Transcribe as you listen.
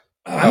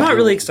I'm not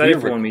really excited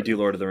for when we do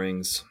Lord of the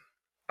Rings.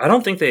 I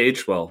don't think they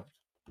aged well.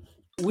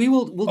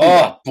 We'll do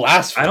that.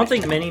 Blasphemy. I don't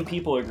think many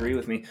people agree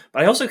with me,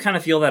 but I also kind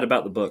of feel that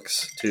about the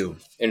books too.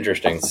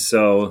 Interesting.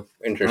 So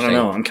Interesting. I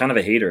don't know. I'm kind of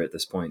a hater at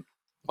this point.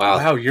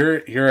 Wow, you're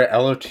an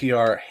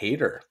LOTR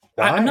hater.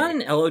 Why? I'm not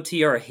an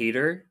LOTR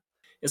hater.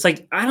 It's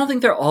like I don't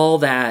think they're all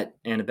that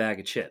in a bag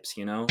of chips,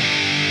 you know?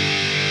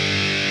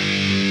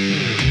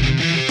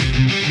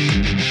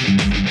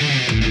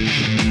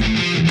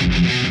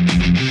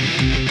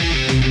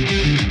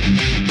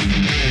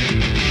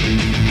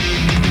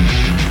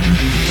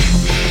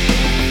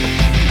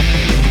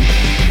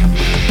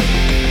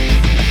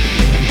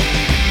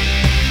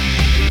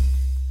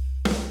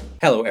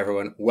 Hello,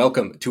 everyone.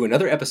 Welcome to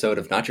another episode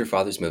of Not Your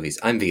Father's Movies.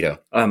 I'm Vito.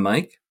 I'm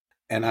Mike.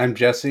 And I'm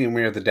Jesse, and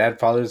we are the Dad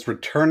Fathers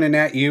returning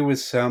at you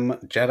with some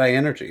Jedi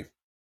energy.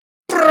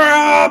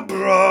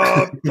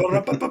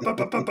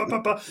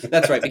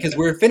 That's right, because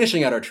we're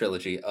finishing out our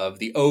trilogy of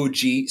the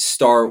OG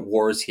Star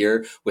Wars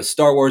here with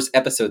Star Wars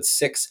Episode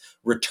 6,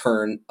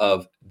 Return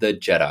of the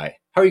Jedi.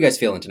 How are you guys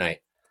feeling tonight?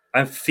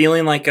 I'm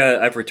feeling like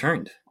I've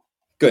returned.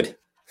 Good.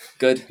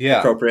 Yeah.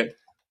 Appropriate.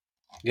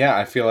 Yeah,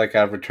 I feel like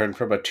I've returned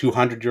from a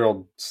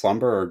 200-year-old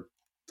slumber, or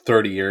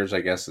 30 years,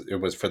 I guess it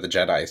was for the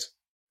Jedis.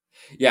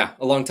 Yeah,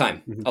 a long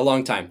time. Mm-hmm. A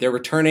long time. They're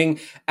returning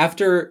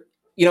after,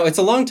 it's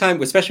a long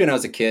time, especially when I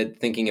was a kid,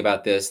 thinking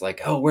about this,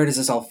 like, oh, where does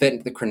this all fit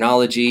into the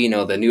chronology?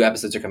 The new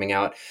episodes are coming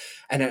out.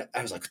 And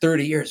I was like,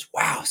 30 years.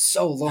 Wow,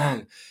 so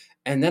long.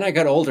 And then I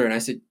got older and I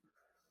said,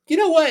 you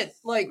know what?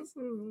 Like,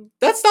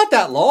 that's not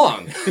that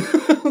long.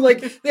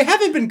 Like, they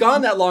haven't been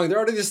gone that long. They're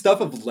already the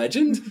stuff of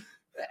legend.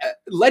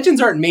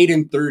 Legends aren't made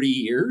in 30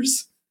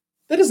 years.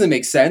 That doesn't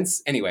make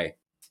sense. Anyway,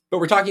 but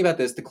we're talking about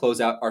this to close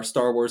out our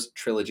Star Wars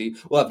trilogy.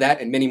 We'll have that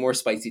and many more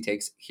spicy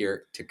takes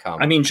here to come.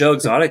 I mean, Joe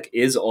Exotic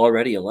is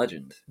already a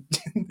legend.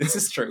 This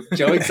is true.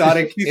 Joe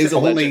Exotic is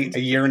only legend. a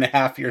year and a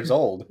half years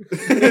old.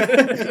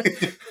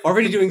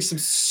 Already doing some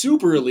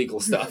super illegal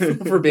stuff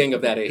for being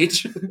of that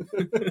age.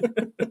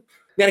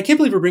 Man, I can't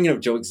believe we're bringing up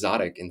Joe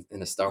Exotic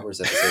in a Star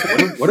Wars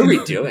episode. What are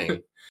we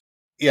doing?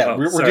 Yeah,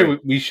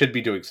 we should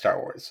be doing Star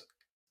Wars.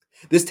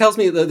 This tells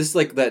me, this is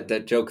like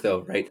that joke, though,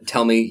 right?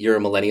 Tell me you're a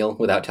millennial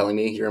without telling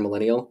me you're a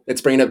millennial. It's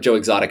bringing up Joe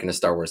Exotic in a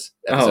Star Wars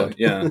episode. Oh,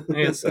 yeah.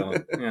 I guess so,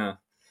 yeah.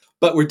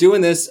 But we're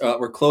doing this,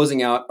 we're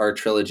closing out our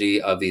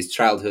trilogy of these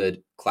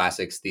childhood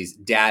classics, these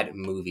dad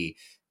movie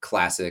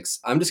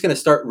classics. I'm just going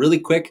to start really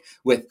quick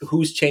with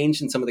who's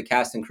changed in some of the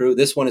cast and crew.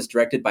 This one is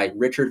directed by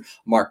Richard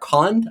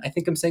Marquand. I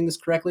think I'm saying this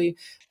correctly.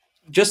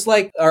 Just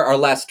like our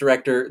last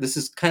director, this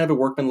is kind of a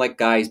workman-like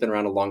guy. He's been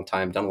around a long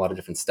time, done a lot of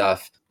different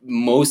stuff.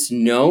 Most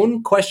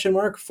known,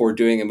 for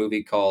doing a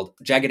movie called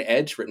Jagged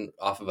Edge, written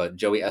off of a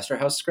Joey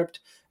Esterhaus script,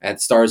 and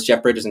it stars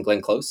Jeff Bridges and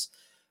Glenn Close.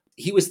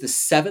 He was the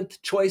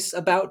seventh choice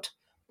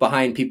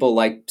behind people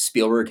like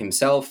Spielberg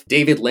himself,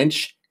 David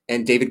Lynch,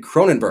 and David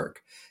Cronenberg.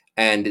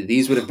 And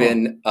these would have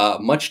been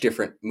much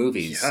different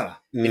movies. Yeah.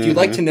 If you'd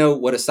like to know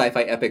what a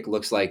sci-fi epic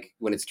looks like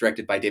when it's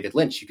directed by David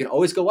Lynch, you can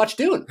always go watch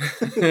Dune.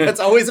 That's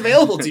always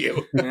available to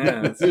you.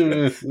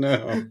 Yeah,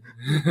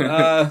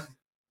 No.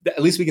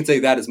 At least we can say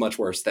that is much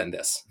worse than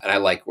this. And I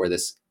like where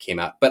this came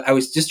out. But I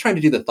was just trying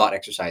to do the thought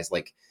exercise,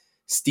 like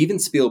Steven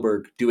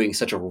Spielberg doing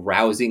such a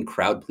rousing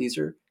crowd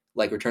pleaser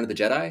like Return of the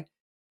Jedi.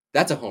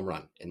 That's a home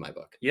run in my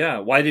book. Yeah.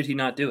 Why did he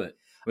not do it?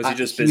 Was he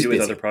just busy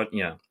with other projects?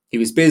 Yeah. He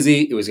was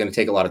busy. It was going to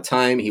take a lot of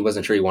time. He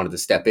wasn't sure he wanted to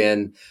step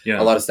in.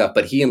 Yeah. A lot of stuff.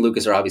 But he and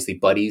Lucas are obviously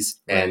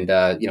buddies Right.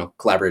 and,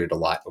 collaborated a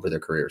lot over their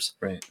careers.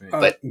 Right.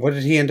 But what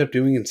did he end up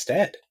doing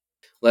instead?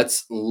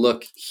 Let's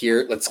look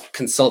here. Let's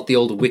consult the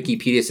old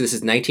Wikipedia. So this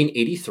is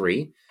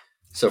 1983.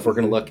 So if we're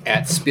going to look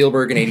at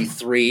Spielberg in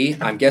 83,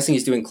 I'm guessing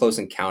he's doing Close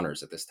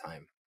Encounters at this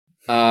time.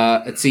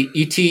 Let's see.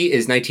 E.T.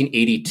 is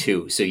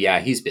 1982. So yeah,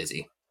 he's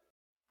busy.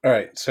 All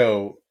right,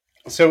 so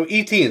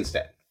E.T.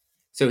 instead.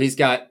 So he's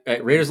got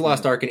Raiders of the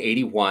Lost Ark in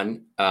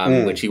 81,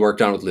 which he worked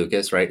on with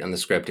Lucas, right, on the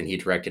script, and he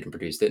directed and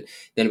produced it.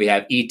 Then we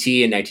have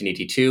E.T. in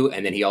 1982,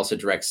 and then he also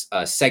directs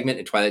a segment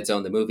in Twilight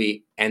Zone, the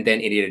movie, and then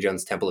Indiana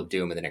Jones Temple of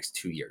Doom in the next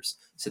 2 years.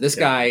 So this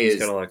guy he's is...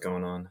 got a lot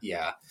going on.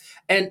 Yeah.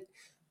 And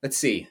let's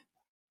see.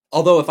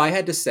 Although if I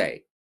had to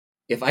say,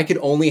 if I could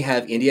only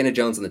have Indiana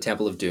Jones and the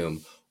Temple of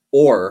Doom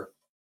or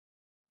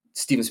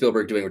Steven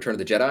Spielberg doing Return of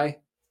the Jedi,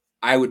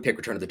 I would pick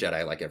Return of the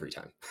Jedi like every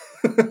time.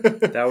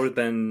 That would have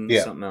been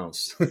something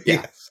else.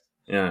 Yeah.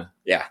 Yeah.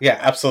 Yeah,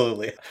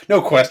 absolutely.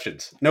 No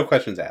questions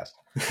asked.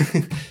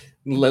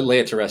 Lay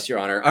it to rest, Your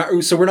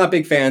Honor. So we're not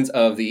big fans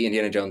of the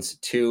Indiana Jones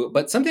 2,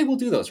 but someday we'll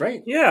do those,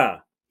 right?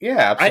 Yeah. Yeah,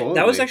 absolutely.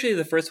 That was actually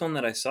the first one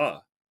that I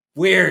saw.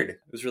 Weird. It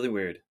was really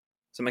weird.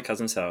 It's at my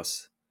cousin's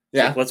house.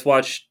 Yeah. Like, let's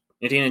watch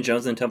Indiana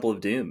Jones and the Temple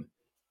of Doom.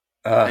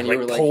 And Like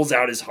you were pulls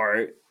out his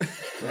heart.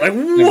 Like,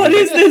 what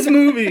is this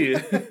movie?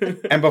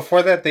 And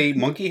before that, they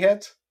monkey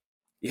heads?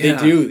 They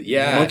do,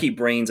 yeah. Monkey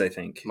brains, I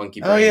think.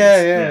 Monkey brains. Oh,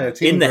 yeah.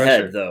 It's In even the grosser.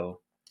 head,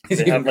 though.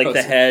 They have like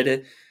the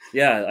head.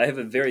 Yeah, I have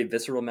a very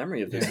visceral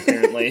memory of this,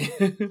 apparently.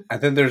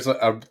 And then there's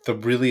the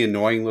really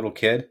annoying little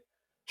kid.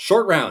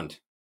 Short Round.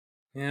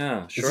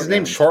 Yeah. Is his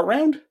name Short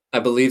Round? I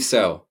believe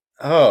so.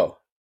 Oh.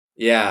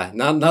 Yeah,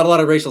 not a lot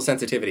of racial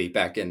sensitivity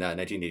back in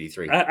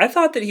 1983. I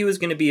thought that he was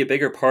going to be a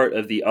bigger part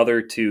of the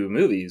other two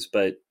movies,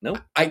 but nope.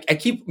 I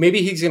keep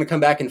maybe he's going to come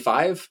back in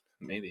 5.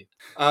 Maybe.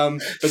 But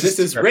this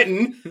is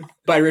written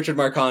by Richard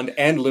Marquand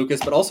and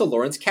Lucas, but also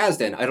Lawrence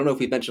Kasdan. I don't know if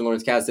we've mentioned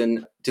Lawrence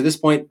Kasdan to this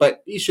point,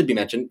 but he should be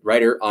mentioned.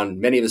 Writer on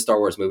many of the Star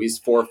Wars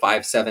movies, 4,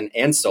 5, 7,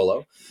 and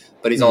Solo.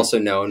 But he's also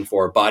known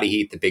for Body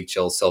Heat, The Big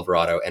Chill,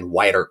 Silverado, and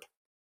Wyatt Earp.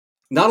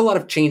 Not a lot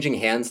of changing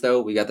hands,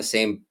 though. We got the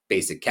same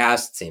basic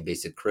cast, same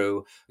basic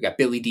crew. We got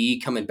Billy Dee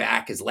coming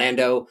back as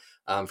Lando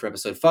for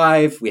episode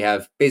 5. We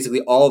have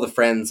basically all the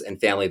friends and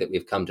family that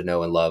we've come to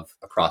know and love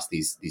across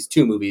these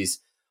 2 movies,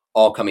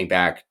 all coming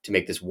back to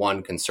make this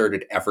one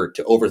concerted effort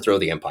to overthrow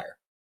the Empire.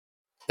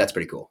 That's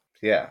pretty cool.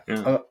 Yeah.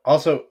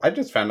 Also, I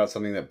just found out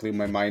something that blew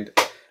my mind.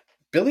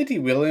 Billy Dee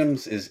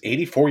Williams is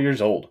 84 years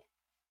old.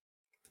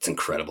 It's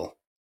incredible.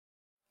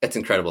 It's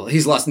incredible.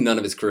 He's lost none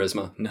of his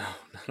charisma. No,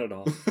 not at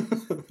all.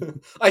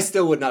 I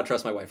still would not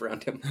trust my wife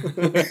around him.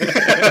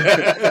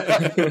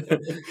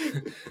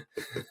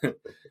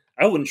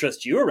 I wouldn't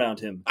trust you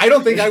around him. I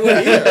don't think I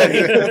would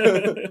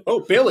either. Oh,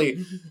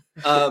 Billy.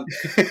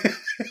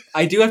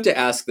 I do have to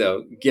ask,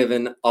 though,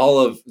 given all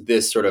of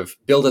this sort of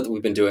build-up that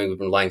we've been doing, we've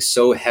been relying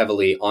so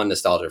heavily on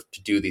nostalgia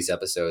to do these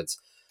episodes.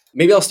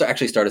 Maybe I'll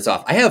actually start us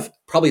off. I have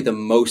probably the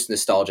most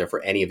nostalgia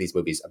for any of these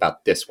movies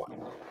about this one.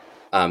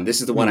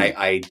 This is the one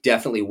I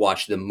definitely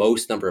watched the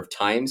most number of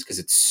times because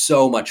it's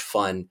so much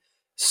fun,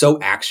 so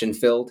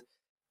action-filled.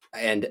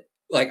 And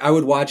like I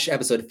would watch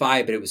episode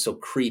 5, but it was so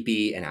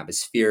creepy and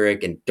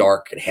atmospheric and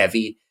dark and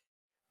heavy.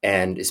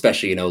 And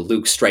especially,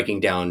 Luke striking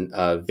down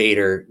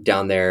Vader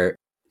down there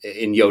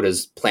in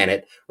Yoda's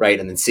planet, right?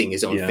 And then seeing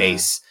his own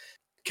face.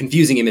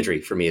 Confusing imagery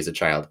for me as a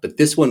child. But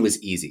this one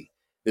was easy.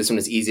 This one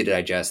was easy to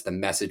digest. The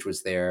message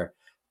was there.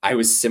 I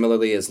was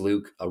similarly as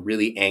Luke, a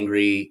really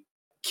angry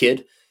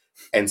kid.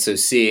 And so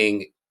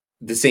seeing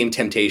the same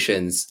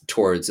temptations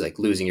towards like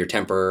losing your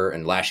temper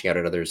and lashing out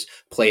at others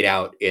played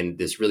out in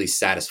this really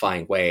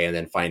satisfying way. And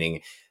then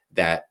finding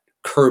that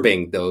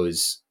curbing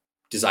those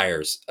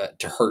desires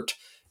to hurt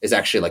is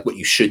actually like what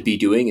you should be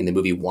doing. And the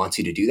movie wants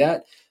you to do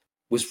that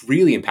was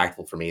really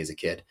impactful for me as a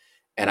kid.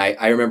 And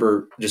I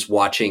remember just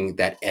watching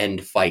that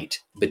end fight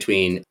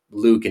between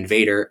Luke and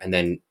Vader and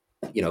then,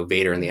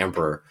 Vader and the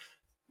Emperor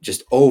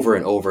just over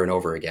and over and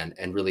over again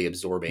and really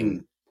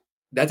absorbing.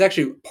 That's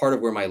actually part of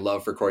where my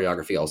love for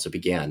choreography also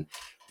began,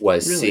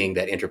 was seeing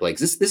that interplay.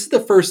 This is the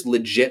first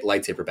legit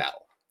lightsaber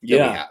battle that we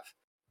have.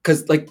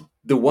 Because like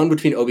the one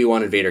between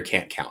Obi-Wan and Vader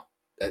can't count.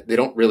 They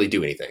don't really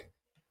do anything.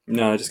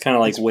 No, just kind of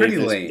like wave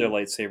their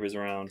lightsabers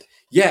around.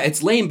 Yeah,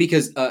 it's lame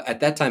because at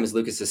that time, as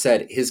Lucas has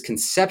said, his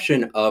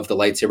conception of the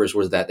lightsabers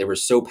was that they were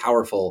so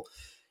powerful,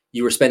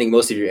 you were spending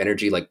most of your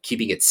energy like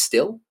keeping it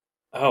still.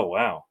 Oh,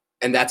 wow.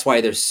 And that's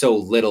why there's so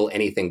little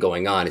anything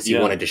going on, is he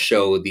wanted to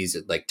show these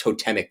like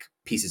totemic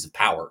pieces of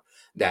power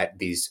that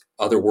these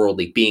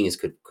otherworldly beings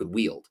could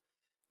wield.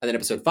 And then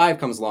episode 5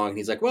 comes along and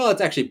he's like, well, it's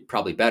actually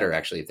probably better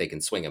actually if they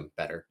can swing them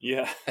better.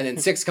 Yeah. And then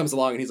 6 comes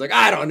along and he's like,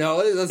 I don't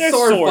know, it's a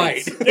sword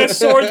fight. They're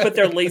swords, but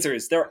they're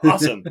lasers. They're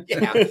awesome.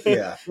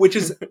 Yeah. Which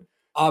is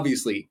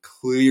obviously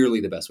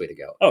clearly the best way to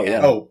go. Oh,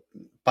 yeah. Oh,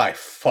 by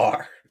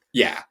far.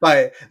 Yeah.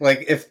 By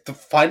like, if the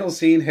final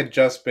scene had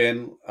just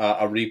been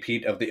a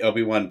repeat of the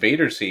Obi-Wan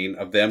Vader scene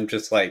of them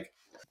just like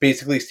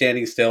basically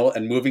standing still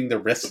and moving their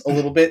wrists a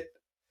little bit,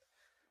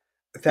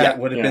 that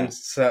would have been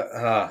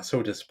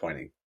so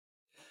disappointing.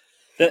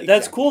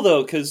 That's cool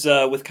though, because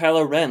with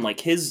Kylo Ren,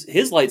 like his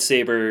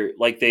lightsaber,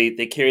 like they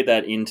carried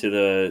that into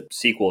the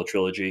sequel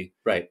trilogy,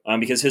 right?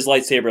 Because his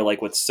lightsaber,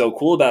 like what's so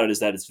cool about it is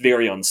that it's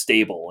very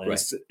unstable, and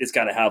it's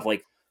got to have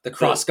like the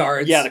cross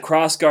guards. Yeah, the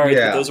cross guards.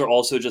 Yeah. But those are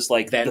also just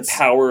like vents. The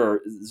power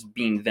is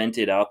being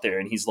vented out there,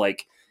 and he's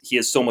like he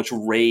has so much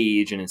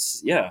rage, and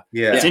it's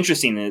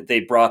interesting that they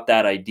brought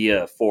that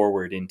idea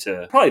forward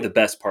into probably the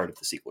best part of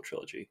the sequel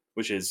trilogy,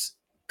 which is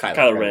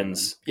Kylo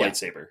Ren's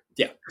lightsaber.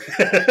 Yeah.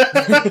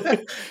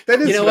 That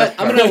is, you know what?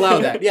 I'm going to allow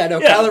that. Yeah, no,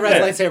 Kylo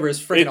Ren's lightsaber is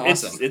freaking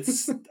awesome.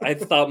 It's I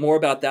thought more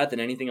about that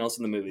than anything else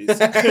in the movies. Yeah,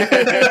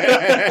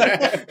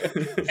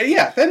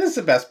 that is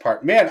the best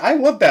part. Man, I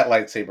love that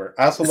lightsaber.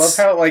 I also love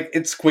how like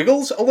it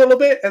squiggles a little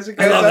bit as it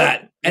goes. I love up.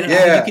 that.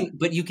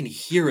 And you can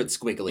hear it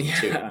squiggling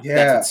too. Yeah.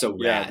 That's what's so rad.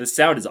 Yeah, the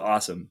sound is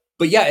awesome.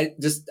 But yeah,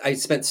 I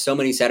spent so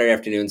many Saturday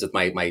afternoons with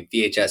my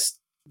VHS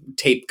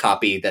tape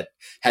copy that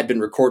had been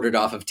recorded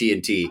off of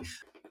TNT,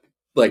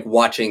 like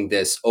watching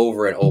this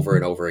over and over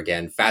and over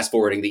again, fast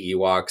forwarding the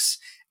Ewoks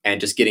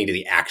and just getting to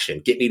the action.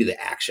 Get me to the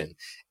action.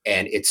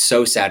 And it's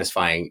so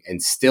satisfying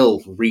and still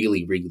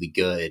really, really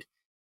good.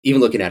 Even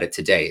looking at it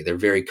today, they're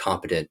very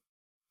competent,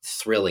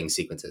 thrilling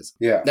sequences.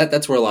 Yeah.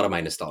 That's where a lot of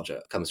my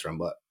nostalgia comes from.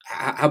 But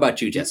how about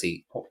you,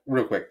 Jesse?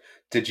 Real quick.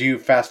 Did you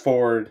fast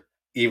forward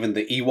even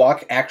the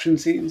Ewok action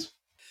scenes?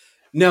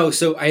 No,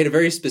 so I had a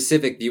very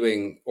specific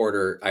viewing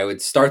order. I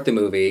would start the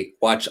movie,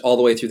 watch all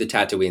the way through the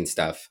Tatooine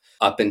stuff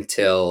up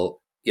until,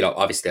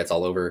 obviously that's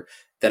all over.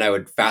 Then I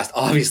would fast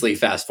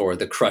forward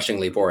the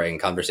crushingly boring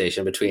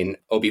conversation between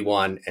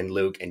Obi-Wan and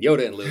Luke and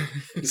Yoda and Luke.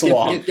 It's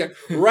long. Get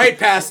right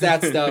past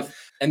that stuff.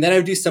 And then I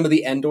would do some of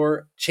the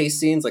Endor chase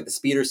scenes, like the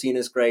speeder scene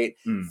is great.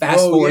 Fast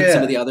forward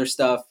some of the other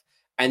stuff.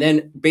 And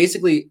then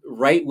basically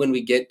right when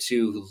we get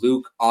to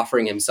Luke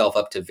offering himself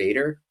up to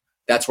Vader,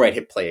 that's where I'd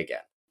hit play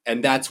again.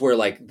 And that's where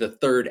like the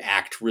third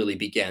act really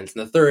begins.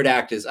 And the third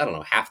act is, I don't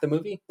know, half the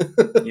movie.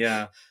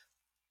 Yeah.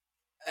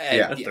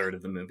 A third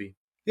of the movie.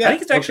 Yeah. I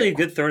think it's actually a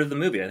good third of the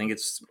movie. I think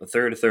it's a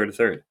third.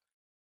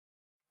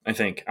 I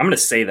think. I'm going to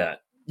say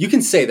that. You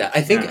can say that.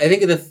 I think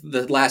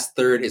the last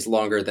third is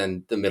longer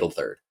than the middle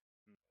third.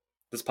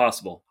 It's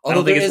possible. Although I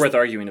don't think it's worth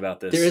arguing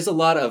about this. There is a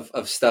lot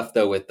of stuff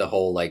though with the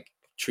whole like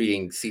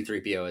treating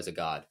C-3PO as a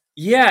god.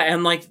 Yeah,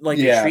 and like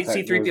they treat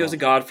C-3PO as a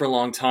god for a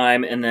long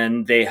time, and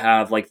then they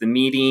have like the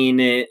meeting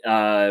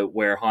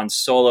where Han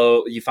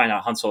Solo, you find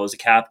out Han Solo is a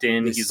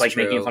captain. He's like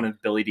making fun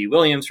of Billy D.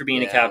 Williams for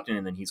being a captain,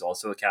 and then he's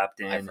also a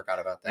captain. I forgot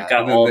about that. They've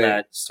got all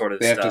that sort of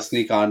stuff. They have to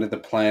sneak onto the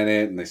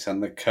planet, and they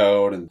send the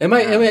code. And you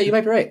might be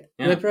right.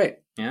 Yeah. You might be right.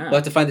 Yeah. We'll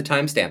have to find the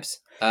timestamps.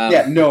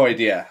 No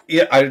idea.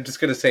 Yeah, I'm just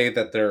gonna say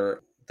that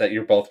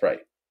you're both right.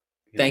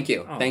 Thank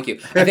you. I think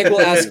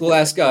we'll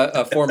ask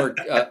a former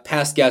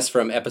past guest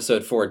from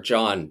episode 4,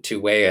 John, to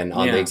weigh in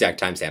on the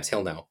exact timestamps.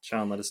 He'll know.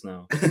 John, let us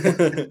know.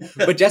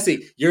 But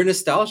Jesse, your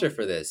nostalgia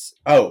for this.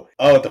 Oh,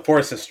 the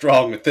force is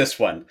strong with this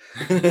one.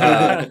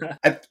 I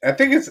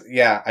think it's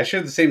I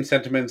share the same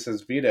sentiments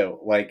as Vito.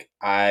 Like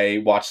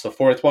I watched the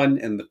fourth one,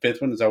 and the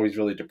fifth one is always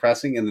really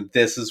depressing, and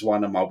this is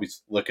one I'm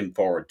always looking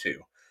forward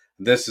to.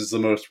 This is the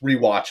most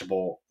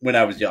rewatchable when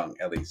I was young,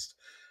 at least.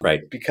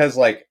 Right. Because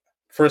like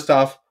first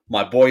off,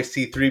 my boy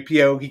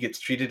C-3PO, he gets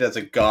treated as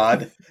a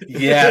god.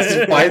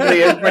 Yes,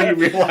 finally everybody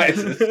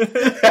realizes.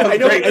 I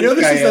know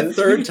this is the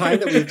third time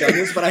that we've done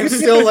this, but I'm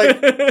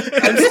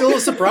still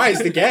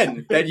surprised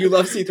again that you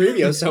love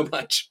C-3PO so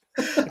much.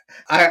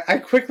 I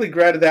quickly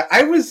granted that.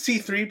 I was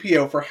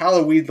C-3PO for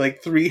Halloween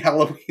like 3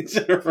 Halloweens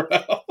in a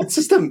row. It's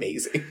just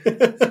amazing.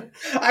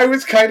 I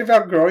was kind of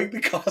outgrowing the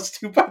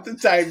costume by the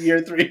time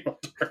year 3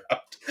 rolled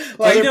around.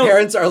 Like, your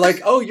parents are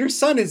like, oh, your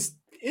son is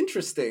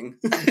interesting.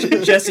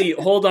 Jesse,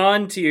 hold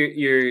on to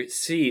your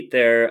seat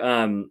there.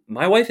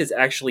 My wife has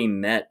actually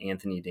met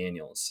Anthony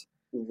Daniels.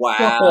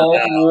 Wow. Whoa.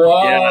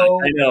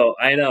 Yeah,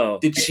 I know.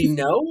 Did she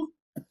know?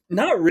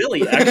 Not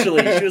really,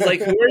 actually. She was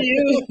like, who are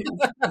you?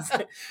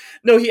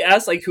 No, he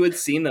asked like who had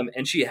seen them,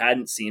 and she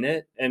hadn't seen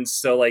it. And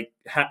so like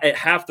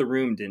half the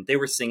room didn't. They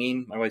were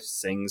singing. My wife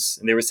sings,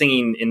 and they were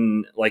singing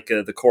in like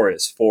the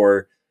chorus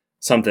for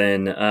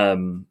something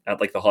at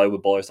like the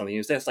Hollywood Bowl or something. He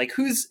was asked like,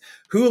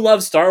 who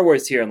loves Star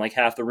Wars here? And like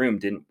half the room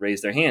didn't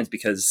raise their hands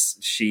because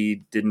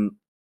she didn't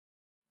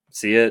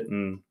see it.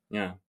 And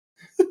yeah,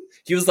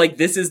 he was like,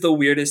 this is the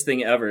weirdest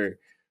thing ever.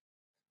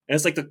 And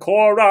it's like the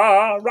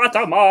Korra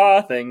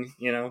Ratama thing,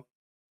 you know.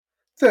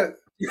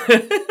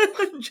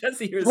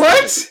 Jesse, you're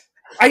what?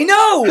 I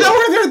know. How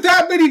are there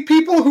that many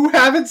people who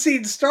haven't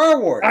seen Star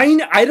Wars?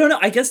 I don't know.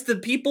 I guess the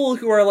people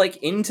who are like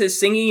into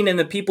singing and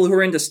the people who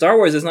are into Star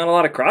Wars, there's not a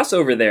lot of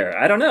crossover there.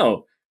 I don't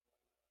know.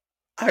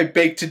 I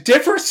beg to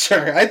differ,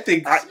 sir. I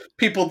think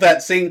people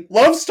that sing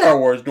love Star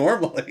Wars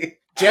normally.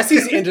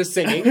 Jesse's into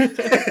singing.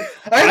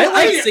 I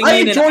like singing. I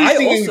enjoy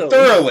singing also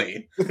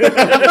thoroughly.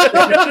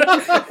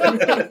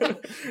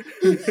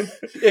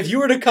 If you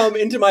were to come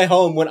into my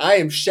home when I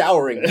am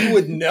showering, you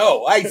would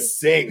know I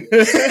sing.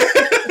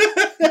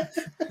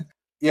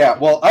 Yeah,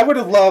 well, I would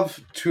have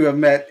loved to have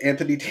met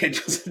Anthony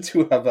Daniels and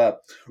to have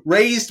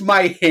raised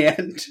my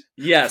hand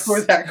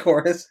for that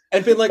chorus.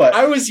 And been like,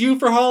 I was you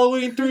for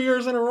Halloween 3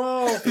 years in a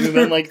row. And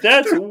been like,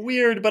 that's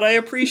weird, but I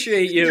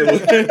appreciate you.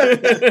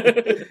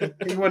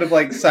 He would have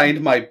like signed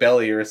my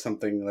belly or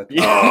something. Like,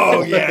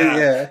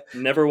 yeah.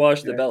 Never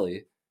washed the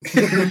belly.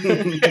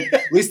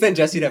 At least then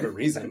Jesse'd have a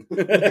reason.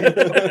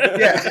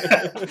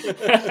 Yeah.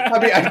 I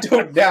mean, I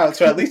don't now,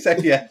 so at least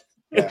Yeah.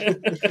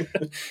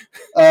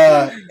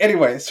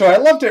 Anyway, so I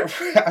loved it.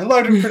 I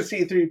loved it for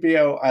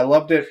C-3PO. I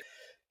loved it.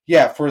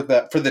 Yeah, for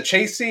the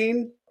chase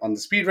scene on the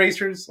speed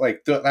racers,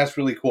 like that's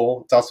really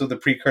cool. It's also the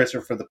precursor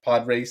for the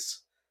pod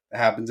race that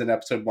happens in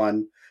episode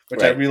 1,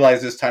 which I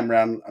realized this time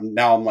around.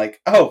 Now I'm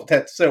like, oh,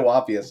 that's so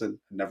obvious, and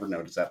I never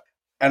noticed that.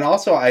 And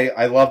also,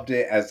 I loved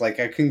it as like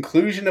a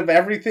conclusion of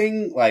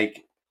everything.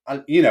 Like,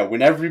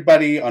 when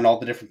everybody on all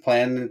the different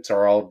planets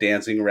are all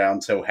dancing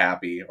around so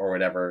happy or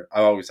whatever.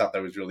 I always thought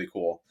that was really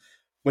cool.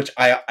 Which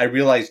I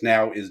realize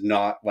now is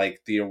not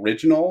like the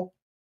original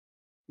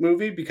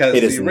movie because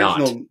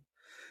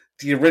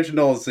the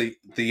original is the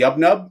Yub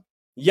Nub.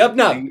 Yub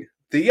Nub.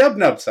 The Yub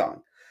Nub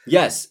song.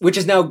 Yes, which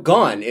is now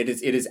gone. It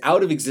is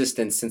out of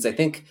existence since I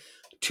think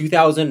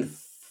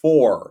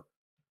 2004.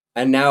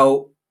 And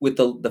now with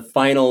the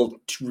final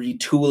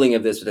retooling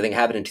of this, which I think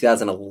happened in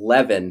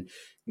 2011,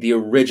 the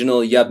original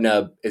Yub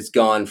Nub is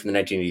gone from the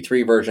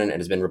 1983 version and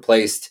has been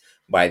replaced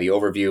by the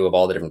overview of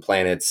all the different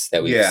planets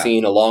that we've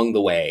seen along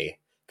the way.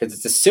 Because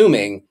it's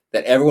assuming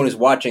that everyone who's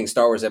watching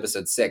Star Wars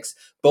Episode 6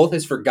 both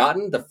has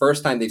forgotten the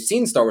first time they've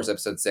seen Star Wars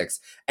Episode 6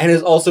 and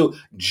has also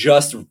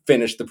just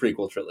finished the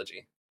prequel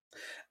trilogy.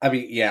 I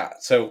mean, yeah.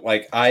 So,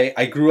 like,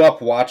 I grew up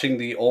watching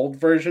the old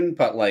version,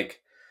 but,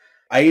 like,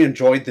 I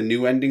enjoyed the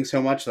new ending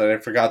so much that I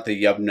forgot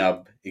the Yub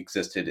Nub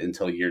existed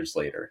until years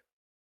later.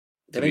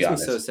 That makes me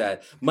so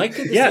sad. Mike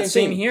did the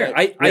same thing, here.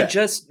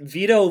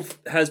 Vito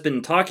has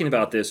been talking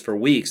about this for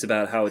weeks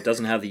about how it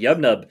doesn't have the Yub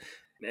Nub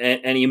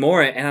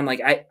anymore, and I'm like,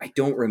 I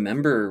don't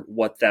remember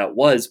what that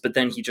was, but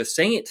then he just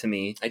sang it to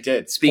me. I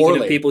did. Speaking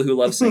of people who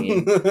love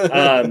singing,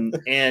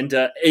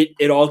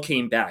 it all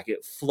came back.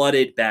 It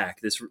flooded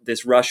back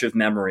this rush of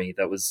memory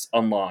that was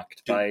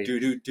unlocked by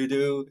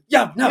Yub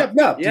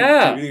Nub.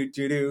 Yeah,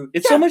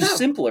 it's so much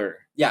simpler.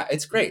 Yeah,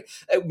 it's great.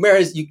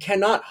 Whereas you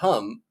cannot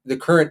hum the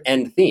current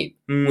end theme,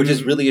 which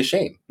is really a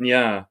shame.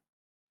 Yeah.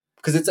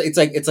 Because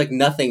it's like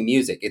nothing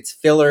music. It's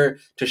filler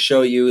to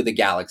show you the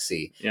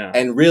galaxy. Yeah.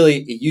 And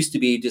really, it used to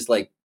be just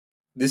like,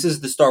 this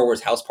is the Star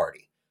Wars house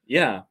party.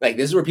 Yeah. Like,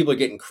 this is where people are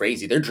getting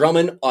crazy. They're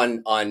drumming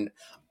on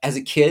as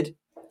a kid,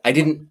 I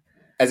didn't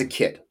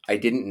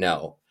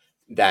know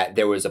that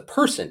there was a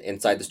person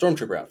inside the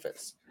Stormtrooper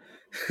outfits.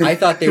 I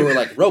thought they were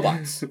like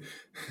robots.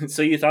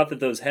 So you thought that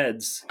those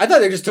heads... I thought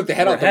they just took the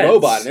head off the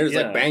robot and they're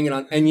just like banging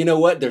on... And you know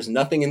what? There's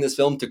nothing in this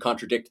film to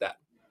contradict that.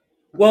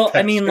 Well,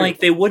 I mean, like,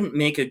 they wouldn't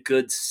make a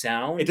good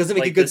sound. It doesn't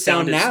make a good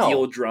sound now.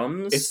 Steel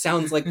drums. It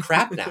sounds like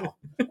crap now.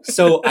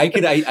 So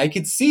I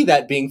could see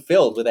that being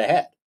filled with a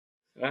head.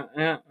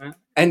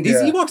 And these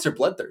Ewoks are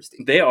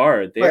bloodthirsty. They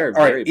are. They are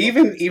very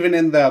even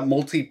in the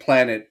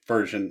multi-planet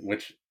version,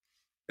 which,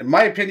 in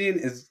my opinion,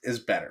 is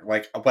better.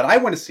 Like, what I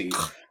want to see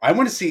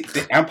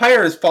the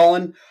Empire has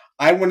fallen.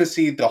 I want to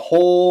see the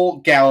whole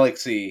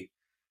galaxy.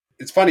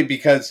 It's funny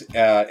because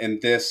in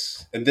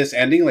this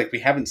ending, like, we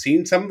haven't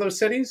seen some of those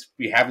cities.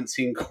 We haven't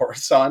seen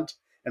Coruscant,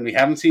 and we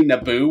haven't seen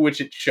Naboo, which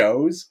it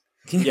shows.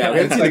 Yeah, we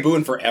haven't seen Naboo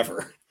in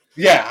forever.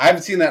 Yeah, I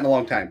haven't seen that in a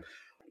long time.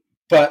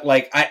 But,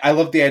 like, I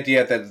love the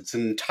idea that it's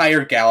an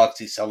entire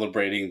galaxy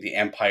celebrating the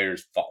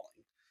Empire's falling.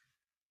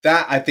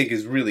 That, I think,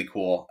 is really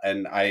cool,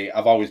 and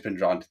I've always been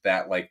drawn to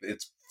that. Like,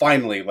 it's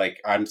finally, like,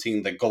 I'm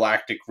seeing the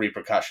galactic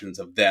repercussions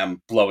of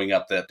them blowing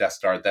up the Death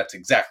Star. That's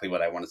exactly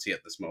what I want to see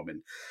at this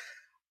moment.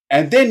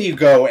 And then you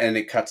go and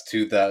it cuts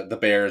to the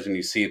bears and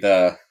you see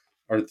the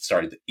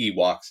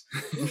Ewoks.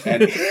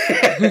 And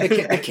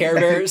the Care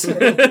Bears.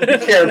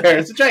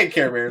 The giant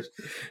Care Bears.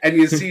 And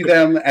you see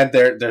them and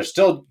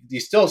you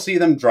still see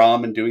them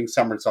drum and doing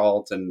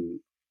somersaults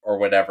or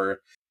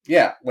whatever.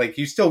 Yeah, like,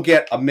 you still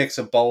get a mix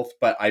of both,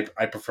 but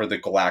I prefer the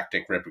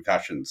galactic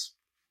repercussions.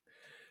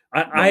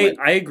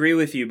 I agree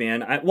with you,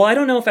 man. I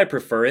don't know if I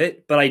prefer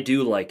it, but I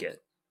do like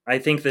it. I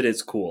think that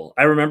it's cool.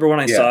 I remember when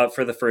I saw it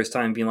for the first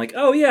time being like,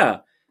 oh yeah,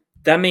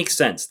 that makes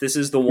sense. This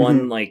is the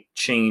one like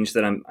change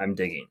that I'm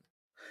digging.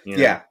 You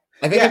know? Yeah.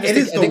 I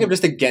think I'm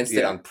just against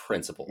it on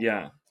principle.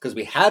 Yeah. Because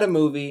we had a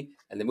movie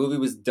and the movie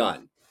was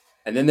done.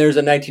 And then there's a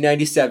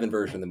 1997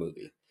 version of the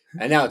movie.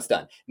 And now it's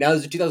done. Now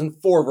there's a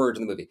 2004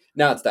 version of the movie.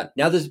 Now it's done.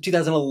 Now there's a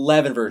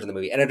 2011 version of the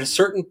movie. And at a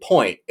certain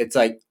point, it's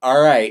like, all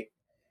right,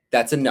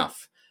 that's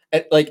enough.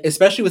 And, like,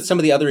 especially with some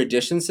of the other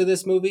additions to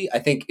this movie, I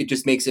think it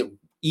just makes it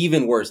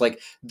even worse.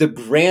 Like, the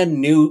brand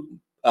new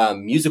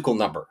musical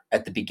number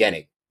at the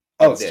beginning.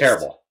 Oh, it's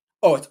terrible.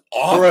 Oh, it's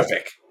awful.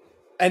 Horrific.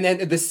 And then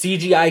the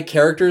CGI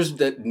characters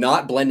that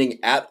not blending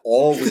at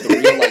all with the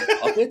real life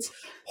puppets.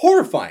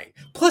 Horrifying.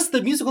 Plus,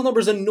 the musical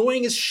number is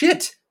annoying as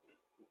shit.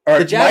 All right,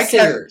 the jazz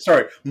singers.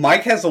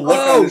 Mike has a look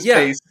on his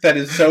face that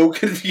is so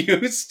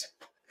confused.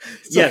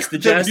 Yes, the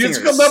jazz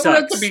musical number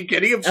at the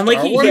beginning of Star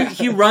Wars.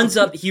 He runs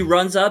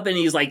up and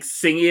he's like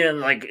singing and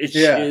like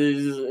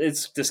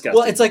it's disgusting.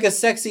 Well, it's like a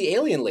sexy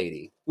alien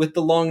lady with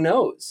the long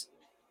nose.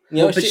 You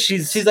know, but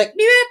she's like,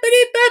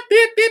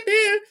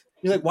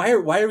 you're like, why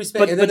are we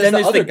spending? But then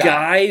there's the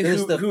guy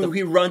who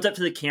he runs up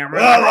to the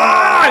camera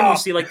and you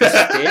see like the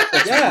spit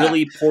that's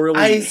really poorly CGI'd.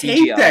 I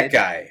hate that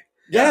guy.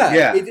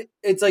 Yeah.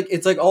 It's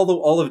like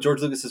all of George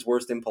Lucas's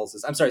worst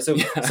impulses. I'm sorry. So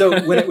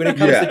when it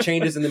comes to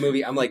changes in the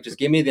movie, I'm like, just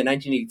give me the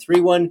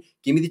 1983 one.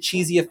 Give me the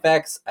cheesy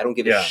effects. I don't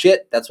give a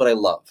shit. That's what I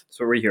love. That's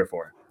what we're here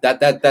for.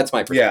 That's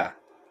my perspective.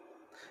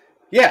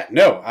 Yeah,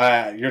 no,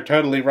 you're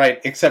totally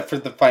right, except for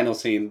the final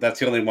scene. That's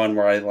the only one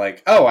where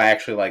I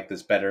actually like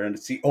this better, and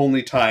it's the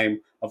only time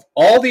of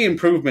all the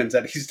improvements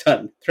that he's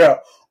done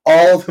throughout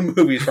all the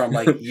movies where I'm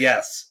like,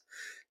 yes,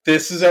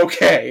 this is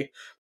okay.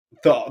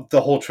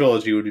 The whole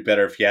trilogy would be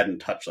better if he hadn't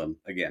touched them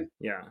again.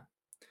 Yeah.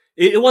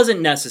 It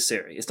wasn't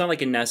necessary. It's not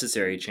like a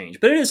necessary change,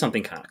 but it is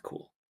something kind of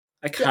cool.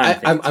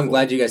 I'm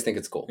glad you guys think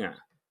it's cool. Yeah.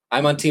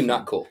 I'm on team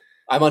not cool.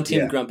 I'm on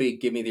team grumpy.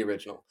 Give me the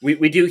original.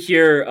 We do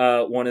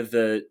hear one of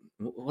the...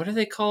 What are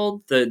they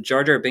called? The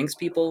Jar Jar Binks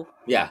people?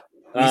 Yeah.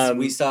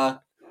 We saw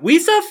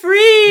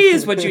free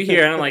is what you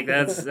hear. And I'm like,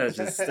 that's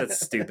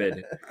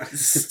stupid.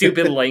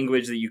 Stupid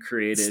language that you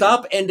created.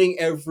 Stop ending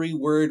every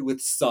word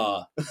with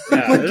saw.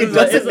 Yeah, it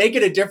doesn't make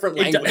it a different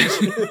language.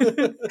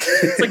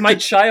 It's like my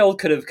child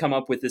could have come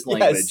up with this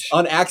language.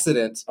 On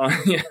accident.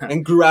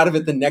 And grew out of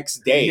it the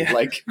next day. Yeah.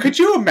 Like, could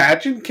you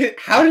imagine?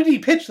 How did he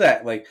pitch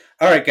that? Like,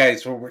 all right,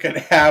 guys, we're going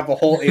to have a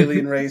whole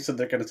alien race and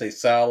they're going to say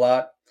saw a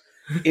lot.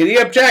 Any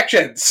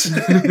objections?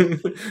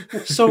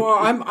 So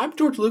I'm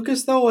George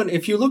Lucas, though, and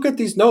if you look at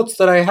these notes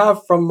that I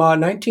have from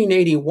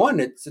 1981,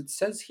 it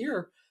says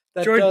here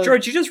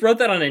George, you just wrote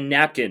that on a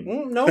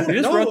napkin. No, you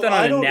just wrote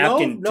that on a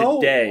napkin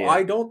today.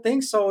 I don't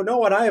think so.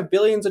 No, and I have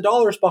billions of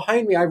dollars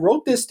behind me. I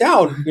wrote this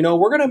down.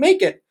 We're gonna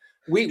make it.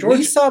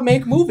 We saw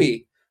make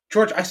movie.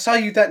 George, I saw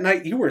you that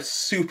night. You were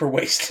super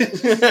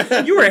wasted.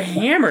 You were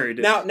hammered.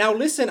 Now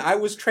listen. I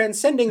was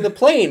transcending the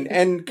plane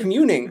and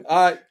communing.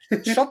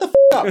 Shut the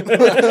up.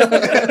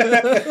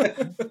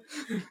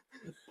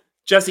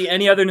 Jesse,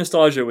 any other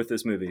nostalgia with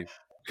this movie?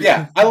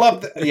 Yeah, I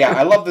love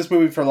this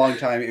movie for a long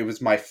time. It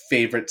was my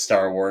favorite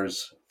Star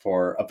Wars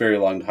for a very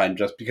long time,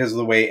 just because of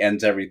the way it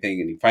ends everything,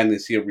 and you finally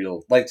see a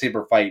real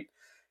lightsaber fight,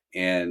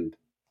 and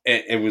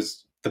it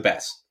was the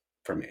best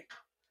for me.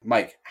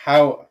 Mike,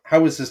 how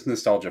is this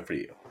nostalgia for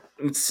you?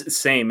 It's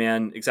same,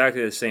 man.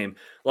 Exactly the same.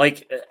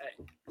 Like,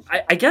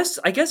 I guess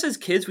as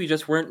kids, we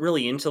just weren't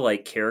really into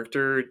like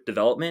character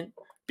development.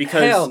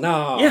 Because hell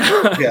no.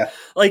 Yeah.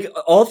 Like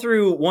all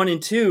through 1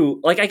 and 2,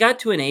 like I got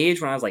to an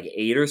age when I was like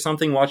 8 or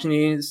something watching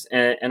these,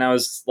 and I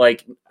was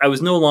like, I was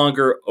no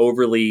longer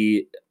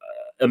overly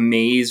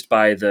amazed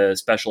by the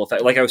special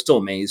effect. Like I was still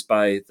amazed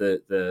by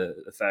the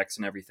effects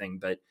and everything,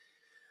 but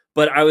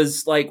I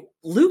was like,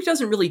 Luke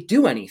doesn't really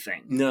do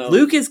anything. No.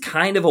 Luke is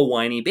kind of a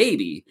whiny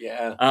baby.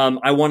 Yeah.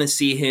 I want to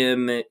see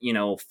him,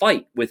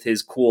 fight with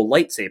his cool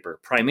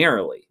lightsaber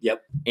primarily.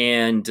 Yep.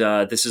 And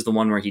this is the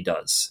one where he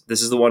does.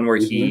 This is the one where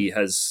he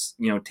has,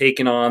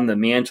 taken on the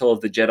mantle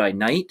of the Jedi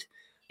Knight,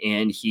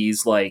 and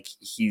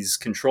he's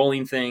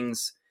controlling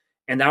things.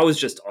 And that was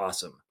just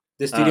awesome.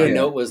 The studio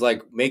note was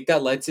like, make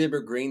that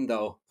lightsaber green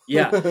though.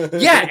 Yeah.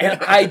 Yeah.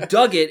 And I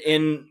dug it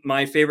in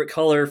my favorite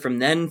color from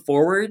then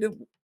forward.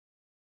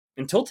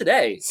 Until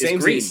today,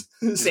 Samesies,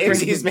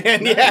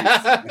 man.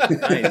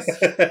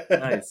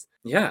 Nice.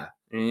 Yeah,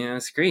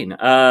 it's green.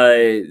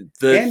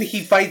 And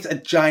he fights a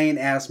giant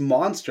ass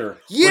monster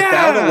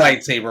without a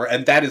lightsaber,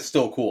 and that is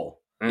still cool.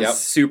 Yep.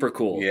 Super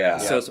cool. Yeah.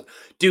 So,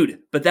 dude,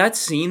 but that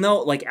scene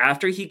though, like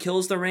after he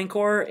kills the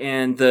Rancor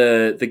and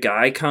the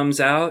guy comes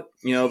out,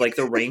 like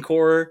the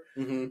Rancor,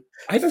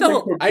 I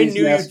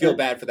knew you'd feel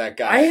bad for that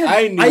guy.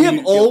 I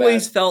have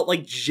always felt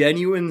like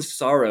genuine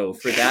sorrow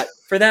for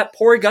that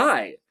poor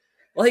guy.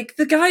 Like,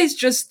 the guy's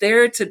just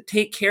there to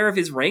take care of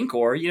his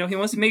Rancor. He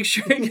wants to make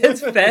sure it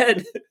gets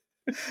fed.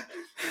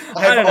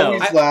 I've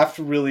always laughed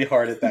really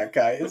hard at that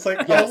guy. It's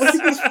like, oh, look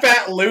at this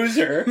fat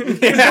loser.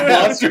 This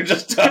monster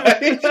just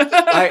died.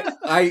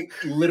 I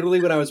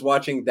literally, when I was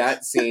watching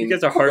that scene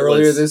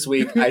earlier this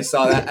week, I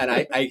saw that, and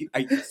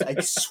I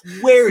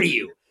swear to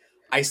you,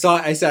 I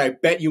said, I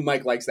bet you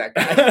Mike likes that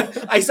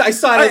guy. I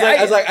saw it.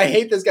 I was like, I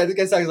hate this guy. This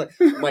guy sounds like,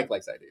 Mike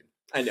likes that dude.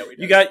 I know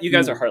you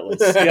guys are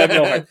heartless. You have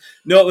no heart.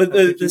 No,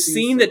 the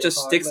scene that just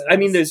sticks. I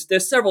mean,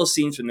 there's several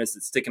scenes from this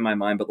that stick in my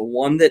mind, but the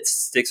one that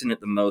sticks in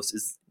it the most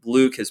is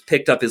Luke has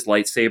picked up his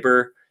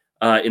lightsaber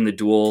in the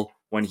duel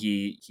when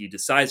he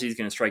decides he's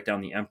going to strike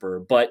down the Emperor,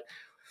 but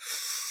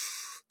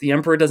the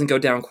Emperor doesn't go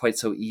down quite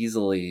so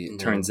easily. It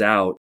turns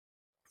out,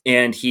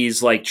 and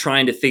he's like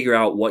trying to figure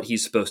out what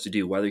he's supposed to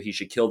do, whether he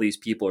should kill these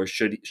people or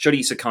should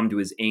he succumb to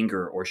his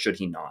anger or should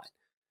he not.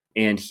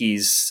 And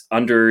he's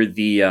under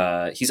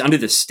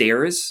the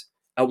stairs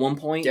at one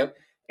point. Yep.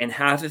 And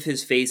half of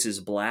his face is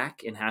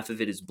black and half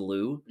of it is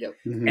blue. Yep.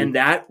 Mm-hmm. And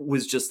that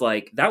was just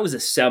like, that was a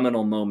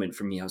seminal moment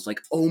for me. I was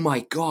like, oh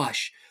my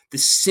gosh, the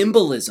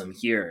symbolism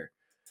here.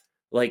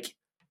 Like,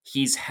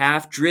 he's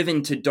half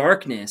driven to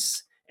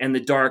darkness and the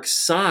dark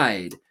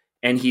side,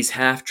 and he's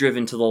half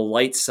driven to the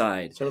light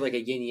side. Sort of like a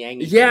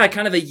yin-yang. Yeah,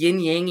 kind of a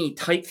yin-yang-y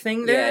type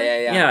thing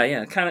there.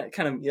 Yeah.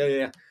 Kind of.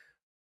 Yeah.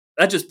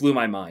 That just blew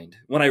my mind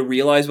when I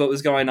realized what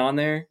was going on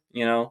there.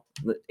 The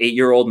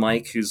 8-year-old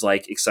Mike, who's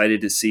like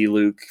excited to see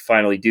Luke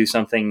finally do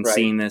something,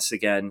 seeing this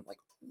again. Like,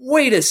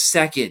 wait a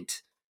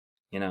second,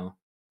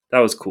 that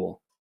was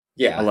cool.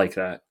 Yeah, I like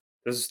that.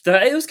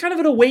 It was kind of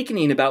an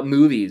awakening about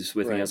movies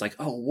with me. I was like,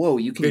 oh, whoa,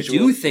 you can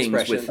do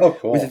things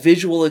with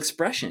visual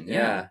expression.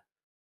 Yeah,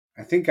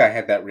 I think I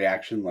had that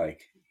reaction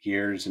like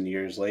years and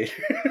years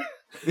later.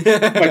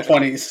 My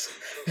 20s.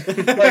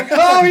 Like,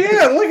 oh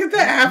yeah, look at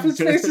that, half his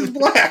face is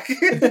black.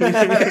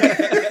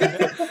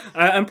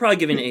 I'm probably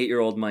giving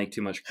 8-year-old Mike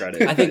too much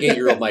credit. I think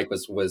 8-year-old Mike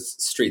was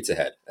streets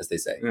ahead, as they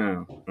say.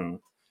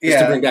 Just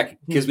to bring back,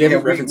 because we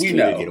haven't referenced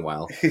Community in a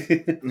while.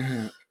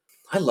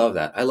 I love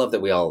that. I love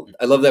that we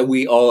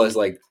all as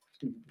like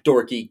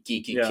dorky,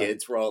 geeky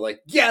kids, we're all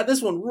like, yeah,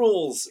 this one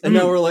rules. And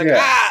now we're like,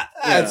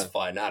 that's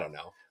fun. I don't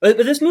know. But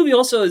this movie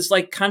also is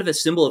like kind of a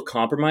symbol of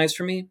compromise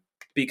for me.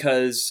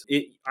 Because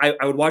I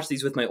would watch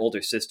these with my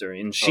older sister,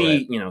 and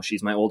she,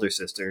 she's my older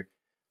sister.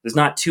 There's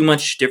not too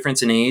much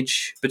difference in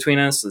age between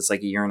us. It's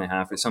like 1.5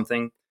 years or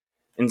something.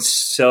 And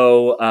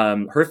so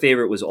her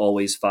favorite was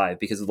always 5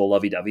 because of the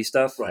lovey-dovey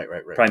stuff. Right.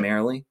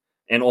 Primarily.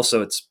 And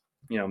also it's,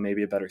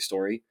 maybe a better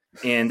story.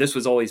 And this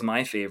was always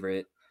my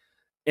favorite.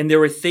 And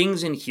there were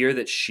things in here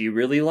that she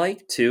really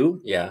liked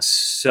too. Yeah.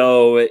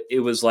 So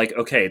it was like,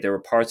 okay, there were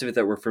parts of it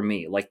that were for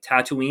me. Like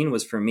Tatooine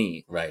was for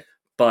me. Right.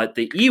 But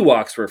the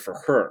Ewoks were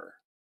for her.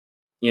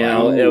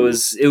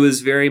 It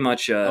was very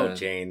much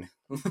Jane.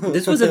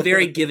 This was a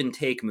very give and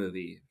take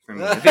movie for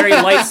me. A very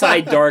light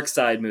side, dark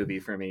side movie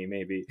for me,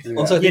 maybe. Yeah.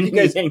 Also, I think you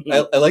guys,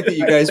 I like that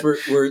you guys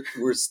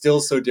were still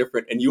so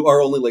different, and you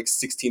are only like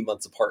 16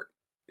 months apart.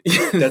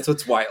 That's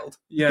what's wild.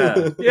 Yeah.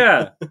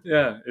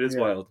 It is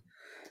wild.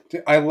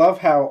 I love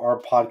how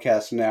our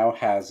podcast now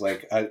has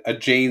like a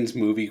Jane's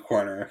movie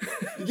corner.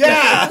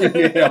 Yeah,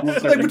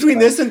 like between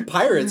this and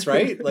Pirates,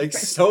 right? Like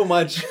so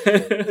much,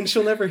 and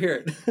she'll never hear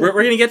it. We're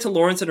gonna get to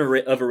Lawrence of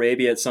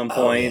Arabia at some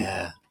point. Oh,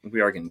 yeah.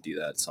 We are gonna do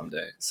that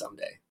someday.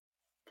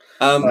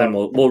 And then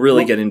we'll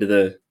really get into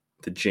the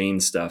Jane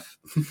stuff.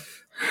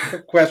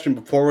 Quick question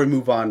before we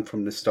move on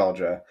from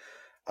nostalgia: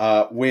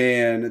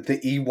 when the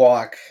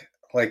Ewok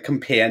like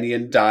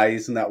companion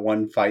dies in that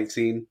one fight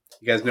scene,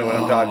 you guys know what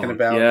I'm talking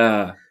about?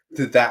 Yeah.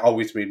 That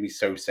always made me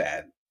so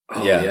sad.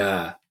 Oh,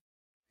 yeah.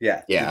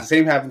 Did the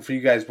same happen for you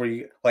guys where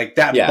you like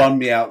that bummed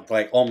me out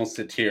like almost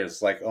to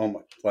tears? Like, oh my,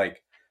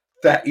 like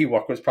that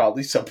Ewok was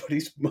probably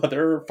somebody's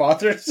mother or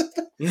father or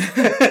something.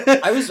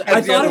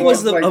 I thought it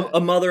was a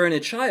mother and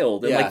a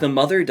child, and like the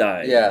mother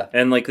died. Yeah.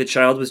 And like the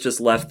child was just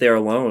left there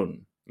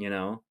alone, you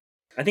know?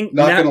 I think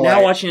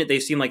now watching it, they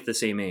seem like the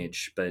same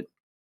age, but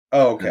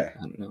oh, okay.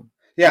 I don't know.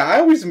 Yeah,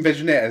 I always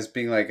envision it as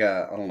being like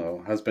a, I don't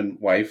know,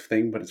 husband-wife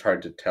thing, but it's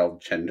hard to tell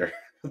gender.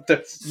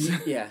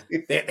 Yeah,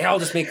 they all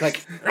just make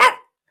like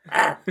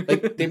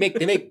they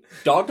make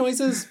dog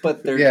noises,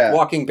 but they're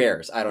walking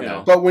bears. I don't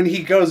know. But when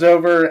he goes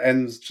over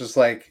and just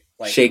like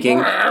shaking,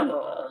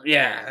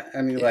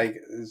 and he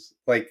like is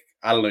like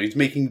I don't know, he's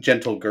making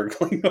gentle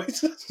gurgling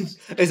noises.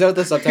 Is that what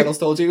the subtitles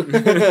told you?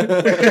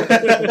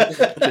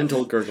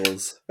 Gentle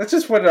gurgles. That's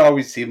just what it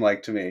always seemed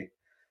like to me.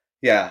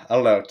 Yeah, I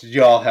don't know. Did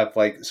you all have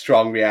like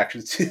strong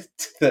reactions to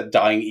the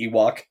dying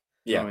Ewok?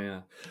 Yeah. Oh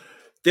yeah.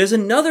 There's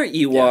another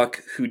Ewok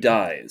who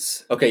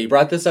dies. Okay, you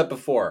brought this up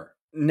before.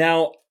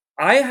 Now,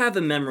 I have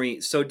a memory.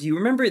 So, do you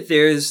remember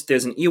there's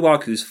an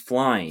Ewok who's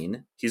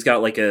flying? He's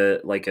got like a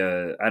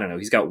I don't know.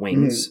 He's got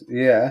wings.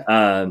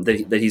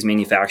 That he's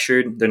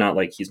manufactured. They're not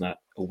like he's not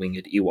a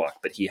winged Ewok,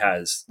 but he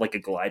has like a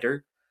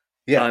glider.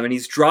 Yeah. And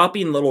he's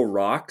dropping little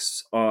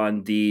rocks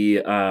on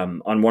the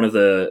on one of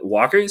the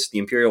walkers, the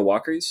Imperial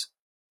walkers,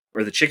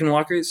 or the chicken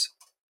walkers,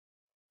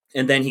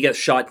 and then he gets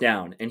shot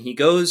down, and he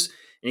goes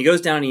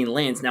down and he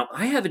lands. Now,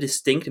 I have a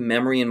distinct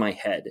memory in my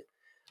head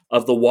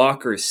of the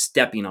walker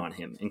stepping on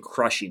him and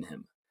crushing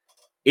him.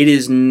 It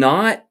is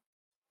not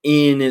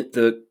in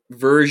the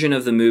version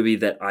of the movie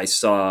that I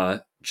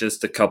saw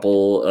just a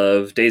couple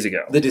of days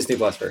ago. The Disney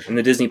Plus version. In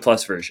the Disney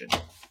Plus version.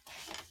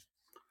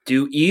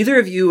 Do either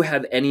of you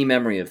have any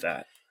memory of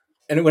that?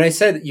 And when I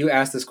said you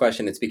asked this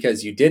question, it's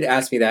because you did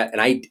ask me that,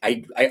 and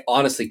I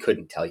honestly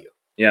couldn't tell you.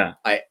 Yeah.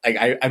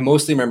 I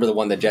mostly remember the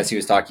one that Jesse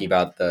was talking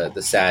about,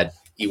 the sad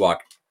Ewok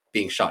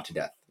being shot to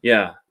death.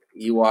 Yeah.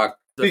 Ewok.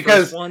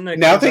 Because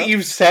now that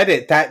you've said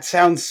it, that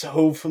sounds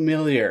so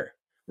familiar.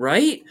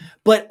 Right?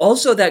 But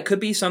also that could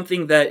be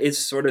something that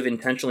is sort of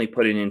intentionally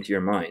putting into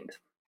your mind.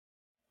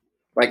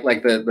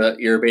 Like the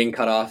ear being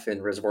cut off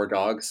in Reservoir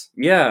Dogs?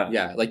 Yeah.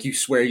 Yeah, like you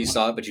swear you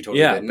saw it, but you totally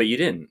didn't. Yeah, but you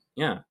didn't.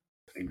 Yeah.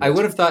 I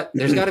would have thought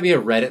there's got to be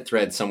a Reddit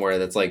thread somewhere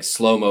that's like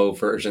slow-mo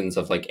versions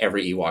of like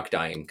every Ewok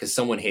dying, because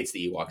someone hates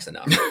the Ewoks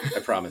enough. I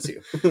promise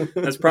you.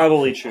 That's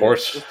probably true.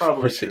 Of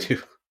course they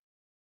do.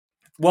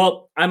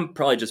 Well, I'm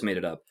probably just made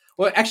it up.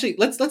 Well, actually,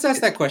 let's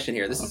ask that question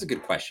here. This is a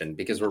good question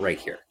because we're right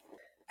here.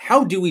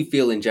 How do we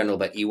feel in general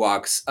about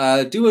Ewoks?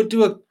 Do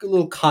a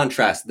little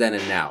contrast then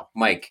and now,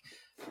 Mike.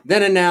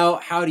 Then and now,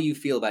 how do you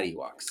feel about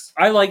Ewoks?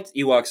 I liked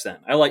Ewoks then.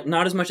 I liked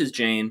not as much as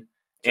Jane,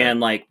 and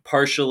like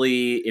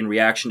partially in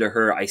reaction to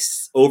her, I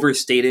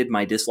overstated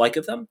my dislike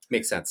of them.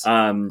 Makes sense.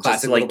 Classic,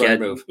 just to, like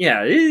move.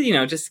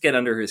 Yeah, just get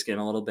under her skin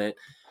a little bit.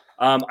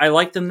 I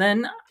liked them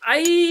then.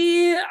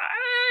 I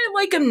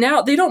like them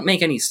now. They don't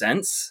make any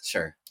sense.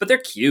 Sure. But they're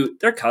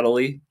cute. They're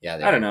cuddly. Yeah,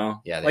 I don't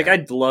know. Yeah, like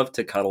I'd love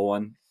to cuddle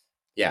one.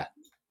 Yeah.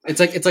 It's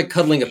like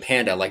cuddling a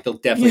panda. Like they'll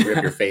definitely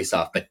rip your face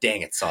off, but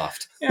dang, it's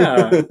soft.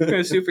 Yeah,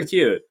 they're super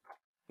cute.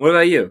 What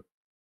about you?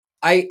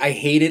 I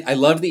hated. I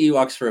loved the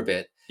Ewoks for a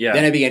bit. Yeah.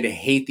 Then I began to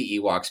hate the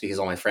Ewoks because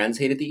all my friends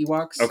hated the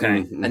Ewoks.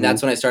 Okay. Mm-hmm. And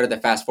that's when I started the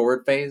fast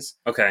forward phase.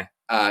 Okay.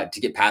 To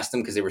get past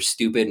them because they were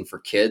stupid and for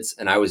kids,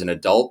 and I was an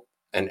adult.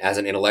 And as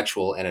an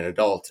intellectual and an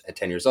adult at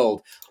 10 years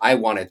old, I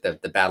wanted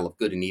the battle of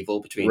good and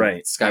evil between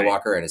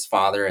Skywalker and his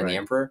father and the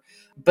Emperor.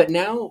 But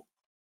now,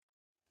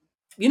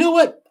 you know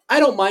what?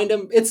 I don't mind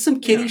him. It's some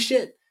kiddie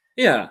shit.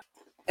 Yeah.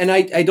 And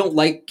I don't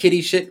like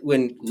kiddie shit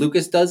when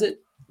Lucas does it,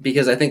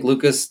 because I think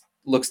Lucas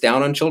looks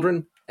down on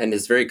children and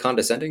is very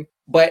condescending.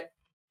 But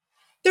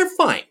they're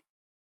fine.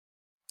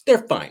 They're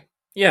fine.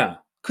 Yeah.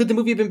 Could the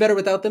movie have been better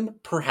without them?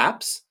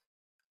 Perhaps.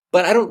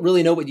 But I don't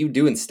really know what you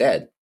do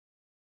instead.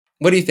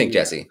 What do you think,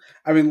 Jesse?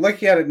 I mean,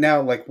 looking at it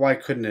now, like, why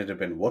couldn't it have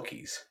been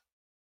Wookiees?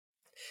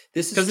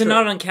 This is because they're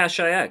not on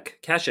Kashyyyk.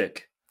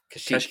 Kashyyyk.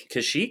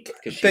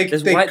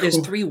 There's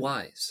 3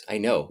 Y's. I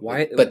know.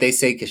 Why? But they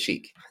say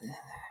Kashyyyk.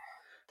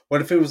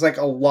 What if it was like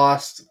a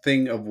lost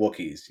thing of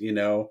Wookiees,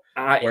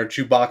 where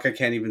Chewbacca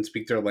can't even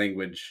speak their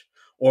language?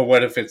 Or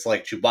what if it's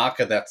like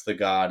Chewbacca, that's the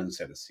god,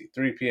 instead of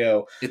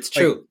C-3PO? It's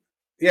true.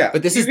 Yeah.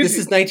 But this is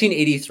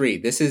 1983.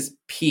 This is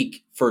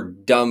peak for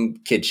dumb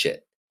kid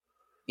shit.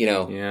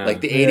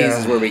 Like the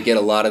 80s is where we get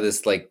a lot of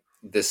this, like,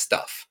 this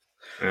stuff.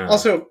 Yeah.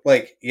 Also,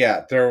 like,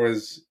 there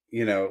was,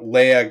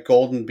 Leia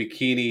golden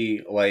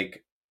bikini,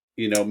 like,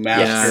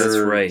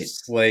 master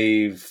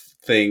slave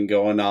thing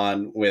going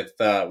on with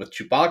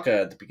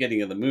Chewbacca at the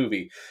beginning of the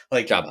movie.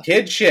 Like, Jabba.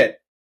 Kid shit.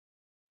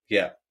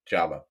 Yeah,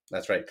 Jabba.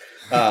 That's right.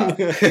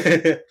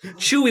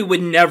 Chewie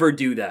would never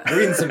do that. We're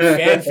reading some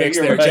fanfics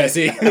there, right.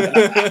 Jesse.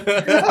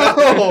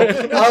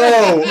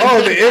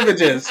 The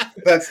images.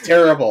 That's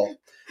terrible.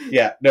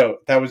 Yeah, no,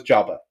 that was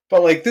Jabba.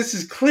 But, like, this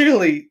is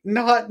clearly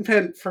not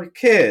meant for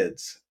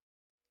kids.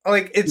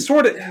 Like, it's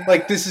sort of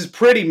like, this is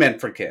pretty meant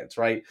for kids,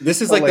 right?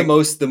 This is like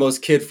the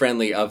most kid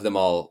friendly of them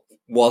all,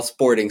 while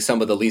sporting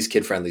some of the least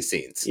kid friendly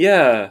scenes.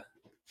 Yeah,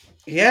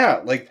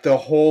 like the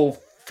whole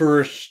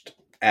first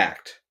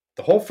act.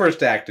 The whole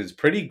first act is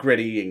pretty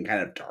gritty and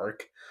kind of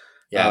dark.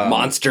 Yeah,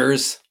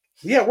 monsters.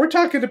 Yeah, we're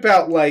talking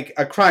about like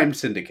a crime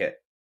syndicate,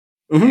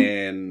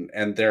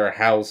 and their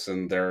house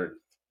and their,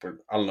 I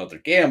don't know, they're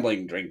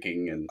gambling,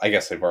 drinking, and I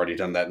guess they've already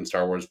done that in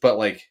Star Wars, but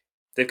like,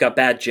 they've got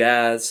bad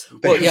jazz.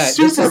 Well, yeah,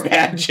 super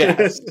bad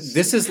jazz.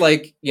 This is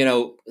like,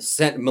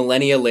 sent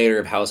millennia later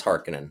of House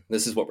Harkonnen.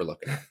 This is what we're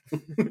looking at.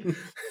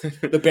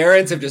 The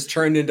Barons have just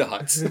turned into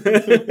Hutts.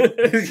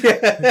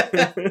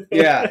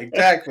 Yeah,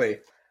 exactly.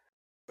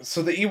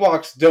 So the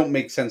Ewoks don't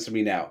make sense to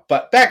me now,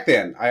 but back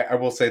then, I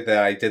will say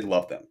that I did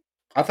love them.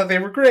 I thought they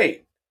were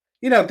great.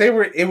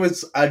 It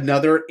was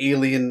another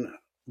alien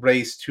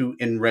race to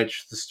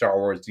enrich the Star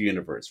Wars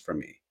universe for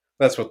me.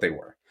 That's what they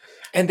were.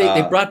 And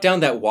they brought down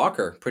that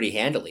walker pretty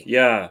handily.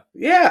 Yeah.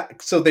 Yeah.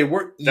 So they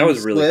weren't useless. That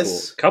was really cool.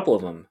 A couple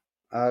of them.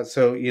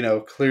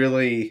 So,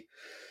 clearly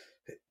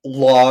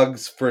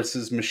logs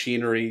versus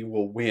machinery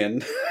will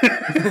win.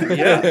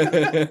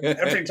 Yeah.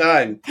 Every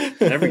time.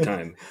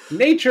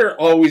 Nature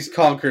always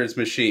conquers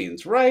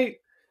machines, right?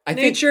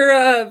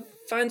 Nature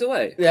finds a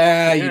way.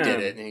 Yeah, you did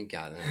it. You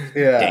got it.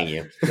 Yeah. Dang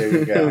you. There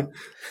you go.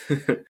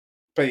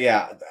 But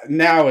yeah,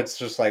 now it's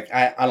just like,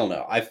 I don't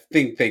know. I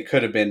think they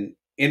could have been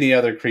any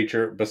other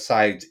creature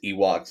besides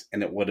Ewoks,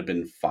 and it would have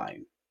been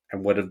fine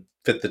and would have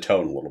fit the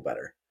tone a little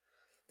better.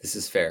 This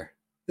is fair.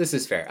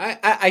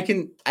 I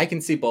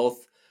can see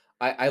both.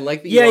 I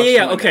like the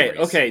Ewoks.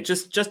 Okay.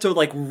 Just to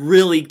like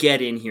really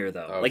get in here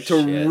though,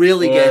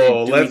 really get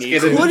in.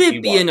 Could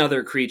it be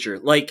another creature?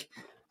 Like,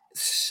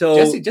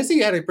 so Jesse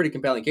had a pretty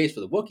compelling case for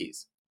the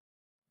Wookiees.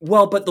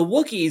 Well, but the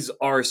Wookiees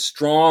are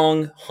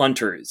strong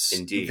hunters.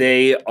 Indeed,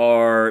 they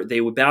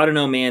would bow to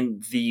no man.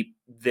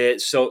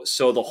 So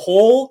the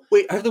whole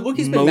have the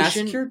Wookiees been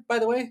massacred? By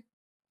the way,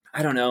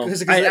 I don't know.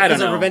 Because I don't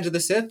know. Revenge of the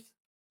Sith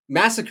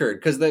massacred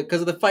because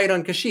of the fight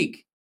on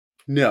Kashyyyk.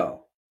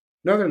 No,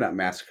 they're not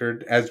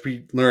massacred, as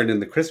we learned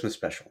in the Christmas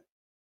special.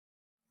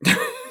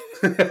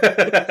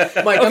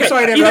 Mike, I'm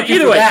sorry to interrupt you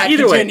for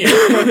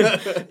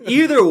that.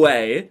 Either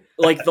way,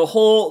 like the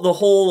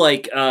whole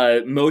like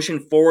motion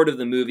forward of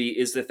the movie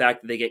is the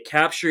fact that they get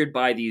captured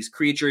by these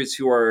creatures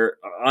who are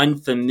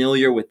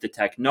unfamiliar with the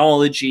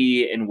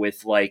technology and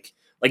with like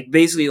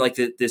basically like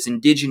this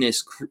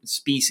indigenous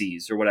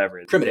species or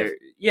whatever. Primitive.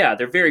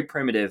 They're very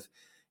primitive,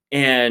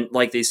 and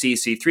like they see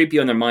C-3PO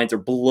and their minds are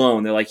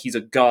blown. They're like, he's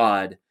a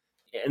god,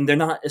 and they're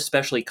not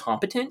especially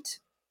competent.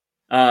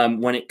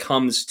 When it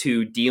comes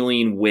to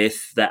dealing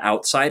with the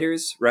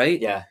outsiders,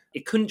 right? Yeah.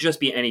 It couldn't just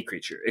be any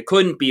creature. It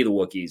couldn't be the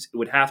Wookiees. It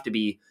would have to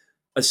be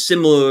a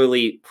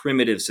similarly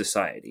primitive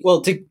society.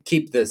 Well, to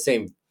keep the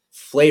same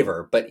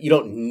flavor, but you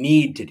don't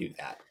need to do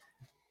that.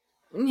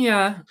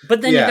 Yeah,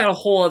 but then you got a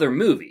whole other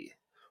movie.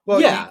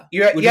 Well, yeah,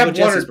 you have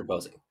Jesse's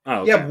proposing. Oh,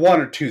 okay. You have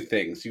one or two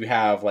things. You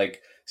have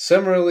like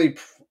similarly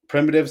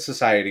primitive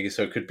society,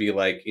 so it could be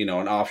like, an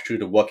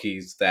offshoot of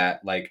Wookiees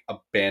that like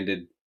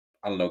abandoned,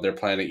 I don't know, their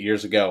planet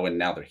years ago, and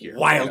now they're here.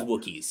 Wild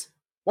Wookiees.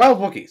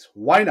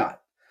 Why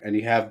not? And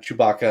you have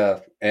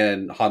Chewbacca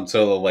and Han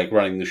Solo like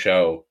running the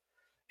show,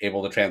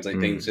 able to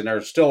translate things, and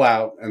are still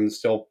out and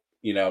still,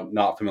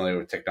 not familiar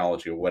with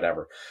technology or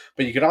whatever.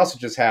 But you could also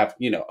just have,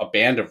 a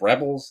band of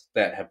rebels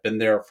that have been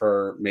there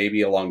for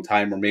maybe a long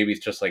time, or maybe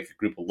it's just like a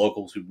group of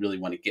locals who really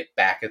want to get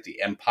back at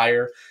the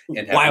Empire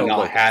and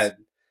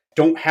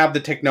don't have the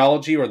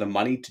technology or the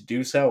money to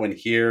do so. And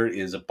here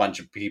is a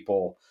bunch of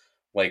people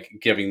like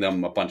giving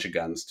them a bunch of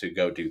guns to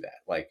go do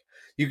that. Like,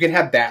 you could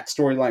have that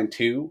storyline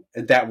too,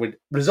 and that would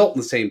result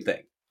in the same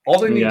thing. All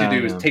they need to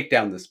do is take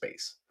down the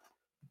space.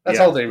 That's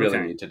all they really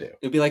need to do.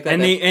 It'd be like that.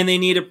 And they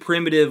need a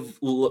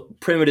primitive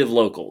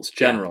locals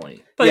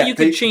generally. But you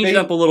could change it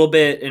up a little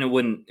bit, and it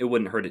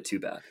wouldn't hurt it too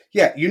bad.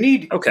 Yeah, you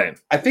need. Okay,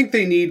 I think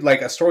they need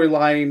like a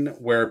storyline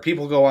where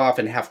people go off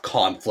and have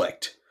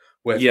conflict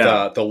with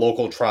the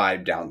local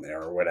tribe down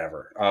there or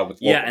whatever.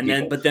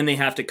 Then they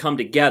have to come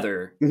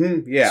together.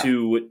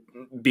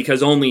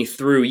 Because only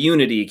through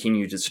unity can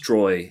you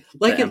destroy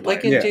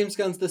in James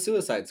Gunn's The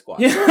Suicide Squad.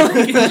 Yeah,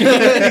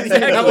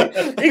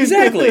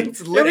 exactly.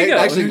 It's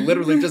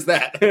literally just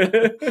that.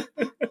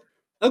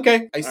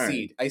 Okay, I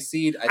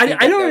cede.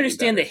 I don't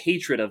understand the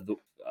hatred of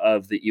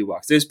the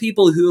Ewoks. There's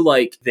people who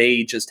like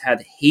they just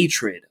have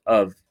hatred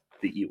of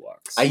the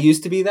Ewoks. I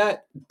used to be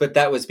that, but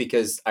that was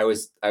because I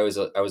was a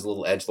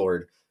little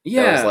edgelord.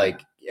 Yeah, I was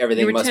like,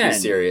 everything must 10. Be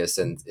serious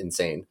and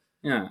insane.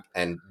 Yeah,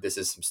 and this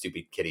is some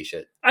stupid kiddie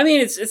shit. I mean,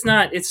 it's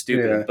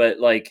stupid, but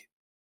like,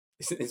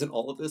 isn't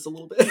all of this a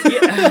little bit?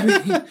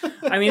 Yeah,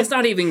 I mean, it's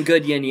not even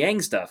good yin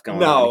yang stuff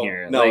going on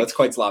here. No, it's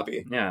quite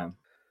sloppy. Yeah,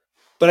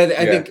 but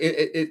I think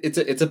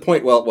it's a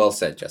point well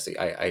said, Jesse.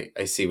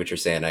 I see what you're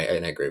saying,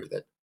 and I agree with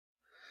it.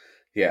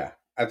 Yeah,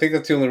 I think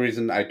that's the only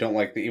reason I don't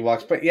like the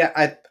Ewoks. But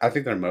yeah, I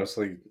think they're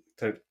mostly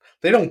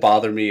they don't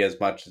bother me as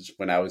much as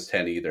when I was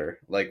 10 either.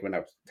 Like when I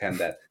was 10,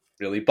 that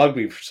really bugged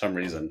me for some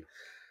reason.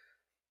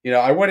 You know,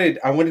 I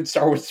wanted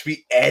Star Wars to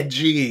be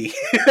edgy.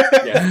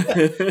 Yeah.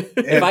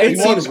 If I had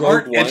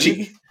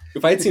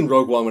seen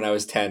Rogue One when I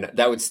was 10,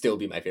 that would still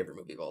be my favorite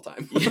movie of all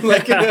time.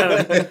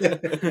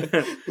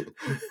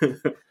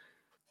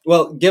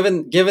 Well,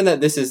 given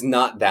that this is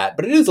not that,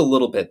 but it is a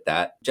little bit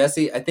that,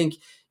 Jesse, I think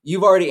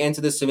you've already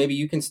answered this, so maybe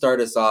you can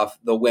start us off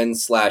the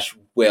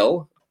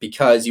when/will,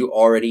 because you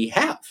already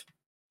have.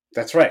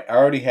 That's right, I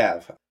already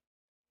have.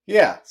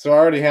 Yeah, so I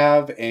already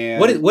have. And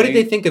what did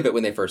they think of it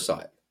when they first saw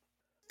it?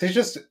 They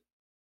just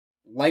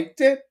liked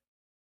it.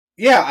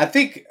 Yeah, I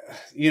think,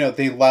 you know,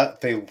 they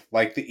liked the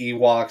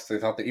Ewoks. They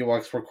thought the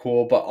Ewoks were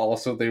cool, but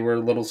also they were a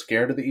little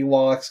scared of the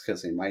Ewoks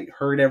because they might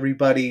hurt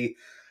everybody.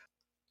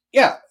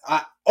 Yeah,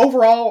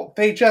 overall,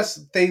 they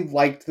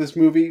liked this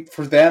movie.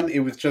 For them,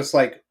 it was just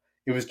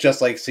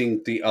like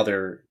seeing the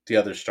other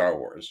Star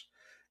Wars.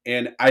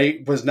 And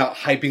I was not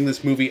hyping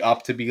this movie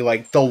up to be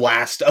like the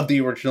last of the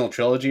original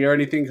trilogy or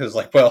anything, because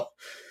like, well,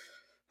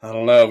 I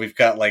don't know, we've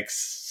got like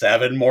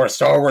 7 more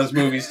Star Wars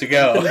movies to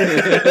go.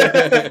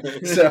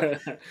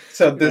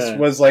 so this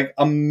was like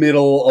a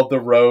middle of the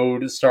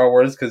road Star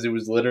Wars, because it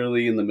was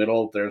literally in the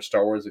middle of their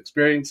Star Wars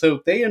experience.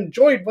 So they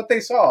enjoyed what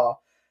they saw,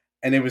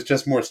 and it was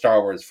just more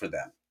Star Wars for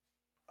them.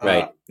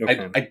 Right.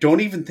 Okay. I don't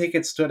even think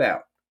it stood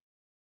out.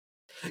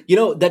 You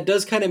know, that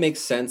does kind of make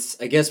sense,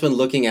 I guess, when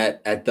looking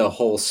at the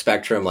whole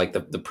spectrum. Like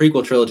the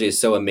prequel trilogy is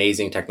so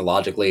amazing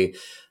technologically.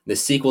 The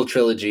sequel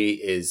trilogy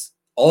is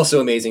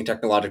also amazing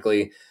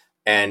technologically,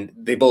 and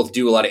they both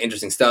do a lot of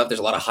interesting stuff. There's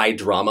a lot of high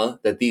drama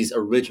that these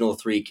original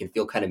 3 can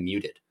feel kind of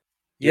muted.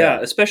 Yeah,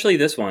 especially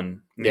this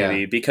one,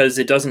 maybe, because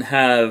it doesn't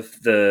have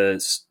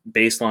the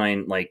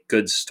baseline, like,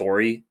 good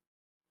story.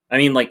 I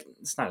mean, like,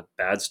 it's not a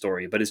bad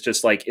story, but it's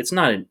just, like, it's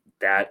not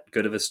that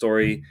good of a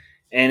story.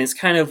 And it's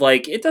kind of,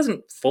 like, it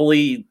doesn't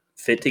fully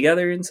fit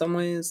together in some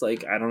ways.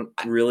 Like, I don't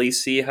really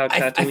see how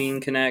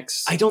Tatooine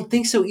connects. I don't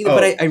think so either,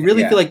 but I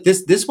really feel like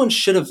this one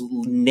should have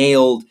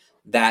nailed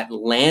that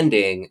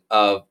landing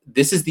of,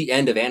 this is the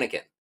end of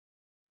Anakin,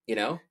 you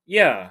know?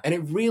 Yeah. And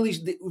it really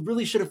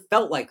should have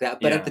felt like that.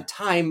 But at the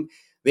time,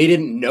 they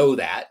didn't know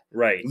that.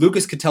 Right.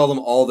 Lucas could tell them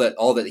all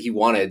that he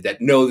wanted,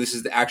 that no, this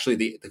is actually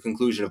the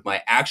conclusion of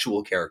my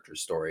actual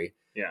character's story.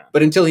 Yeah.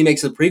 But until he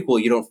makes the prequel,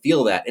 you don't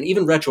feel that. And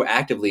even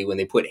retroactively, when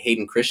they put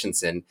Hayden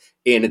Christensen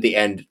in at the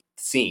end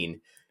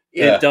scene,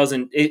 it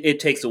doesn't,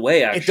 it takes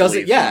away actually. It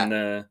doesn't, from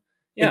the,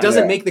 it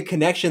doesn't make the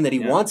connection that he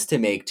wants to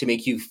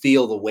make you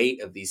feel the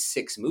weight of these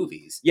 6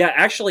 movies. Yeah,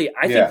 actually,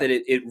 I think that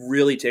it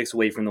really takes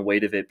away from the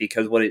weight of it,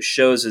 because what it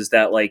shows is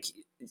that, like,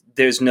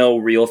 there's no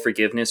real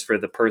forgiveness for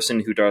the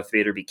person who Darth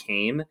Vader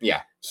became.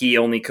 Yeah. He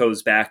only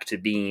goes back to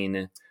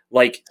being,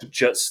 like,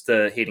 just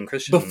the Hayden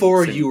Christensen.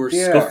 Before you were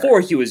Before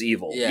he was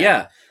evil.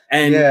 Yeah.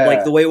 And,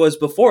 like, the way it was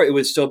before, it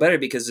was so better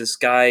because this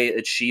guy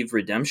achieved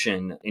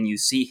redemption, and you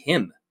see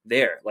him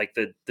there. Like,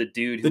 the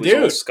dude who was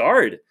all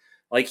scarred.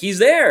 Like, he's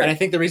there. And I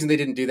think the reason they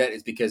didn't do that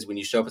is because when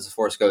you show up as a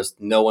Force Ghost,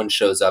 no one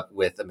shows up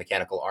with a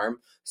mechanical arm.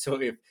 So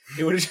if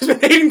it would have just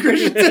been Hayden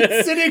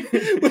Christensen sitting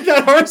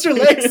without arms or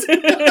legs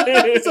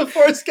as a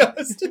Force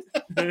Ghost.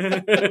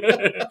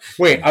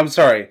 Wait, I'm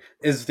sorry.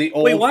 Is the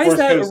old why Force is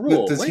that Ghost, a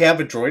rule? does he have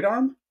a droid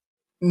arm?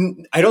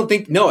 I don't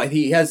think. No,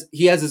 he has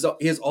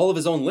all of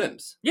his own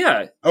limbs.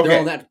 Yeah. Okay. They're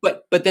all that.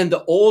 But then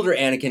the older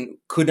Anakin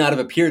could not have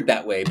appeared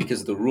that way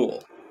because of the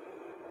rule.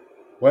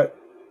 What?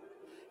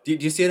 Do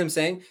you see what I'm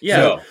saying? Yeah.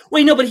 No.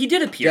 Wait, no, but he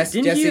did appear.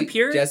 Didn't he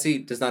appear? Jesse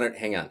does not.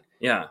 Hang on.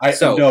 Yeah.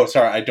 No,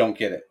 sorry, I don't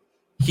get it.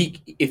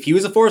 If he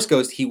was a Force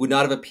Ghost, he would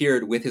not have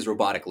appeared with his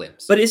robotic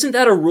limbs. But isn't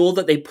that a rule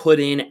that they put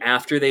in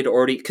after they'd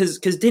already? Because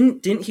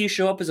didn't he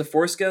show up as a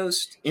Force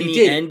Ghost in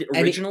the end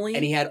originally?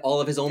 And he had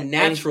all of his own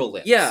natural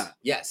limbs. Yeah.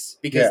 Yes,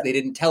 because they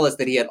didn't tell us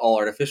that he had all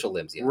artificial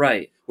limbs yet.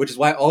 Right. Which is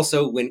why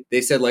also when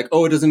they said, like,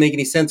 oh, it doesn't make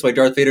any sense why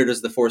Darth Vader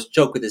does the Force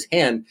choke with his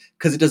hand,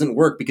 because it doesn't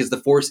work, because the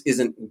Force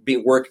isn't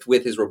being worked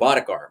with his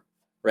robotic arm.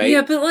 Right?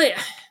 Yeah, but like,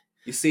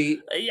 you see,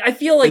 I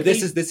feel like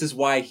this is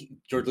why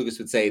George Lucas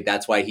would say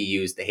that's why he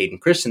used the Hayden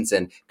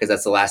Christensen, because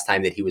that's the last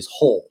time that he was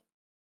whole.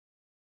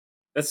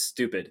 That's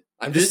stupid.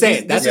 I'm just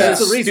saying that's a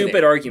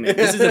stupid argument.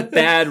 This is a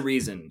bad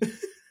reason.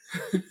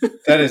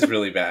 That is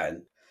really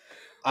bad.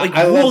 Like,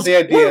 I love the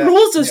idea. What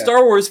rules does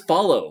Star Wars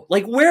follow?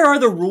 Like, where are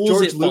the rules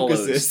George it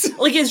follows? Lucas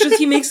Like, it's just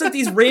he makes up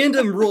these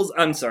random rules.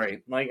 I'm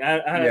sorry. Like,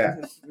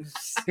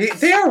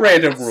 they are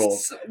random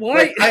rules.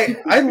 Why?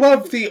 Like, I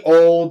love the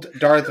old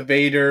Darth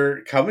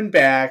Vader coming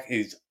back.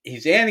 He's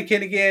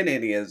Anakin again,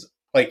 and he has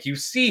Like, you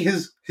see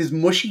his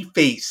mushy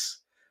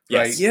face,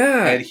 right? Yes.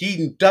 Yeah. And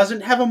he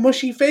doesn't have a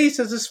mushy face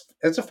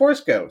as a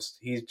Force ghost.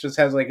 He just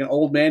has like an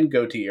old man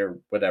goatee or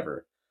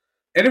whatever.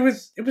 And it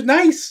was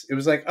nice. It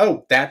was like,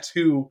 oh, that's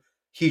who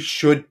he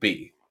should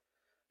be.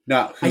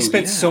 Not who I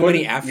spent so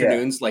many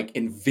afternoons like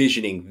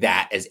envisioning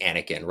that as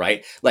Anakin,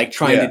 right? Like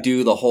trying to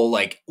do the whole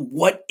like,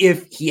 what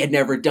if he had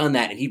never done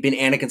that and he'd been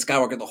Anakin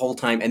Skywalker the whole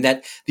time, and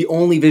that the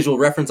only visual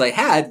reference I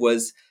had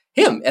was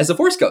him as a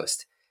Force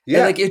ghost. Yeah,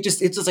 and like it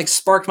just like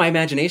sparked my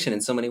imagination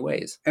in so many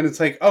ways. And it's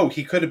like, oh,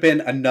 he could have been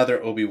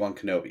another Obi-Wan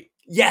Kenobi.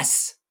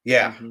 Yes.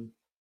 Yeah. Mm-hmm.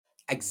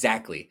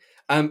 Exactly.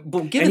 But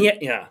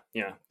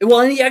Well,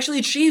 and he actually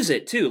achieves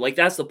it too. Like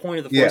that's the point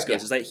of the Force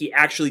Ghost is that he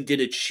actually did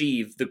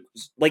achieve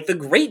the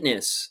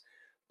greatness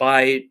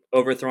by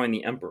overthrowing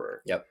the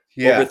Emperor. Yep.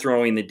 Yeah.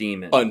 Overthrowing the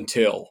demon.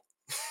 Until.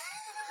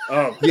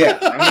 Oh yeah.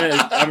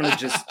 I'm gonna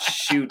just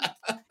shoot.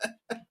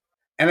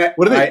 And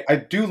I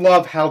do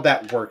love how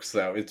that works,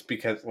 though. It's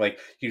because, like,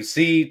 you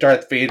see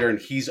Darth Vader and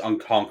he's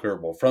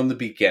unconquerable from the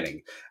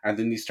beginning. And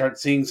then you start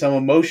seeing some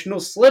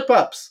emotional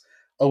slip-ups.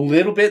 A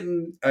little bit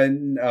in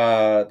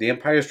The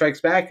Empire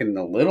Strikes Back, and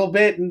a little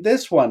bit in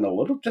this one.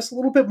 Just a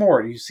little bit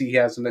more. You see he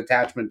has an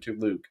attachment to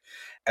Luke.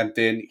 And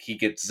then he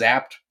gets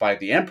zapped by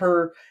the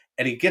Emperor,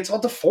 and he gets all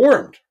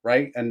deformed,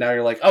 right? And now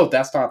you're like, oh,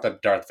 that's not the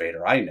Darth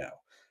Vader I know.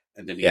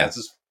 And then he has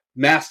this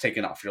mask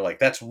taken off. You're like,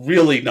 that's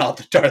really not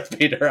the Darth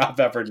Vader I've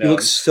ever known. He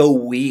looks so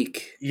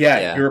weak.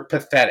 Yeah, you're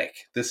pathetic.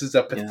 This is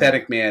a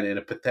pathetic man in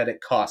a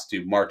pathetic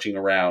costume marching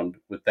around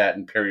with that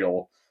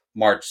Imperial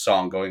March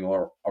song going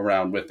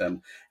around with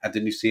him. And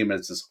then you see him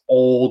as this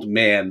old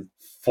man,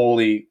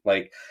 fully,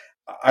 like,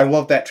 I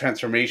love that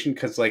transformation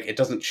because, like, it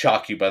doesn't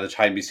shock you by the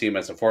time you see him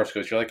as a Force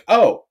Ghost. You're like,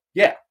 oh,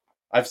 yeah,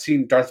 I've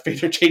seen Darth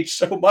Vader change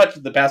so much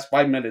in the past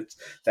 5 minutes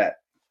that,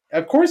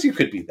 of course, you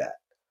could be that.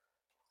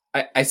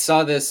 I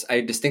saw this.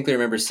 I distinctly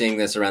remember seeing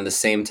this around the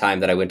same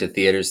time that I went to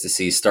theaters to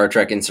see Star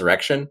Trek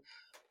Insurrection,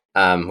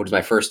 which was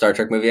my first Star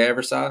Trek movie I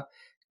ever saw.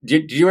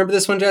 Did you remember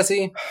this one,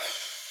 Jesse?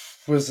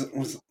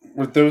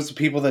 Were those the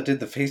people that did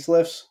the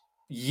facelifts?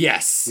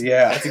 Yes.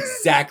 Yeah. That's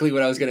exactly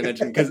what I was going to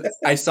mention, because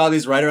I saw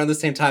these right around the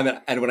same time.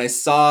 And when I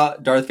saw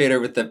Darth Vader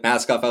with the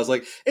mask off, I was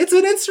like, it's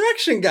an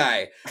insurrection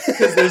guy.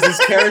 Because there's these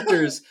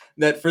characters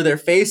that for their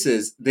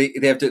faces,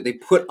 they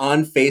put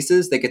on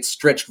faces that get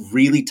stretched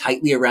really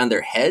tightly around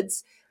their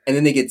heads, and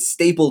then they get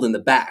stapled in the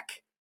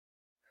back.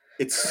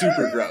 It's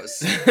super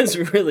gross. It's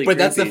really But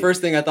that's the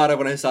first thing I thought of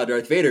when I saw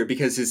Darth Vader,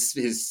 because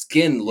his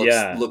skin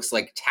looks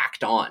like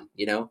tacked on,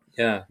 you know?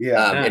 Yeah.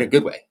 In a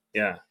good way.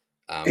 Yeah.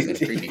 In a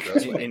creepy,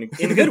 gross way. In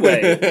a good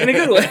way. In a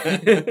good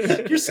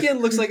way. Your skin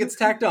looks like it's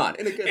tacked on.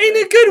 In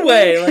a good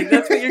way. Like,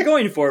 that's what you're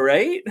going for,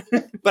 right?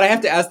 But I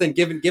have to ask then,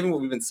 given what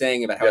we've been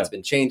saying about how it's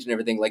been changed and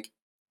everything,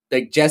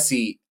 like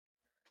Jesse,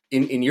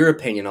 in your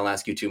opinion, I'll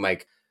ask you too,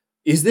 Mike,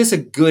 is this a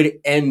good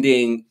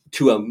ending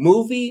to a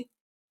movie?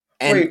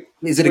 And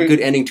is it a good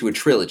ending to a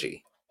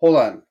trilogy? Hold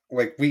on.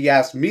 Like, we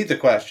asked me the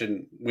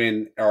question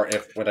when I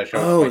showed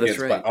my kids,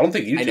 but I don't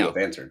think you two have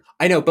answered.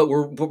 I know, but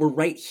we're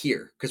right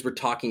here because we're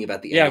talking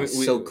about the ending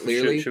so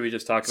clearly. Should we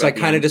just talk about? So I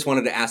kind of just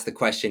wanted to ask the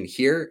question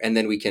here, and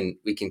then we can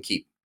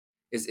keep.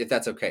 If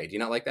that's okay. Do you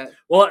not like that?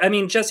 Well, I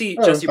mean, Jesse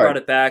brought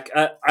it back.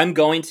 I'm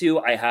going to.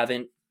 I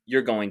haven't.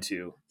 You're going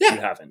to. Yeah. You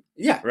haven't.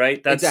 Yeah.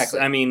 Right. That's exactly.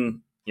 I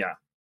mean, yeah.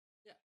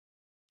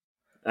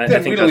 I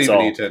think we don't even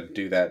need to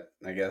do that.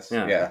 I guess.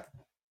 Yeah.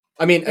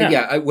 I mean,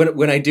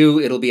 when I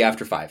do, it'll be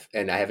after 5,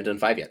 and I haven't done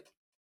 5 yet.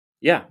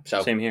 Yeah,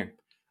 so same here.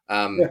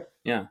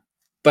 Yeah.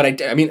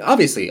 But I mean,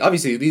 obviously,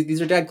 these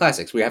are dad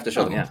classics. We have to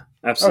show them. Yeah,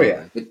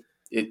 absolutely. Oh,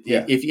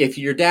 If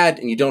you're dad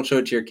and you don't show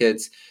it to your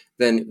kids,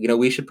 then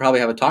we should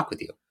probably have a talk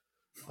with you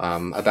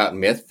about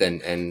myth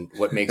and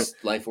what makes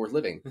life worth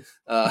living.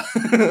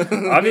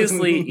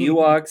 Obviously,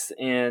 Ewoks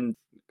and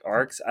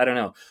arcs. I don't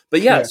know,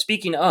 but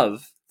speaking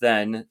of.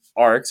 Then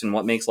arcs and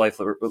what makes life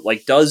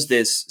like, does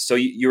this, so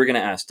you were going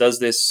to ask, does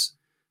this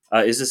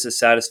is this a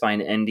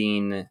satisfying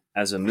ending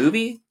as a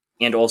movie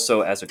and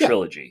also as a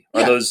trilogy?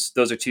 Or those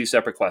are two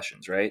separate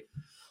questions, right?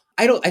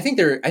 I think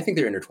they're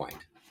intertwined.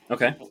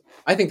 Okay.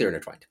 I think they're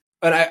intertwined.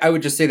 But I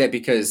would just say that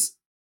because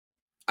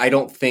I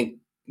don't think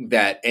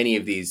that any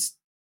of these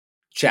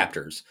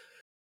chapters,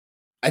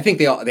 I think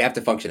they have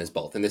to function as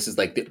both. And this is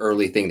like the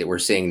early thing that we're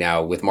seeing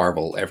now with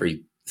Marvel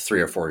every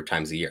 3 or 4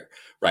 times a year.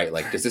 Right?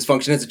 Like, does this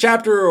function as a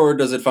chapter or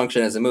does it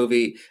function as a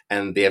movie?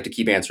 And they have to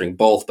keep answering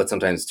both, but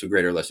sometimes to a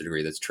greater or lesser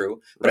degree, that's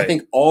true. But I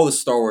think all the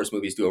Star Wars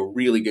movies do a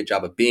really good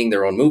job of being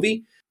their own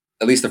movie.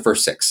 At least the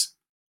first 6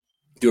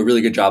 do a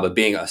really good job of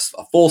being a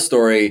full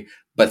story,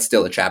 but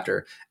still a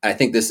chapter. And I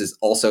think this is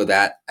also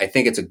that. I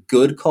think it's a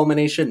good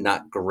culmination,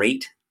 not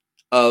great,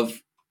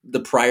 of the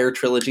prior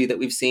trilogy that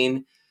we've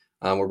seen.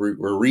 We're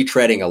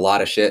retreading a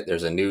lot of shit.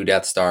 There's a new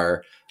Death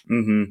Star,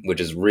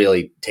 which is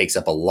really takes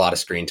up a lot of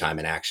screen time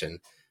and action.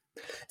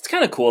 It's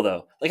kind of cool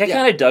though. Like, I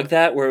kind of dug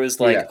that, where it was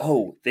like,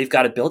 oh, they've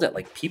got to build it.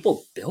 Like,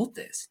 people built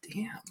this.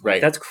 Damn. Right.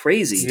 That's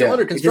crazy. It's still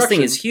under construction. This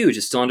thing is huge.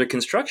 It's still under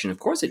construction. Of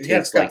course it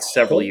takes like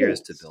several years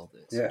to build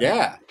this.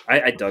 Yeah.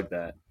 I dug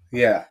that.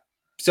 Yeah.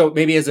 So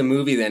maybe as a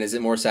movie, then, is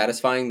it more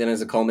satisfying than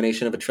as a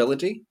culmination of a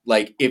trilogy?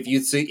 Like, if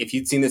you'd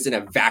seen this in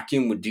a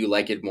vacuum, would you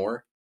like it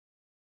more?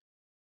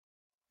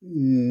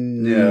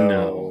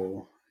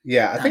 No.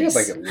 Yeah, I think I'd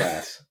like it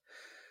less.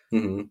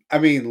 Mm-hmm. I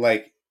mean,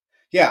 like,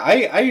 yeah,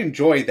 I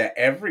enjoy that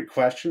every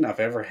question I've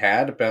ever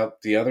had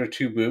about the other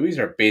two movies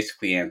are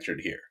basically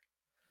answered here.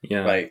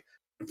 Yeah. Like,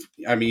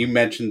 I mean, you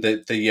mentioned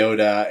the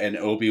Yoda and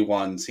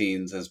Obi-Wan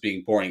scenes as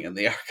being boring, and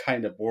they are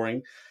kind of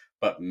boring,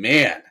 but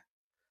man,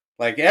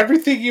 like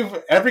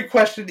every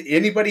question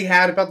anybody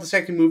had about the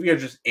second movie are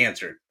just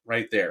answered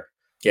right there.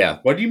 Yeah.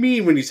 What do you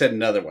mean when you said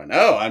another one?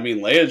 Oh, I mean,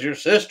 Leia's your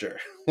sister.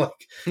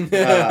 Like,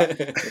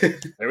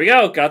 there we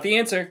go. Got the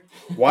answer.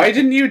 Why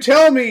didn't you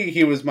tell me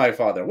he was my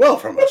father? Well,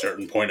 from a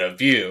certain point of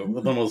view,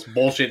 the most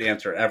bullshit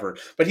answer ever.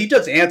 But he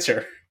does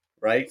answer,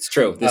 right? It's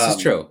true. This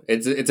is true.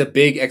 It's a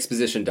big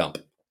exposition dump.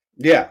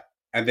 Yeah.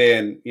 And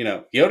then,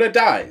 Yoda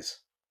dies,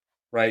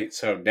 right?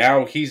 So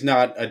now he's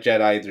not a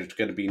Jedi. There's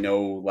going to be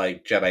no,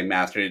 like, Jedi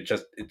Master.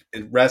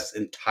 It rests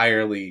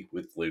entirely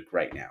with Luke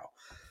right now.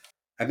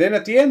 And then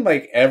at the end,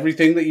 like,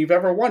 everything that you've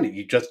ever wanted.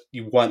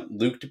 You want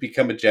Luke to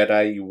become a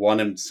Jedi. You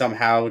want him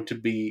somehow to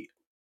be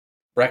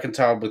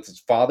reconciled with his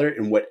father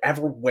in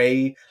whatever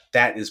way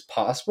that is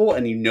possible.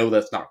 And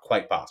that's not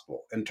quite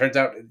possible. And it turns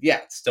out, yeah,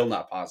 it's still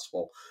not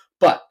possible.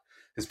 But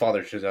his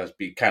father should just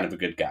be kind of a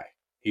good guy.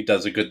 He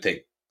does a good thing.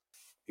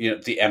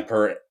 The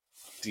Emperor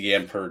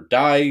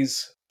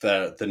dies.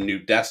 The new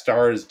Death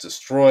Star is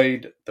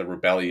destroyed. The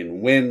rebellion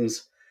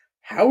wins.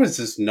 How is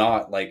this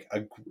not like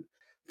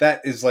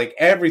that is like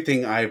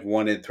everything I've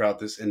wanted throughout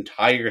this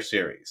entire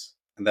series.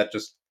 And that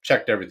just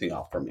checked everything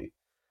off for me.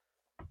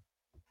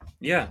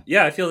 Yeah,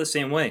 I feel the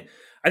same way.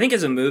 I think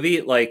as a movie,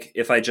 like,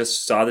 if I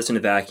just saw this in a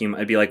vacuum,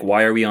 I'd be like,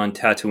 why are we on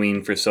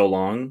Tatooine for so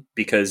long?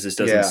 Because this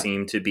doesn't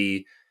seem to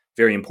be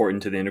very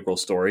important to the integral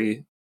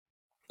story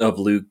of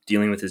Luke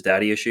dealing with his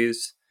daddy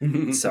issues.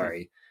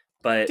 Sorry.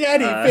 But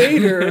Daddy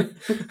Vader!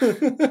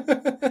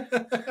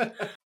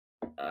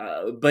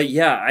 But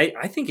yeah,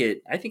 I think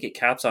it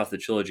caps off the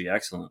trilogy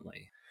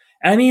excellently.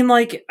 I mean,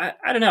 like,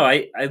 I don't know.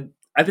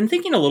 I've been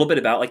thinking a little bit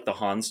about, like, the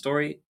Han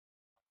story.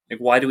 Like,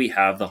 why do we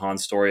have the Han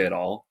story at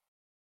all?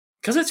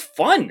 Because it's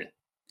fun.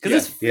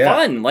 It's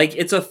fun. Like,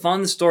 it's a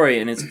fun story,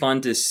 and it's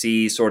fun to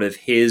see sort of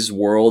his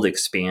world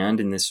expand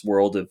in this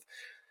world of,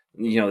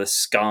 the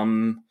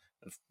scum,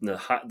 the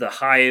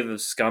hive of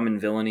scum and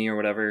villainy or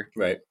whatever.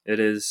 Right. It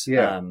is.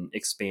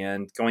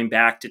 Expand, going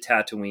back to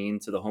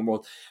Tatooine, to the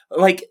homeworld.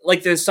 Like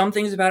there's some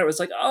things about it where it's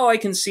like, oh, I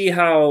can see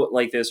how,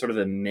 like, there's sort of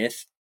a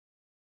myth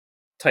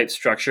type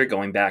structure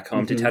going back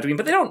home to Tatooine,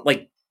 but they don't,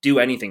 like, do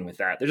anything with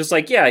that. They're just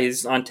like, yeah,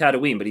 he's on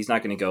Tatooine, but he's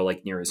not going to go,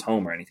 like, near his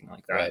home or anything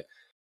like that. Right.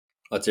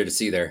 What's there to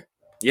see there?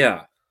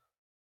 Yeah,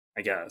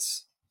 I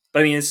guess. But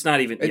I mean, it's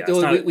not even.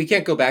 We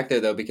can't go back there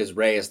though, because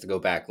Rey has to go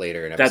back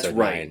later in episode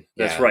 9.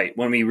 That's right.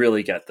 When we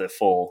really get the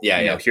full,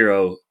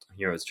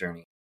 hero's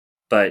journey.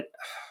 But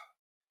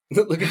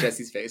look at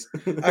Jesse's face.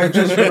 I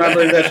just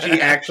remembered that she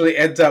actually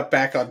ends up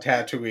back on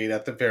Tatooine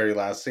at the very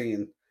last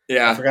scene.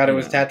 Yeah, I forgot it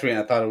was Tatooine.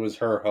 I thought it was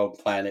her home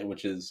planet,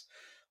 which is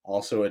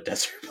also a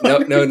desert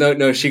planet.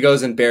 No. She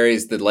goes and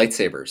buries the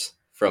lightsabers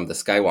from the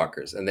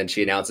Skywalkers, and then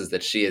she announces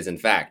that she is in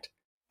fact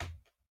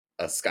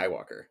a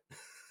Skywalker.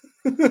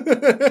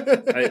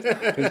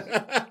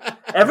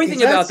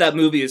 Everything about that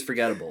movie is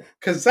forgettable,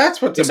 because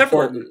that's what's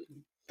important.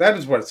 That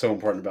is what's so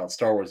important about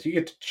Star Wars. You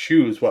get to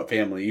choose what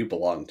family you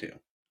belong to.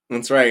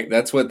 That's right.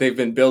 That's what they've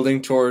been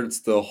building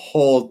towards the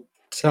whole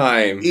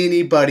time.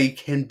 Anybody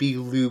can be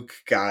Luke,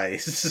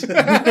 guys.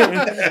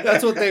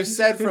 That's what they've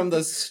said from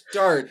the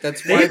start.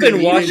 That's why they've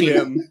been watching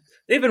him.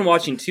 They've been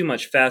watching too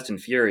much Fast and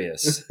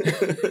Furious.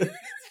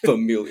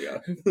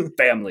 Familia,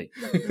 family.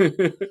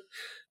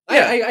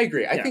 I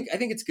agree. I think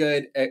it's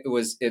good.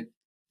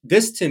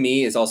 This to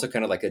me is also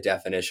kind of like a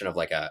definition of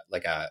like a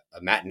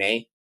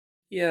matinee.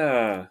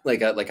 Yeah.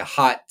 Like a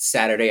hot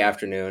Saturday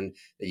afternoon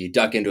that you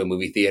duck into a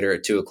movie theater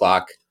at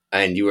 2:00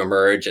 and you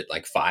emerge at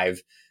like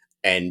 5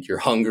 and you're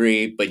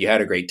hungry, but you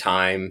had a great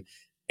time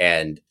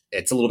and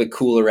it's a little bit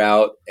cooler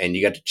out and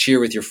you got to cheer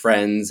with your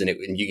friends and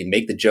you can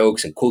make the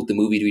jokes and quote the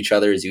movie to each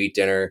other as you eat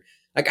dinner.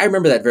 Like, I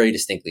remember that very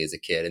distinctly as a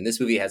kid. And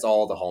this movie has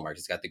all the hallmarks.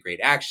 It's got the great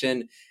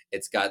action.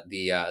 It's got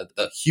the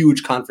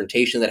huge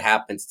confrontation that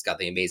happens. It's got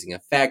the amazing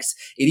effects.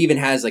 It even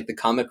has like the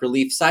comic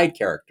relief side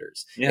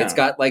characters. Yeah. It's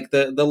got like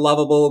the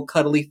lovable,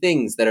 cuddly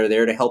things that are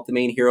there to help the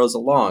main heroes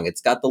along.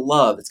 It's got the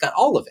love. It's got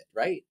all of it,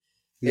 right?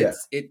 Yeah.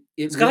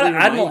 It's got really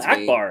Admiral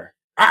Akbar.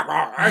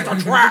 It's a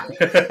trap.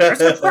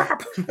 It's a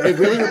trap. It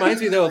really reminds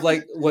me though of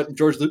like what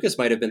George Lucas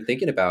might have been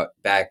thinking about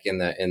back in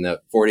the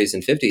 40s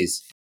and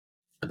 50s.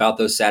 About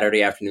those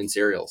Saturday afternoon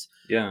serials,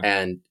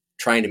 and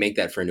trying to make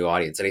that for a new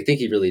audience. And I think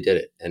he really did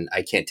it. And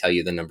I can't tell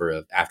you the number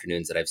of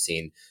afternoons that I've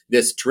seen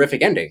this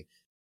terrific ending.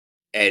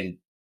 And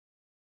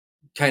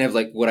kind of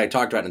like what I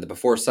talked about in the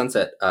Before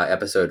Sunset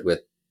episode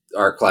with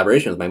our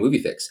collaboration with My Movie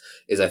Fix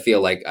is I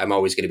feel like I'm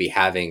always going to be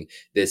having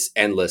this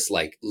endless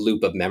like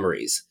loop of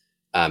memories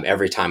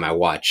every time I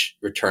watch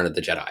Return of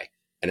the Jedi.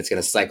 And it's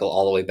going to cycle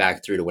all the way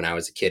back through to when I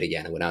was a kid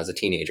again, and when I was a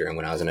teenager, and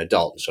when I was an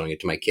adult, and showing it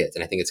to my kids.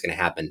 And I think it's going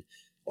to happen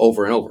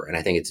over and over. And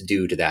I think it's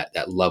due to that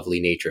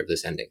lovely nature of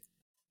this ending.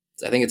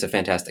 So I think it's a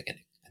fantastic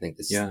ending. I think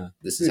this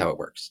is how it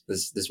works.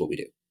 This is what we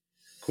do.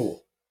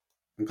 Cool.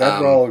 I'm glad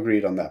we're all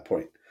agreed on that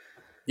point.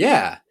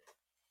 Yeah.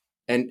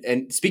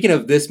 And speaking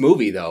of this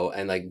movie, though,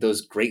 and like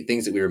those great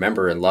things that we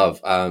remember and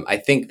love, I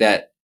think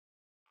that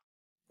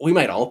we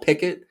might all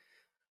pick it.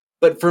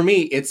 But for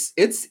me, it's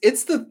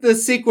the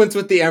sequence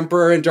with the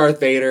Emperor and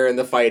Darth Vader and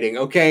the fighting.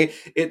 Okay,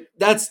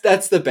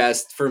 that's the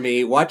best for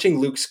me. Watching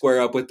Luke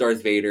square up with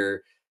Darth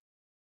Vader,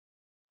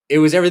 it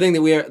was everything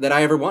that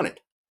I ever wanted.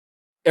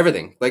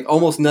 Everything. Like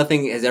almost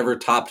nothing has ever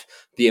topped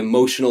the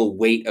emotional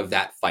weight of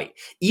that fight.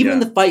 Even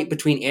the fight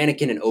between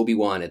Anakin and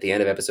Obi-Wan at the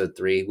end of Episode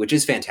 3, which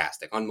is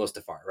fantastic on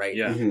Mustafar, right?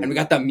 Yeah. And we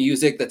got that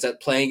music that's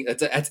playing.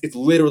 It's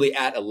literally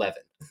at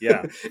 11.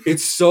 Yeah.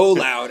 It's so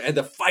loud, and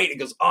the fight, it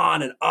goes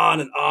on and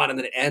on and on, and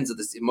then it ends with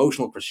this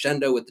emotional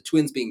crescendo with the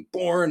twins being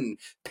born and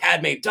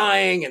Padme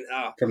dying, and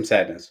from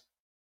sadness.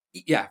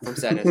 Yeah, from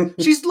sadness.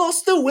 She's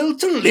lost the will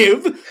to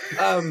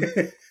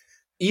live.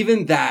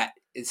 Even that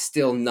is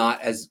still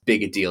not as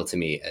big a deal to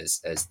me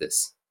as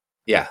this.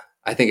 Yeah,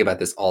 I think about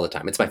this all the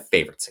time. It's my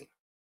favorite scene.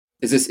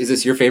 Is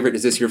this your favorite?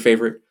 Is this your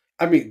favorite?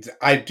 I mean,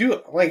 I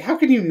do. Like, how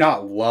can you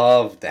not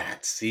love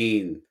that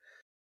scene?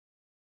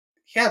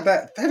 Yeah,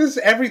 that is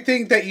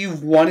everything that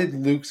you've wanted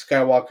Luke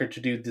Skywalker to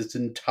do this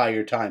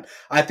entire time.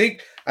 I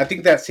think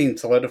that scene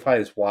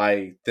solidifies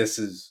why this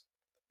is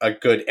a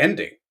good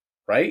ending,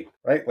 right?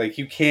 Right? Like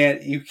you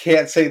can't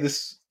say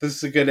this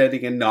is a good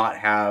ending and not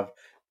have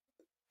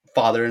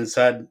father and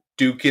son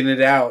duking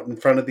it out in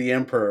front of the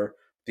Emperor.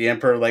 The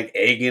Emperor like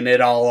egging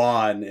it all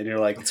on, and you're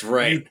like, "That's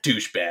right, you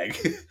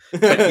douchebag."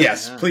 But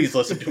yes, please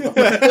listen to him.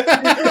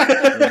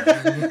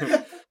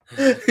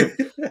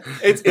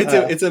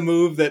 It's a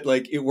move that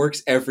like it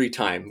works every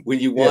time. When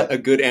you want a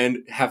good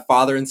end, have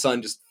father and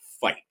son just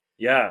fight.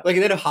 Yeah, like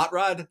instead of Hot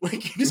Rod,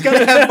 like you just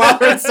gotta have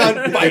father and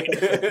son fight.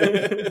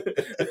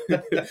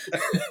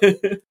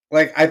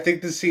 Like I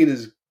think the scene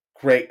is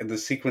great and the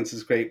sequence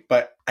is great,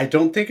 but I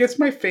don't think it's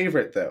my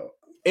favorite though.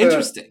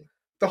 Interesting.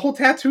 The whole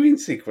Tatooine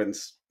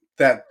sequence.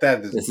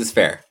 This is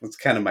fair. It's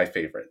kind of my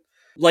favorite.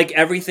 Like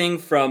everything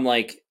from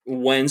like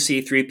when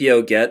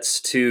C-3PO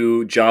gets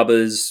to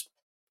Jabba's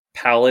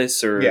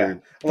palace,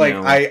 or like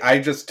I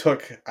just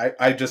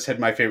had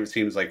my favorite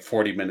scene was like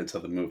 40 minutes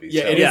of the movie.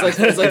 Yeah,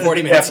 so. It's like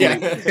 40 minutes.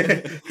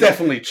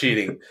 Definitely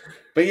cheating.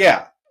 But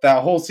yeah,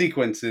 that whole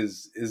sequence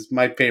is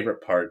my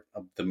favorite part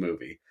of the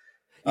movie.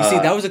 You see,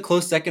 that was a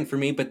close second for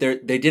me, but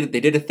they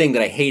did a thing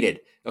that I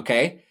hated.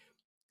 Okay,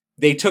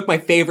 they took my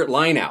favorite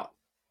line out.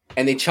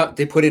 And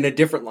they put in a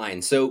different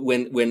line. So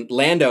when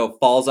Lando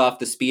falls off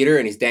the speeder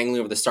and he's dangling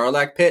over the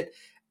Sarlacc pit,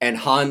 and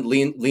Han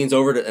leans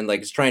over and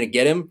like is trying to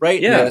get him, right?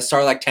 Yeah. And then the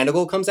Sarlacc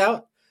tentacle comes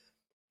out.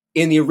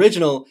 In the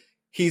original,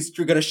 he's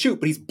gonna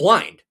shoot, but he's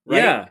blind,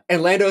 right? Yeah.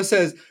 And Lando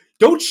says,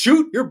 "Don't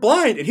shoot, you're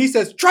blind." And he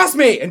says, "Trust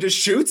me," and just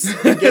shoots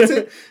and gets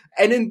it.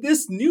 And in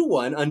this new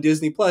one on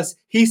Disney Plus,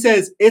 he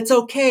says, "It's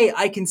okay,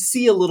 I can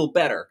see a little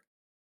better."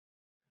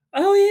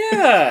 Oh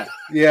yeah.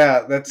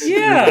 Yeah, that's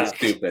really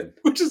stupid.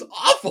 Which is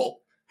awful.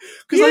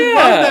 Because I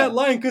love that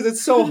line because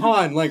it's so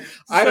Han. Like,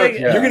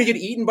 you're going to get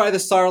eaten by the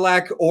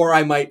Sarlacc, or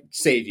I might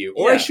save you,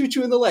 or I shoot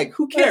you in the leg.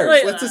 Who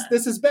cares?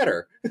 This is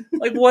better.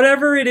 Like,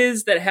 whatever it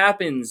is that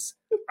happens,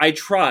 I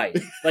try.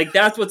 Like,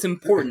 that's what's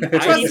important.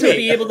 I need to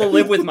be able to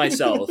live with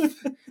myself.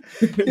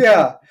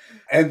 Yeah.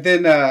 And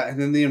then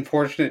the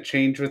unfortunate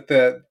change with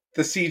the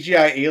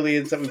CGI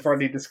aliens that we've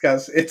already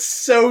discussed. It's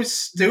so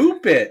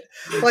stupid.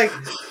 Like,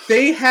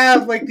 they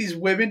have, like, these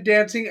women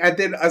dancing and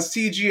then a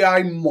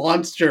CGI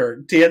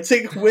monster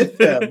dancing with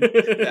them.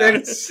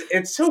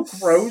 It's so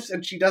gross,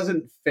 and she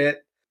doesn't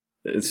fit.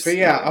 But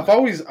yeah, I've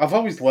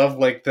always loved,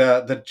 like,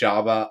 the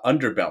Jabba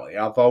underbelly.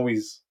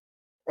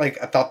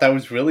 I thought that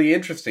was really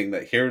interesting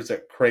that here's a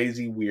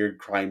crazy, weird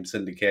crime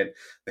syndicate.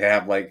 They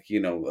have, like,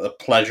 a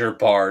pleasure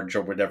barge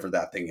or whatever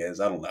that thing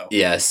is. I don't know.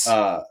 Yes.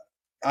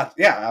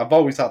 I've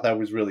always thought that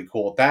was really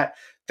cool. That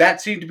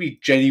seemed to be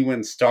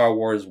genuine Star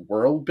Wars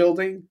world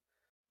building.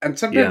 And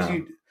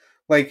sometimes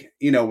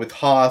with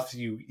Hoth,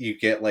 you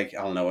get, like,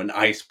 I don't know, an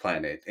ice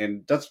planet, and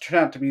it doesn't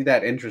turn out to be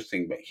that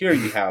interesting. But here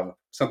you have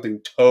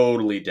something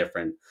totally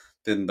different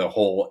than the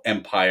whole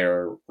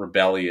Empire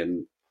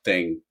Rebellion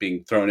thing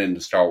being thrown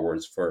into Star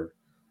Wars for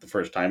the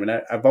first time.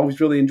 And I've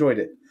always really enjoyed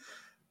it.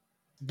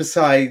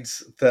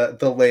 Besides the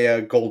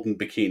Leia golden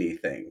bikini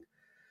thing.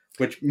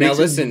 Which makes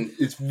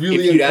it's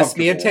really if you'd asked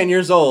me at 10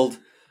 years old,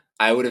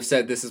 I would have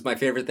said this is my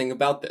favorite thing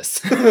about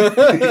this.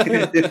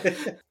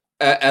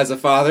 As a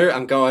father,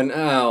 I'm going,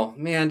 oh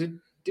man,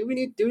 do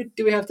we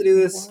have to do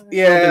this?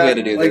 Yeah, we had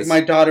to do this.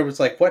 My daughter was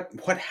like,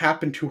 what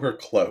happened to her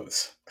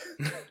clothes?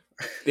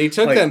 They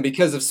took them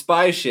because of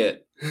spy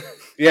shit.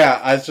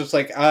 Yeah, I was just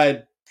like,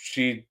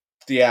 the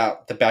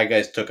bad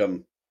guys took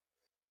them.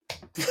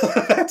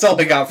 That's all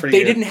they got for you.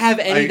 They didn't have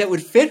any that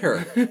would fit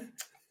her.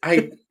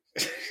 I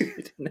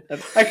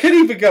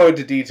couldn't even go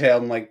into detail.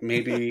 I'm like,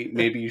 maybe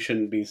you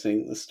shouldn't be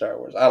seeing the Star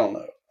Wars. I don't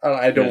know.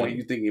 I don't want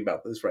you thinking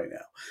about this right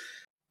now.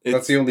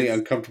 That's the only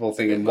uncomfortable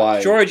thing and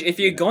why. George, if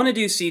you're going to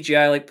do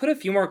CGI, like, put a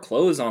few more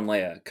clothes on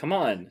Leia. Come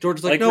on.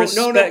 George's like, no,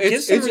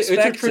 it's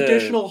a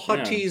traditional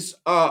Huttese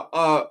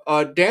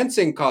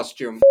dancing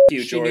costume.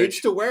 You, she George. needs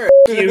to wear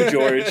it. You,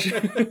 George.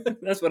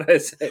 That's what I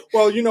say.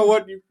 Well, you know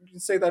what? You can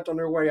say that on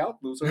their way out,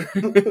 loser.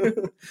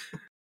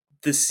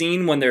 The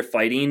scene when they're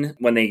fighting,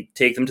 when they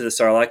take them to the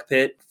Sarlacc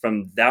pit,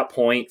 from that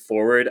point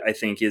forward, I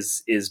think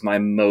is my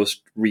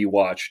most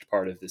rewatched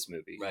part of this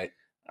movie. Right.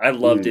 I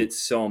loved it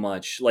so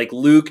much. Like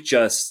Luke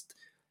just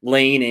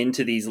laying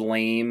into these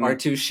lame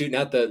R2 shooting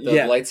out the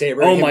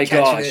lightsaber. Oh my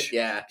gosh.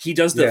 Yeah. He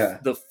does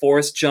the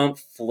force jump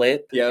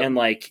flip and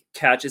like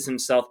catches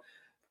himself.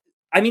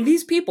 I mean,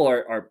 these people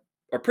are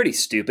pretty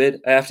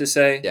stupid, I have to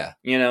say. Yeah.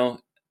 You know,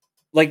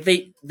 like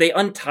they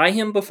untie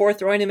him before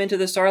throwing him into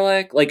the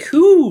Sarlacc. Like,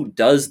 who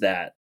does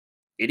that?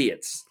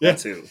 Idiots. Yeah.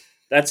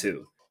 That's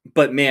who.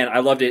 But man, I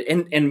loved it.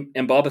 And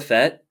Boba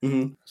Fett,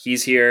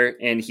 he's here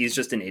and he's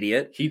just an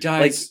idiot. He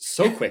dies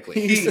so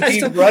quickly. He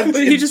runs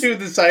into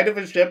the side of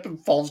a ship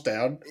and falls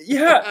down.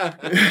 Yeah.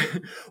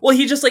 Well,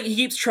 he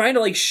keeps trying to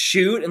like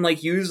shoot and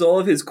like use all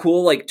of his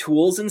cool like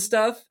tools and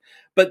stuff.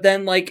 But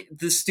then like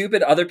the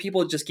stupid other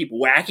people just keep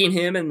whacking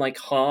him, and like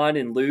Han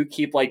and Luke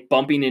keep like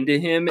bumping into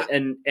him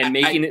and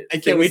making it. I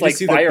can't wait to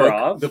see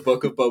the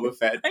book of Boba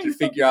Fett to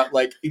figure out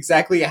like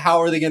exactly how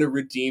are they going to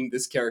redeem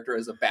this character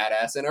as a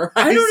badass in our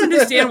eyes. I don't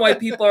understand why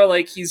people are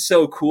like he's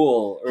so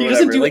cool. Or he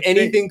whatever. doesn't do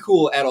anything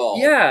cool at all.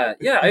 Yeah.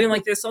 I mean,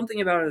 like there's something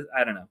about it.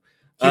 I don't know.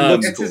 He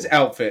looks cool. His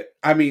outfit.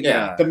 I mean,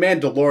 the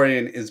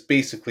Mandalorian is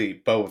basically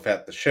Boba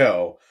Fett the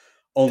show.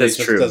 Only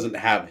just doesn't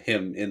have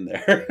him in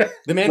there.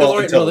 The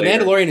Mandalorian, the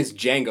Mandalorian is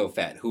Jango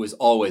Fett, who is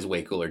always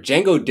way cooler.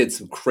 Jango did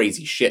some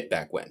crazy shit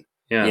back when.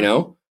 Yeah, you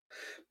know.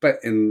 But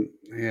in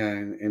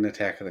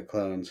Attack of the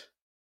Clones,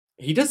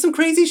 he does some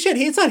crazy shit.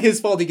 It's not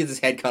his fault he gets his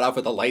head cut off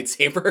with a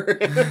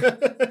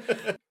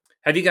lightsaber.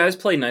 Have you guys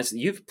played Knights?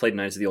 You've played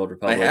Knights of the Old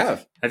Republic. I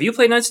have. Have you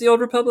played Knights of the Old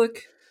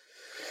Republic?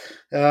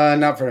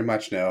 Not very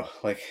much. No.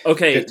 Like the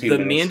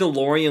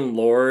Mandalorian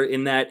lore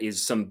in that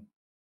is some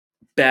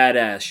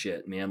badass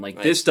shit, man.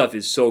 Like this stuff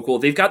is so cool.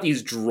 They've got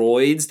these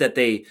droids that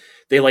they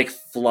like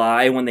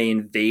fly when they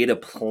invade a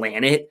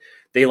planet.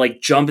 They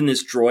like jump in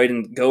this droid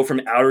and go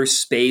from outer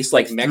space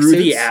like through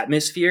the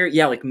atmosphere.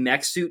 Yeah, like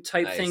mech suit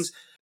type things.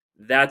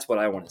 That's what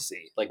I want to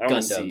see. Like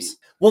Gundams.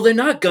 Well, they're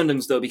not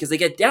Gundams though, because they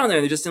get down there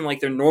and they're just in like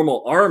their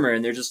normal armor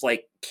and they're just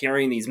like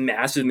carrying these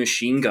massive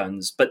machine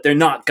guns, but they're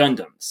not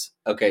Gundams.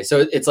 Okay,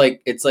 so it's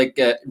like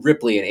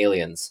Ripley and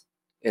Aliens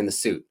in the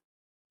suit.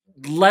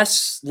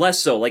 Less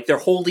so. Like they're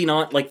holding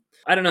on. Like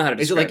I don't know how to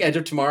describe. Is it like Edge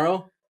of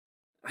Tomorrow?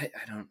 I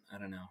don't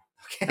know.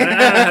 Okay. I don't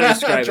know how to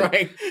describe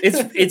it.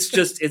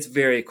 It's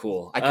very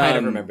cool. I kind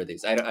of remember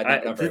these. I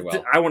don't very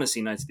well. I want to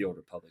see Knights of the Old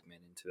Republic, man,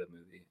 into a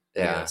movie.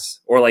 Yeah,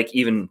 or like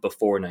even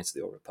before Knights of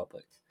the Old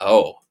Republic.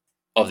 Oh,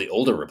 of the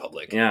older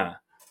Republic. Yeah,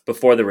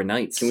 before there were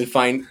knights. Can we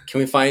find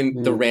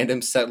the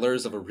random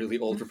settlers of a really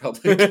old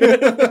Republic?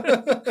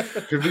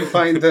 Could we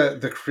find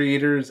the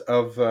creators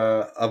of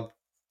the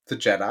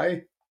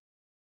Jedi?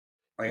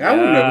 Like, I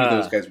don't know who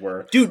those guys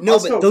were. Dude, no,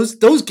 also,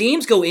 but those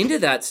games go into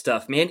that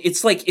stuff, man.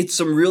 It's like, it's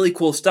some really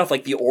cool stuff,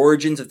 like the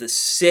origins of the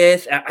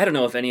Sith. I don't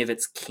know if any of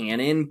it's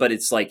canon, but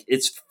it's like,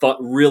 it's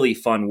really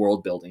fun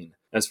world building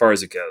as far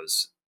as it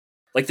goes.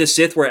 Like the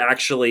Sith were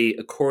actually,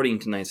 according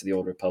to Knights of the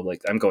Old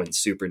Republic, I'm going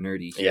super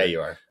nerdy here. Yeah,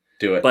 you are.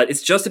 Do it. But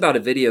it's just about a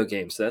video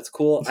game, so that's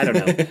cool. I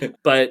don't know.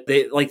 But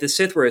they like the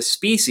Sith were a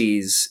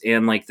species,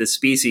 and like the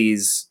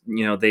species,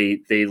 you know,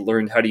 they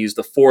learned how to use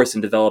the Force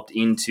and developed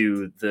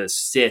into the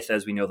Sith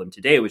as we know them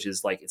today, which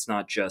is like, it's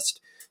not just,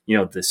 you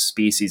know, the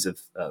species of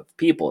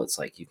people. It's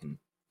like you can,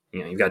 you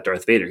know, you've got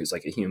Darth Vader who's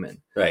like a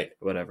human. Right.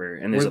 Whatever.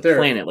 And there's a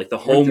planet, like the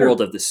homeworld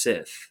of the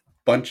Sith.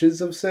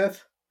 Bunches of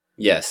Sith?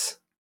 Yes.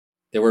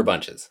 There were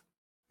bunches.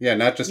 Yeah,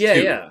 not just two.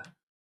 Yeah.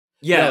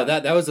 No,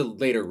 that was a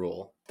later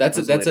rule. That's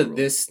a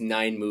this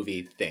 9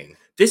 movie thing.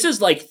 This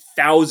is like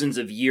thousands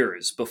of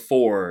years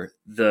before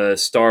the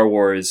Star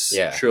Wars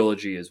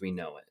trilogy as we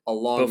know it.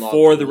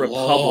 Before the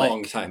Republic,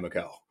 long time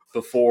ago.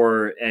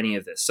 Before any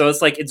of this, so it's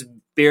like it's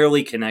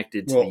barely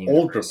connected to the universe.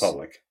 Old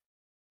Republic,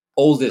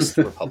 oldest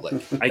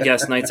Republic. I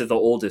guess Knights of the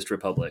Oldest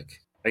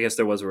Republic. I guess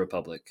there was a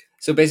Republic.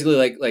 So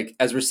basically, like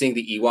as we're seeing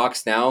the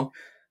Ewoks now,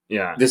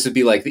 this would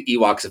be like the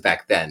Ewoks of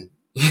back then.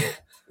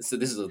 So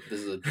this is a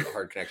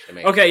hard connection to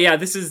make. Okay, yeah,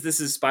 this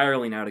is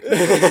spiraling out of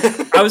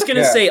control. I was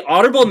gonna say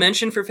honorable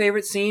mention for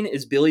favorite scene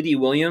is Billy D.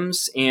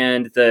 Williams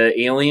and the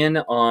alien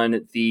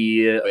on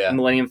the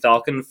Millennium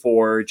Falcon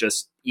for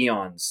just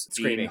eons. It's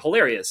being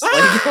hilarious,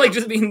 like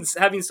just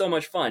having so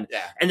much fun.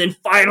 Yeah, and then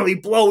finally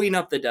blowing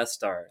up the Death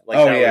Star. Like,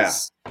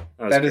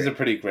 that is a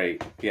pretty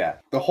great. Yeah,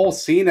 the whole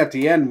scene at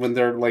the end when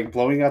they're like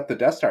blowing up the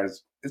Death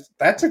Stars,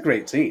 that's a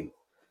great scene.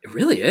 It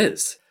really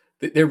is.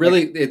 They're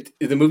really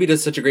the movie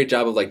does such a great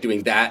job of like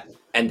doing that,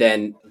 and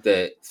then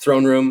the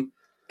throne room,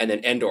 and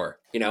then Endor.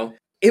 You know,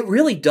 it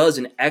really does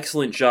an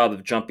excellent job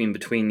of jumping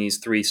between these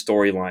 3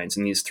 storylines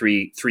and these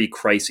three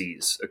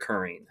crises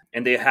occurring,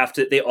 and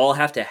they all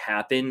have to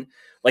happen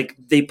like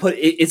they put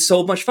it's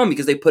so much fun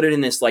because they put it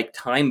in this like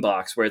time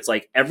box where it's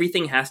like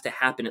everything has to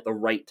happen at the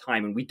right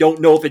time and we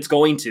don't know if it's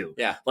going to.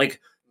 Yeah. Like,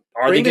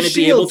 are they going to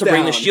be able to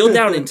bring the shield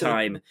down in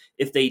time?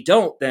 If they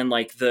don't, then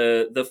like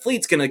the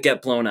fleet's going to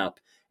get blown up.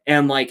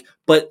 And like,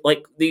 but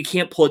like you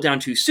can't pull it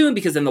down too soon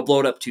because then they'll blow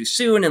it up too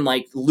soon and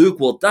like Luke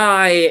will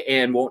die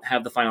and won't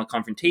have the final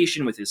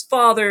confrontation with his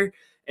father.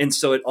 And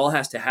so it all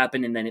has to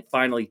happen and then it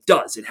finally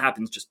does. It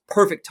happens just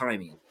perfect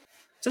timing.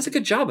 So that's a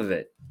good job of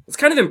it. It's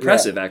kind of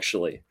impressive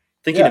actually.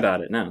 Thinking about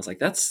it now, it's like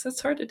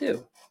that's hard to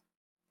do.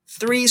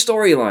 3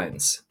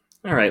 storylines.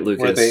 All right,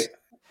 Lucas.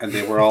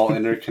 They were all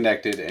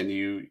interconnected, and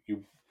you.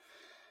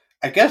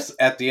 I guess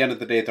at the end of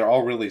the day, they're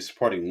all really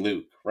supporting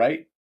Luke,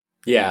 right?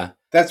 Yeah,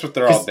 that's what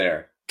they're all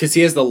there because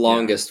he has the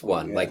longest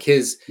one. Yeah. Like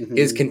his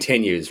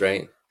continues,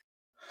 right?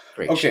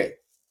 Great. Okay,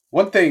 shit.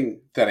 One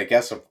thing that I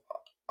guess I've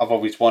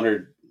always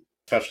wondered,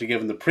 especially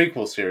given the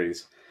prequel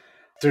series,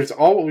 there's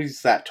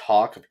always that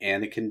talk of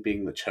Anakin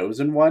being the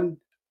chosen one.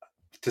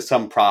 To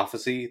some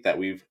prophecy that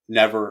we've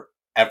never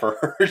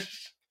ever heard.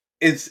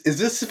 Is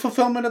this the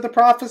fulfillment of the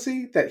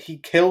prophecy that he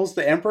kills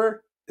the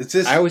Emperor? Is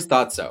this? I always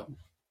thought so.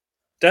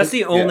 That's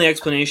the only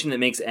explanation that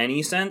makes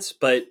any sense,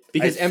 but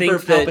because Emperor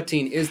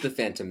Palpatine is the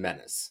Phantom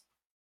Menace.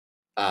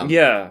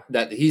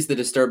 That he's the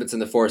disturbance in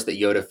the Force that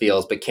Yoda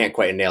feels but can't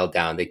quite nail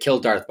down. They kill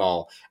Darth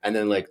Maul, and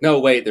then like, no,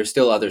 wait, there's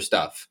still other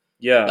stuff.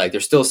 Yeah, like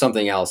there's still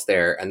something else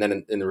there. And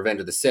then in the Revenge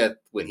of the Sith,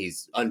 when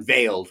he's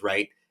unveiled,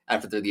 right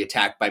after the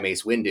attack by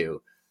Mace Windu.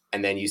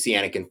 And then you see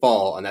Anakin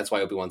fall, and that's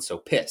why Obi-Wan's so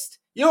pissed.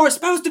 You were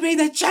supposed to be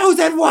the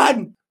chosen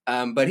one!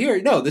 But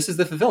here, no, this is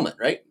the fulfillment,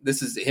 right?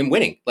 This is him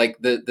winning. Like,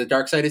 the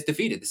dark side is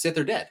defeated. The Sith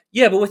are dead.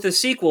 Yeah, but with the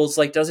sequels,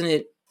 like, doesn't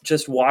it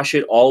just wash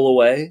it all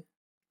away?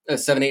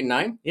 7, 8, and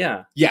 9?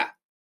 Yeah. Yeah.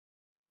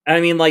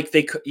 I mean, like,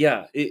 they could,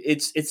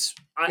 it's...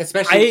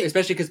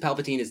 Especially because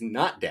Palpatine is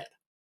not dead,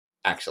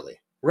 actually.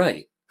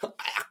 Right.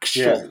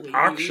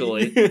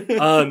 Actually.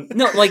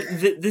 No, like,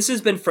 this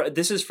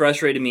has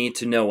frustrated me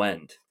to no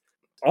end.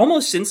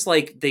 Almost since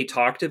like they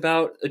talked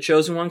about a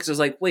chosen one, because I was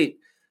like, wait,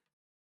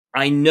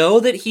 I know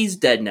that he's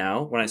dead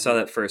now. When I saw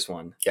that first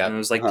one, and it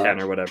was like 10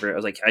 or whatever, I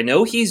was like, I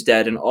know he's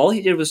dead, and all he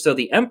did was throw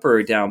the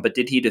Emperor down. But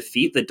did he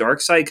defeat the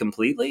dark side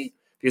completely?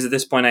 Because at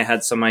this point, I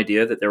had some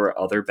idea that there were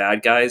other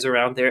bad guys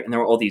around there, and there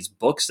were all these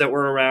books that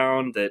were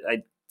around that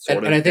I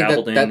sort of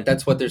dabbled in.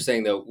 That's what they're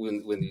saying though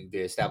when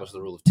they establish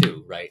the rule of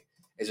 2, right?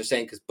 Is they're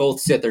saying because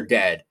both Sith are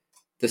dead,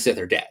 the Sith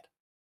are dead.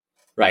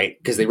 Right,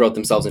 because they wrote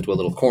themselves into a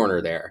little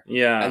corner there.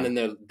 Yeah, and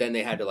then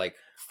they had to like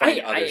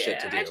find other shit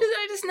to do.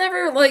 I just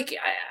never like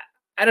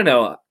I don't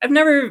know. I've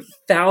never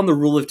found the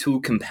rule of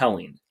 2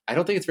 compelling. I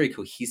don't think it's very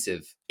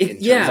cohesive.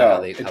 It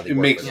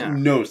makes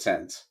no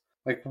sense.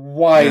 Like,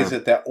 why is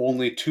it that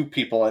only 2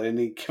 people at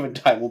any given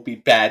time will be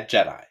bad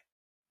Jedi?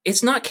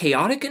 It's not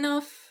chaotic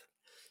enough,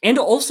 and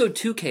also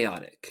too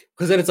chaotic.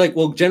 Because then it's like,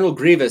 well, General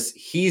Grievous,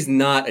 he's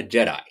not a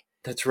Jedi.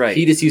 That's right.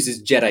 He just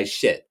uses Jedi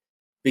shit.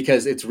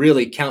 Because it's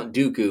really Count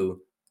Dooku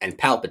and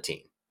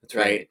Palpatine. That's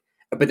right.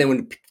 But then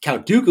when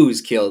Count Dooku is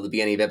killed at the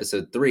beginning of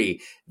episode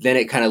 3, then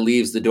it kind of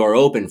leaves the door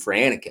open for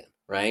Anakin,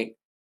 right?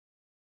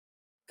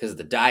 Because of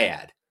the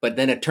dyad. But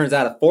then it turns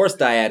out a Force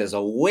dyad is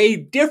a way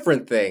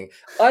different thing,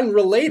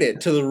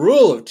 unrelated to the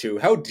rule of 2.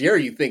 How dare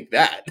you think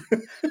that?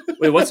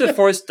 Wait, what's a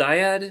Force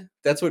dyad?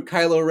 That's what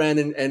Kylo Ren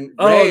and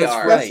Rey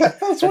are. Right.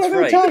 That's why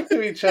they talk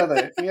to each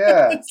other.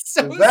 Yeah.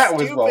 So that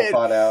was well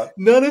thought out.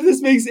 None of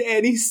this makes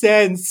any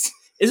sense.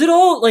 Is it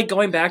all like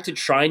going back to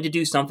trying to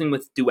do something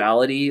with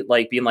duality?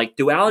 Like being like,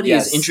 duality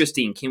is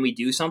interesting. Can we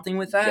do something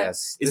with that?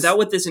 Yes. Is that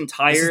what this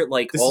entire,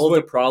 all of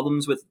the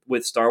problems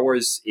with Star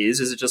Wars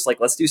is? Is it just like,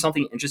 let's do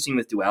something interesting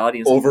with duality?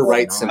 And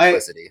overwrite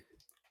simplicity.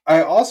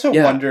 I also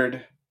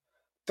wondered,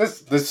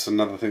 this is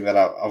another thing that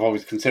I've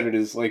always considered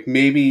is like,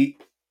 maybe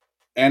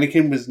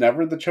Anakin was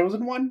never the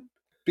chosen one?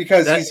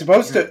 Because he's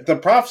supposed to, the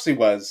prophecy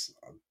was,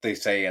 they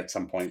say at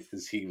some point,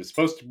 is he was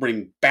supposed to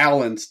bring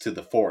balance to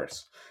the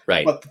Force.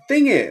 Right. But the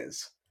thing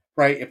is,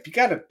 right, if you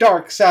got a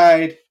dark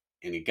side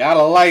and you got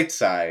a light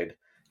side,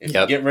 if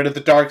you get rid of the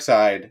dark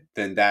side,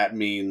 then that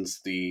means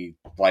the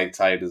light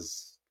side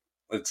is,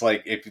 it's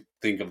like if you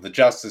think of the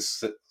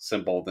justice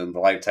symbol, then the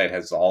light side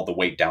has all the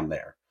weight down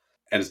there.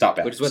 And it's not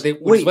balanced.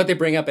 Which is what they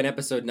bring up in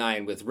episode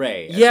 9 with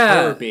Rey. As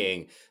her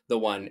being the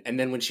one. And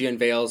then when she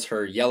unveils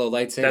her yellow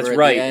lightsaber. That's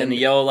right. And the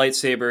yellow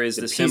lightsaber is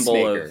the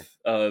symbol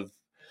of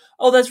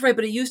oh, that's right,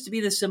 but it used to be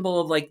the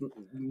symbol of like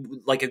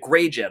a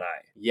gray Jedi.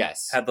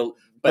 Yes,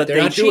 but they're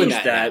not doing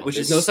that, which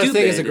There's is no stupid. such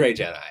thing as a gray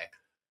Jedi.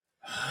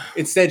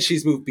 Instead,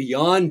 she's moved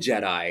beyond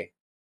Jedi,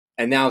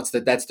 and now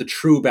that's the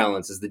true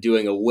balance: is the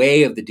doing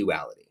away of the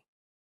duality.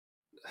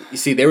 You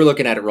see, they were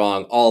looking at it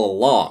wrong all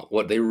along.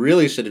 What they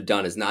really should have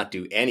done is not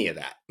do any of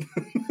that.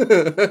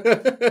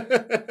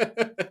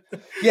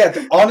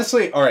 Yeah,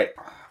 honestly, all right.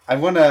 I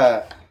want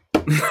to.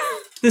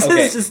 This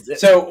is just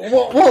so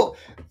well.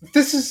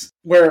 This is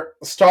where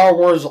Star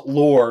Wars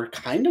lore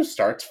kind of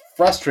starts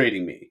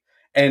frustrating me.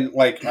 And,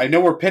 like, I know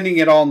we're pinning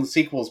it all in the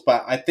sequels,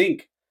 but I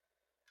think,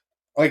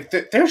 like,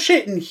 there's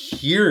shit in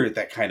here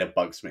that kind of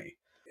bugs me.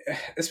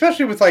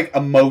 especially with like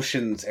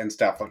emotions and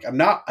stuff. Like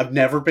I've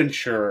never been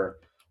sure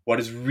what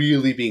is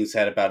really being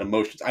said about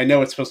emotions. I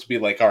know it's supposed to be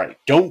like, all right,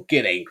 don't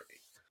get angry.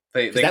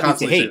 They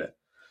constantly say that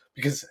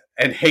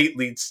and hate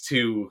leads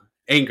to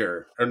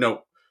anger, or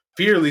no,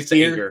 fear leads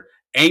to anger.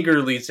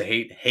 Anger leads to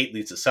hate. Hate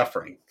leads to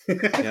suffering.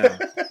 Yeah.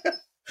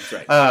 That's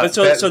right. But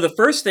so the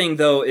first thing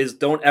though is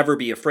don't ever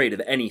be afraid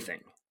of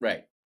anything.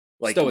 Right.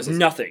 Like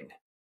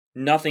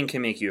nothing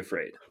can make you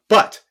afraid.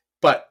 But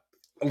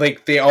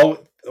like they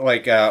all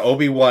like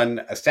Obi-Wan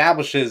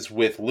establishes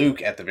with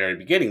Luke at the very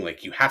beginning,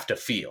 like you have to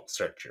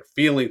search your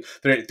feelings.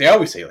 They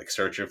always say like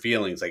search your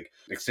feelings, like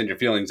extend your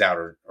feelings out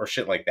or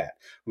shit like that.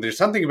 There's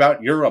something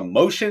about your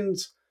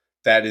emotions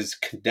that is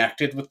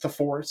connected with the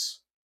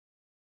Force.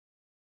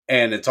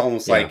 And it's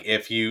almost like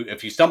if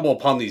you stumble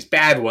upon these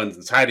bad ones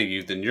inside of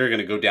you, then you're going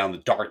to go down the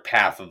dark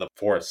path of the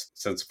Force,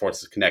 since the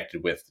Force is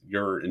connected with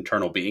your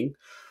internal being.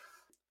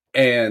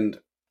 And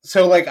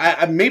so, like,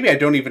 I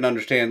don't even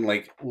understand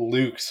like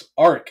Luke's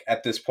arc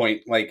at this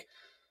point, like,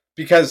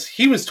 because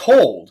he was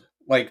told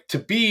like to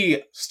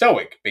be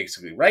stoic,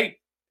 basically, right?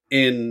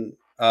 In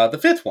the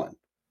fifth one,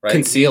 right?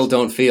 Conceal,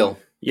 don't feel.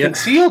 Yeah.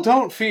 Conceal,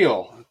 don't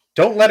feel.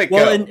 Don't let it go.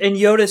 Well, and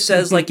Yoda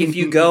says, like, if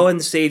you go and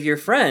save your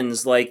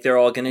friends, like, they're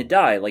all going to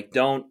die. Like,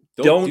 don't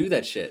do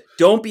that shit.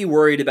 Don't be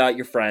worried about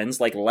your friends.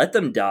 Like, let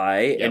them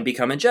die and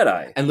become a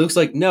Jedi. And Luke's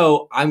like,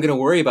 no, I'm going to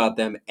worry about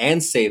them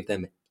and save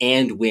them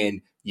and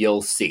win.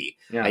 You'll see.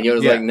 Yeah. And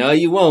Yoda's like, no,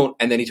 you won't.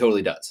 And then he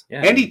totally does.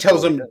 Yeah, and he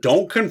tells him,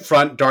 don't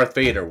confront Darth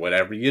Vader,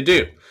 whatever you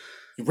do.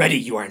 Ready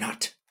you are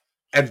not.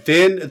 And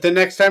then the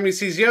next time he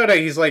sees Yoda,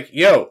 he's like,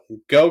 yo,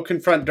 go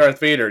confront Darth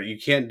Vader. You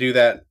can't do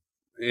that.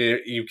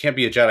 You can't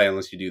be a Jedi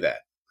unless you do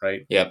that,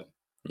 right? Yep.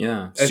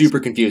 Yeah. Super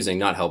confusing,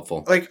 not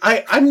helpful. Like,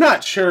 I'm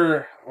not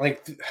sure.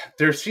 Like,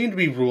 there seem to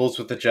be rules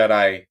with the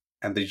Jedi,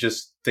 and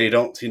they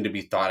don't seem to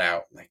be thought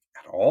out, like,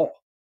 at all.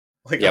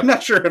 Like, I'm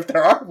not sure if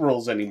there are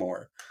rules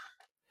anymore.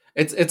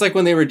 It's like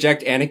when they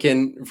reject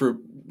Anakin for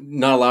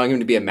not allowing him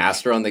to be a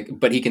master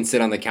but he can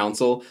sit on the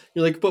council.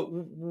 You're like, but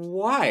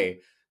why?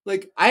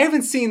 Like, I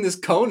haven't seen this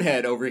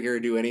conehead over here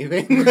do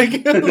anything.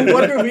 Like,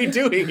 what are we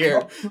doing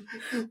here?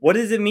 What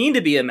does it mean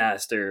to be a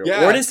master?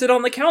 Yeah. Or to sit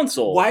on the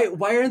council? Why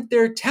aren't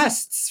there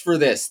tests for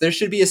this? There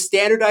should be a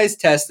standardized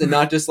test and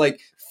not just,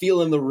 like,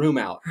 feeling the room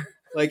out.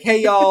 Like,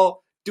 hey,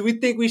 y'all, do we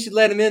think we should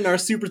let him in our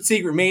super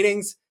secret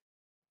meetings?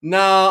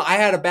 No, I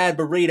had a bad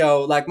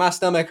burrito. Like, my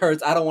stomach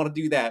hurts. I don't want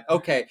to do that.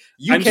 Okay,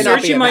 I'm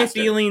searching my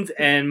feelings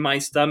and my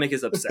stomach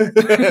is upset.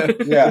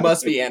 It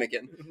must be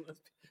Anakin.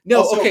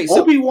 No, also, okay.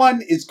 So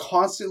Obi-Wan is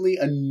constantly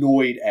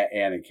annoyed at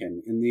Anakin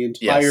in the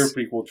entire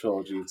prequel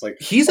trilogy. It's like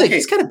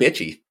he's kind of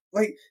bitchy.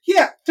 Like,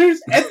 there's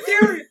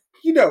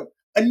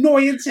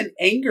annoyance and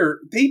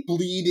anger, they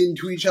bleed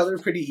into each other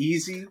pretty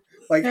easy.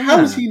 Like, how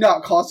is he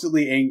not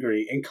constantly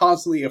angry and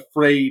constantly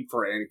afraid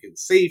for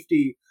Anakin's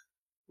safety?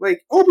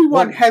 Like,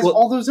 Obi-Wan has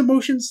all those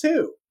emotions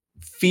too.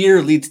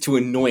 Fear leads to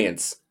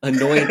annoyance.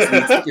 Annoyance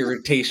leads to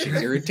irritation.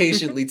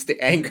 Irritation leads to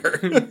anger.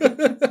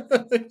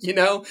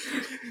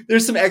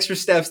 There's some extra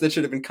steps that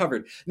should have been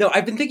covered. No,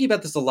 I've been thinking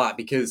about this a lot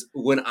because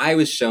when I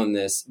was shown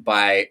this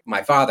by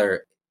my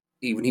father,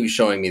 when he was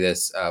showing me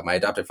this, my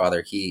adopted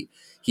father, he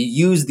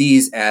used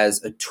these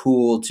as a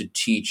tool to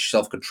teach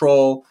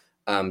self-control,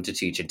 to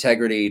teach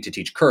integrity, to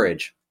teach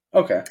courage.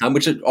 Okay.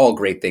 Which are all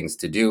great things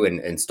to do.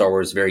 And Star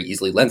Wars very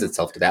easily lends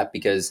itself to that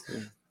because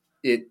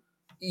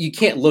you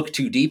can't look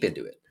too deep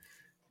into it.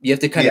 You have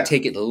to kind of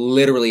take it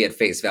literally at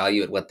face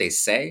value at what they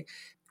say,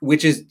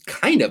 which is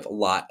kind of a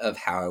lot of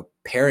how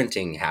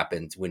parenting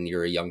happens when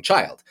you're a young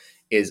child.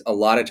 Is a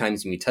lot of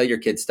times when you tell your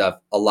kids stuff,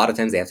 a lot of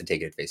times they have to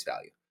take it at face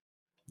value.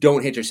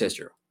 Don't hit your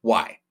sister.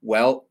 Why?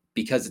 Well,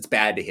 because it's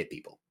bad to hit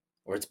people,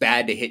 or it's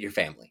bad to hit your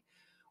family.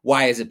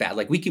 Why is it bad?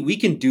 Like we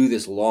can do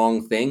this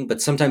long thing,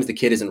 but sometimes the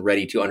kid isn't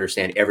ready to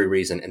understand every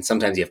reason, and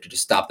sometimes you have to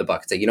just stop the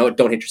buck and say, you know what,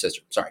 don't hit your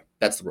sister. Sorry,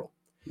 that's the rule.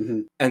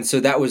 Mm-hmm. And so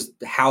that was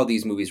how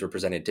these movies were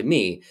presented to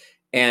me.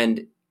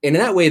 And in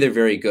that way, they're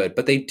very good,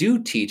 but they do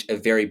teach a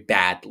very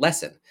bad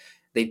lesson.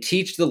 They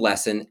teach the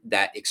lesson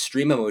that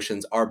extreme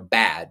emotions are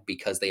bad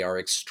because they are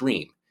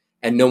extreme,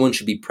 and no one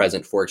should be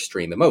present for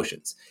extreme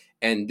emotions.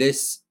 And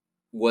this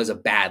was a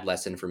bad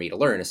lesson for me to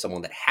learn as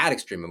someone that had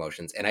extreme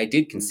emotions. And I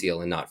did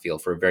conceal and not feel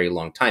for a very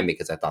long time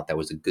because I thought that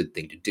was a good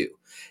thing to do.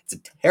 It's a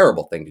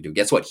terrible thing to do.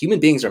 Guess what? Human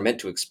beings are meant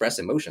to express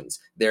emotions.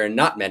 They're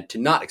not meant to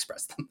not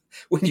express them.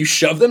 When you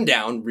shove them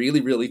down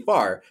really, really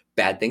far,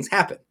 bad things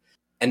happen.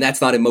 And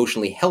that's not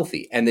emotionally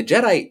healthy. And the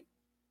Jedi,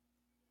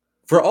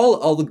 for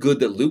all the good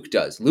that Luke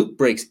does, Luke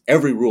breaks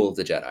every rule of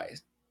the Jedi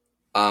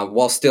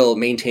while still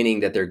maintaining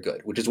that they're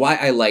good, which is why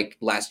I like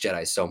Last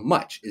Jedi so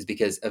much, is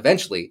because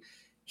eventually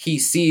he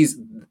sees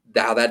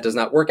how that does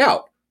not work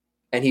out.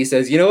 And he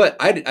says, you know what?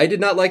 I did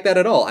not like that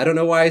at all. I don't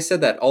know why I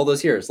said that all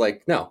those years.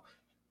 Like, no,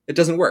 it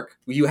doesn't work.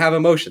 You have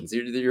emotions.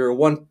 You're a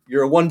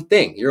one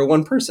thing. You're a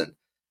one person.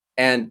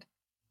 And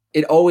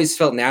it always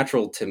felt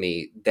natural to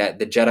me that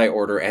the Jedi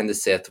Order and the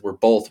Sith were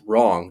both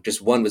wrong.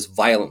 Just one was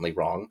violently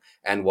wrong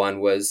and one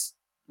was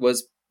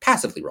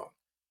passively wrong.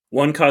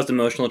 One caused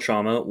emotional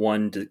trauma.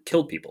 One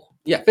killed people.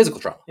 Yeah, physical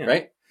trauma,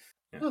 right?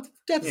 Yeah. Well,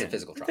 death is a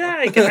physical trauma.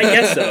 I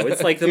guess so.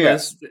 It's like the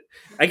most.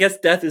 I guess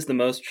death is the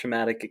most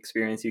traumatic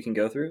experience you can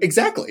go through.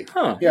 Exactly.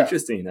 Huh. Yeah.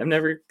 Interesting. I've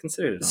never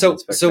considered it. So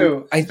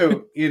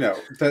you know,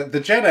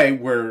 the Jedi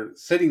were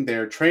sitting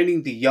there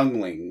training the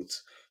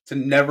younglings to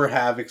never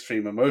have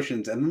extreme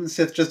emotions, and then the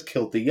Sith just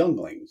killed the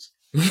younglings.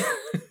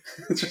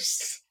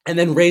 And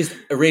then raised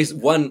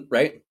one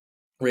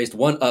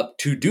up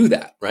to do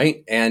that,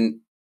 right? And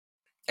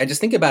I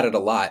just think about it a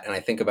lot, and I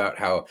think about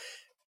how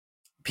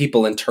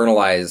people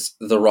internalize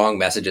the wrong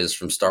messages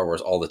from Star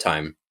Wars all the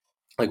time.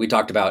 Like we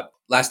talked about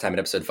last time in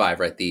episode 5,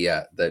 right?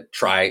 The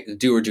try,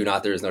 do or do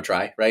not, there is no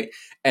try, right?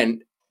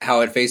 And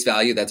how at face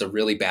value, that's a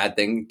really bad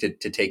thing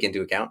to take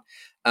into account.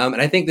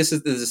 And I think this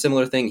is a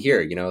similar thing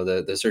here. You know,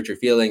 the search your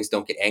feelings,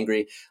 don't get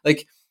angry.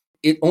 Like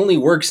it only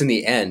works in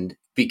the end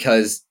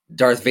because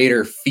Darth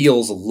Vader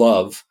feels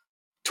love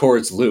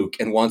towards Luke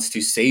and wants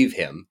to save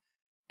him.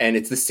 And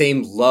it's the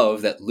same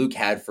love that Luke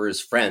had for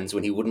his friends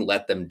when he wouldn't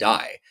let them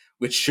die,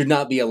 which should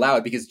not be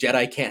allowed because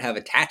Jedi can't have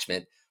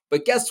attachment.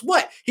 But guess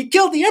what? He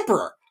killed the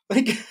Emperor.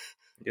 Like,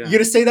 you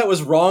gonna say that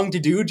was wrong to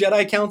do,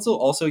 Jedi Council?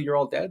 Also, you're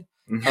all dead.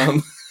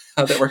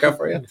 How'd that work out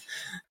for you?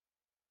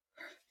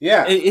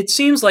 Yeah, it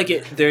seems like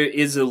there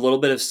is a little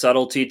bit of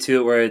subtlety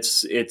to it, where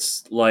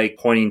it's like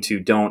pointing to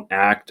don't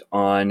act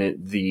on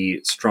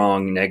the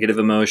strong negative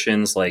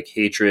emotions like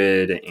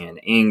hatred and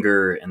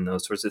anger and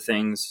those sorts of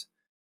things.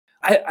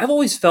 I've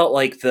always felt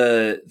like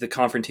the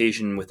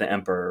confrontation with the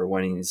Emperor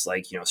when he's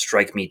like, you know,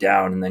 strike me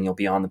down and then you'll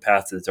be on the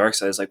path to the dark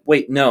side. Is like,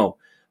 wait, no,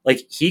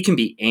 like he can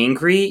be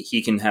angry,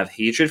 he can have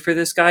hatred for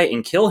this guy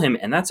and kill him,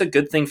 and that's a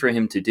good thing for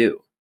him to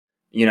do.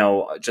 You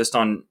know, just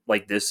on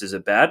like, this is a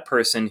bad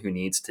person who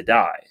needs to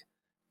die.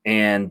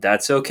 And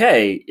that's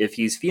okay if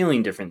he's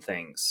feeling different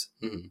things.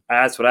 Mm-hmm.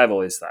 That's what I've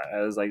always thought.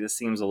 I was like, this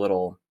seems a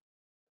little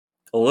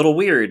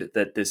weird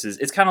that this is,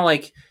 it's kind of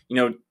like, you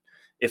know,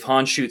 if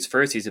Han shoots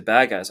first, he's a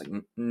bad guy. It's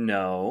like,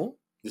 no,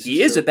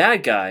 he is a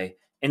bad guy.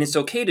 And it's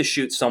okay to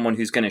shoot someone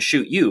who's going to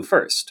shoot you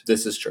first.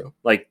 This is true.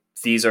 Like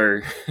these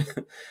are,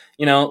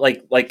 you know,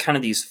 like kind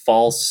of these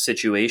false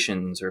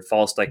situations or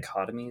false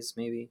dichotomies,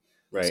 maybe.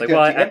 Right. It's like,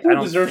 well, the Emperor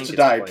deserves to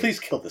die. Please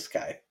kill this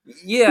guy.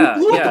 Yeah.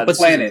 Who blew up the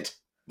planet?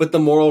 But the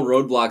moral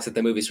roadblocks that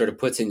the movie sort of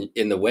puts in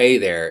the way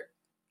there,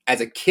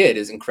 as a kid,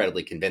 is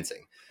incredibly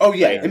convincing. Oh,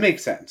 yeah. Right? It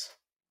makes sense.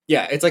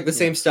 Yeah, it's like the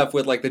same stuff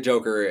with like the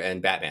Joker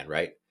and Batman,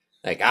 right?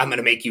 Like, I'm going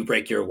to make you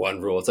break your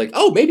one rule. It's like,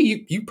 oh,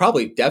 maybe you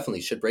probably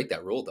definitely should break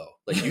that rule, though.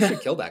 Like, you should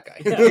kill that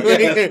guy.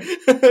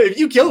 If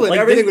you kill him,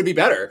 like everything would be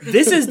better.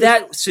 This is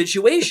that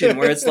situation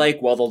where it's like,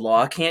 well, the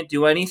law can't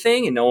do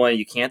anything, and no one,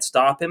 you can't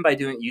stop him by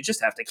doing it. You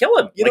just have to kill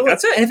him. You know,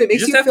 that's it. And if it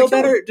makes you feel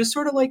better, just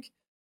sort of like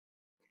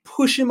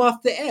push him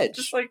off the edge.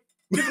 Just like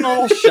give him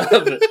a little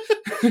shove.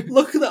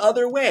 Look the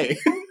other way.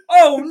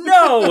 Oh,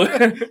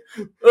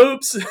 no.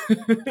 Oops.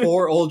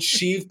 Poor old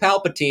Sheev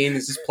Palpatine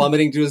is just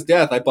plummeting to his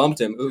death. I bumped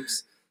him.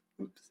 Oops.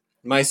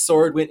 My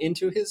sword went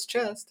into his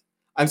chest.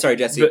 I'm sorry,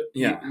 Jesse. But,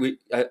 yeah,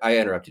 I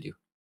interrupted you.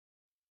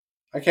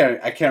 I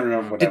can't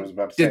remember what I was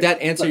about to say. Did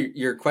that answer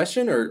your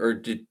question, or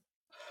did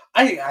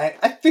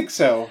I think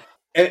so?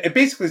 It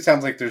basically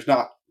sounds like there's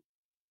not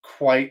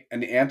quite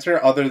an answer,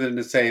 other than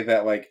to say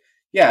that, like,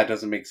 yeah, it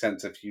doesn't make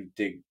sense if you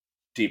dig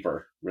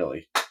deeper,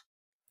 really.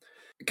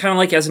 Kind of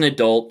like as an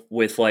adult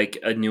with like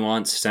a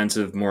nuanced sense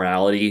of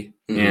morality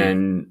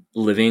and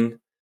living,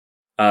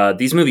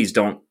 these movies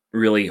don't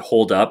really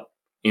hold up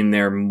in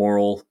their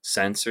moral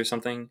sense or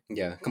something.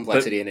 Yeah,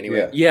 complexity in any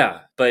way.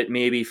 Yeah, but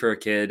maybe for a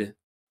kid,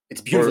 it's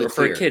beautifully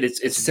clear. For a kid,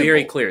 it's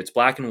very clear. It's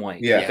black and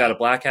white. Yeah. We got a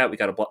black hat, we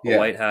got a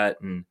white hat,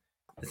 and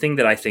the thing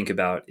that I think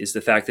about is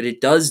the fact that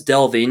it does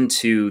delve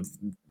into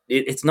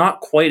it's not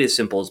quite as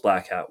simple as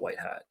black hat, white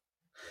hat.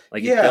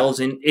 Like it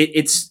delves in.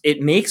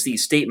 It makes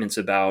these statements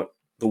about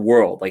the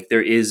world. Like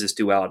there is this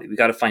duality. We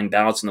got to find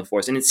balance in the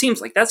Force, and it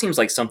seems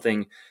like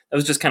something that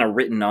was just kind of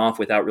written off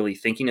without really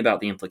thinking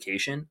about the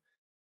implication.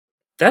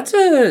 That's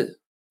a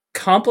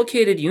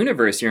complicated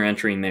universe you're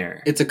entering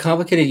there. It's a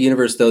complicated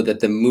universe, though, that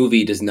the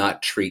movie does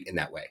not treat in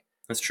that way.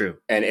 That's true,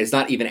 and it's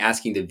not even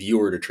asking the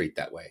viewer to treat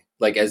that way.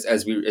 Like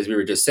as we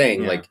were just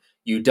saying, like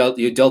you dealt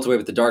away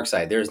with the dark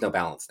side. There is no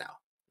balance now,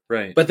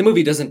 right? But the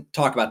movie doesn't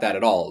talk about that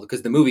at all,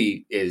 because the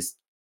movie is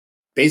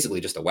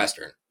basically just a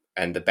Western,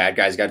 and the bad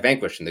guys got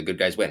vanquished and the good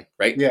guys win,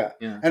 right? Yeah.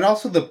 And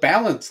also the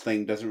balance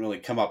thing doesn't really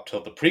come up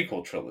till the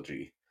prequel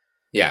trilogy.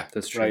 Yeah,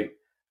 that's true. Right.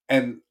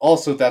 And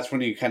also, that's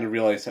when you kind of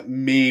realize that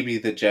maybe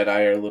the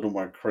Jedi are a little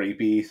more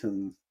creepy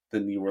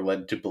than you were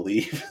led to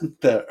believe in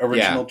the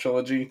original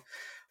trilogy.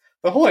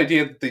 The whole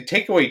idea that they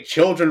take away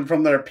children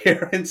from their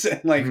parents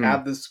and like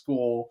have this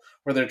school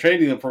where they're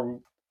training them for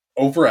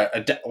over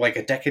a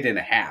decade and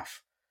a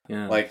half.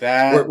 Yeah. Like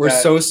that. We're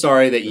so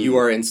sorry that you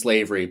are in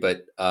slavery,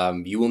 but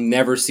you will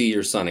never see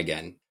your son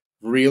again.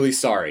 Really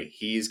sorry.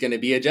 He's going to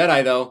be a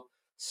Jedi, though.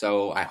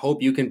 So I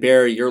hope you can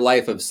bear your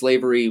life of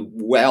slavery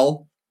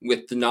well,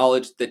 with the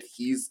knowledge that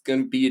he's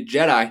going to be a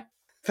Jedi.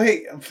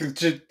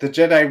 The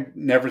Jedi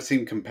never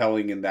seemed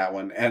compelling in that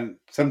one. And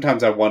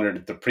sometimes I wondered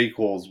if the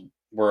prequels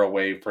were a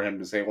way for him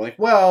to say, like,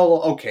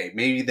 well, okay,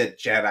 maybe the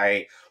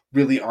Jedi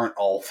really aren't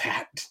all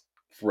that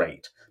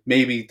great.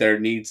 Maybe there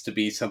needs to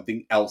be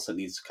something else that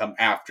needs to come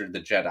after the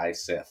Jedi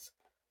Sith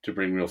to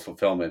bring real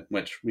fulfillment,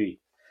 which we,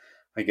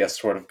 I guess,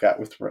 sort of got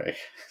with Rey.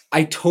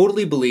 I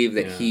totally believe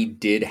that he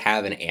did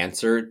have an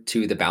answer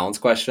to the balance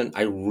question.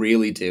 I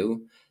really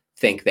do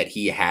think that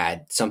he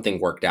had something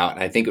worked out.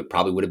 And I think it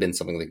probably would have been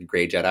something like a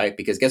gray Jedi,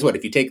 because guess what?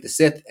 If you take the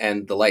Sith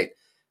and the light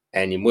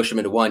and you mush them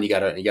into one, you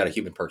got a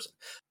human person.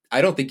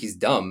 I don't think he's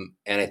dumb.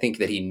 And I think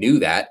that he knew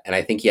that. And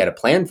I think he had a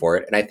plan for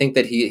it. And I think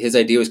that his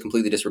idea was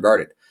completely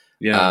disregarded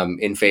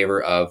in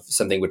favor of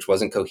something which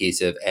wasn't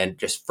cohesive and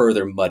just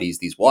further muddies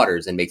these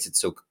waters and makes it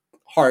so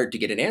hard to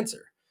get an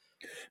answer.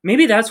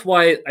 Maybe that's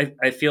why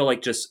I feel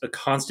like just a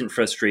constant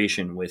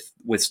frustration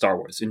with Star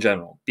Wars in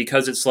general,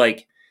 because it's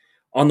like,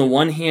 on the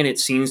one hand, it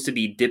seems to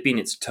be dipping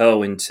its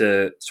toe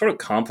into sort of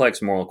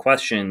complex moral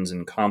questions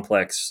and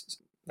complex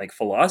like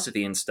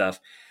philosophy and stuff.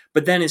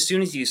 But then as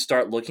soon as you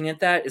start looking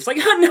at that, it's like,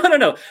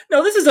 oh,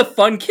 no, this is a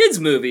fun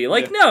kids movie.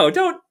 Like, no,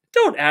 don't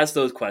ask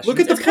those questions. Look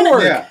at the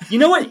pork. You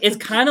know what? It's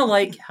kind of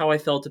like how I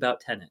felt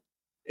about Tenet.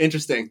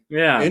 Interesting.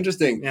 Yeah.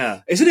 Interesting.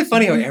 Yeah. Isn't it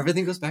funny how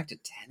everything goes back to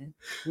Tenet?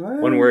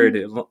 One word,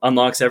 it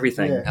unlocks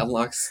everything. Yeah.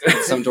 Unlocks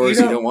some doors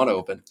you don't want to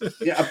open.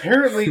 Yeah,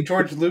 apparently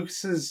George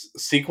Lucas's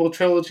sequel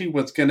trilogy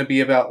was going to be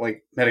about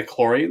like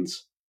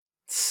midichlorians.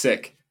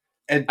 Sick.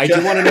 And I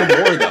do want to know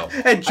more, though.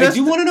 I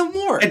do want to know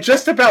more. And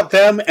just about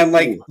them and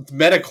like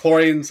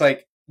midichlorians,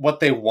 like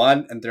what they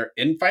want and their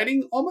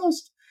infighting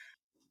almost.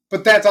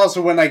 But that's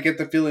also when I get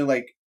the feeling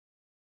like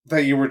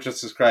that you were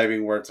just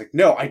describing, where it's like,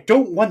 no, I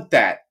don't want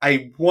that.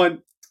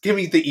 Give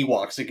me the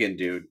Ewoks again,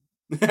 dude.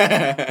 Maybe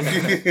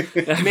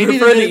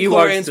the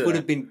Ewoks would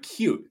have been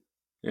cute.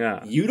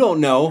 Yeah. You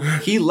don't know.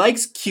 He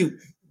likes cute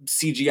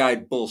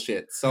CGI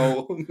bullshit,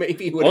 so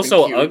maybe it would have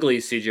also been cute. Ugly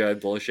CGI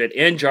bullshit.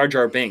 And Jar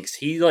Jar Binks.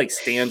 He like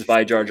stands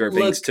by Jar Jar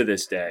Binks to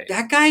this day.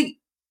 That guy,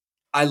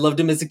 I loved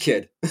him as a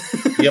kid.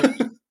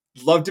 Yep.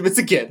 Loved him as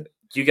a kid.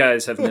 You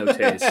guys have no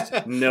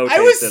taste. No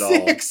taste at all. I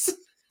was 6.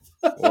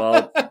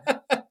 Well,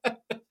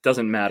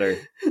 doesn't matter.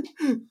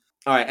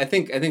 All right, I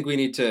think we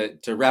need to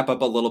wrap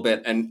up a little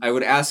bit, and I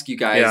would ask you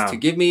guys to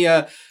give me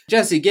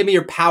Jesse, give me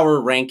your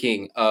power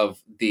ranking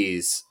of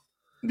these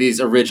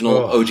original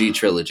OG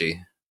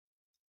trilogy.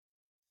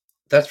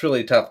 That's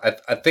really tough.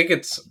 I think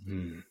it's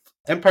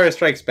Empire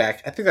Strikes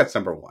Back. I think that's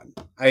number 1.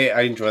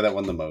 I enjoy that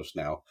one the most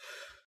now.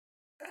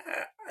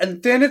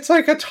 And then it's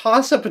like a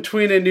toss-up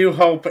between A New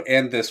Hope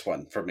and this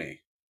one for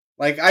me.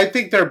 Like, I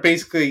think they're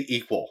basically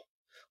equal.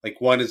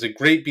 Like, one is a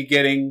great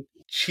beginning,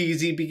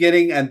 cheesy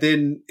beginning, and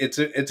then it's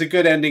a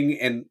good ending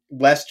and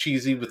less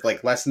cheesy with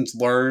like lessons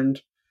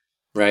learned.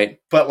 Right.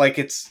 But like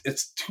it's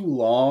too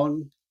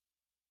long.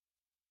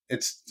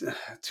 It's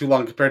too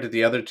long compared to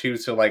the other two,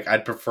 so like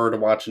I'd prefer to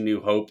watch A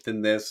New Hope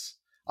than this.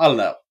 I don't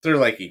know. They're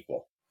like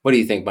equal. What do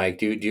you think, Mike?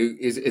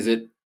 Is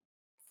it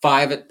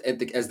 5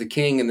 as the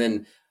king, and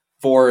then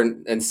 4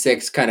 and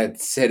 6 kind of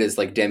sit as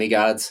like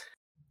demigods?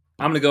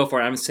 I'm gonna go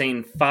for it. I'm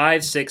saying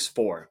 5, 6,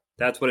 4.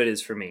 That's what it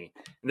is for me.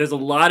 There's a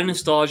lot of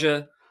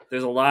nostalgia.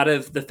 There's a lot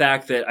of the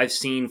fact that I've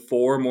seen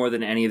 4 more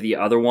than any of the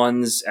other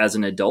ones as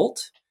an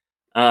adult,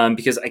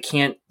 because I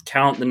can't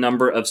count the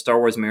number of Star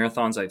Wars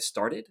marathons I've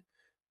started.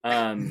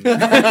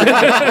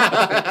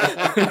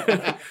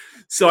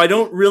 So I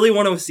don't really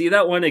want to see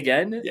that one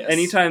again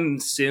anytime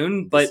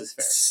soon, but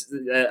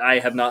I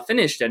have not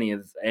finished any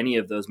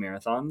of those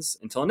marathons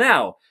until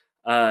now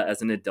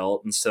as an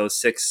adult. And so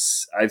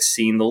 6 I've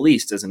seen the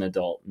least as an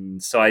adult.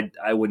 And so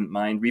I wouldn't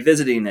mind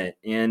revisiting it.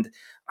 And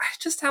I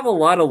just have a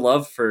lot of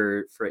love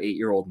for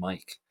 8-year-old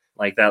Mike.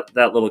 Like that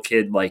little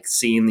kid, like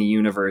seeing the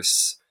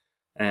universe,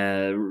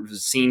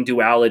 seeing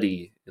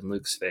duality in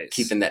Luke's face.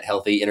 Keeping that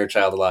healthy inner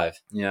child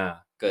alive. Yeah.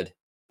 Good.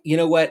 You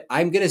know what?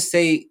 I'm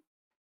actually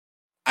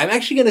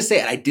going to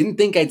say, I didn't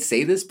think I'd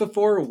say this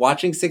before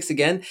watching 6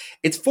 again.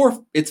 It's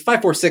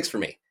 5, 4, 6 for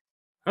me.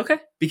 Okay.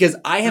 Because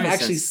I have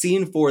actually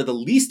seen 4 the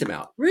least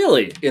amount.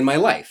 Really? In my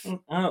life.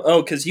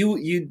 Because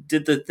you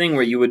did the thing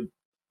where you would...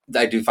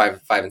 I do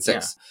 5 and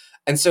 6. Yeah.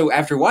 And so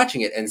after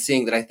watching it and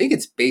seeing that I think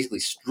it's basically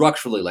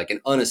structurally like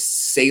an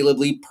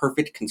unassailably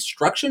perfect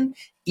construction,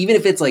 even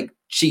if it's like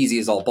cheesy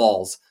as all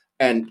balls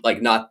and like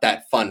not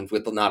that fun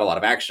with not a lot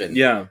of action.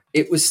 Yeah.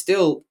 It was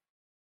still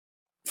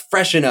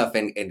fresh enough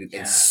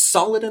and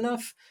solid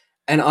enough.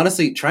 And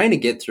honestly, trying to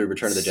get through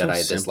Return of the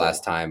Jedi this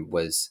last time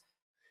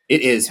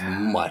it is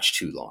much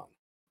too long.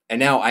 And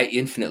now I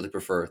infinitely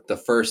prefer the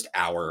first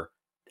hour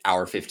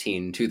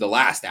 15 to the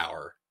last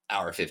hour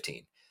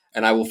 15.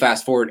 And I will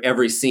fast forward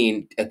every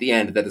scene at the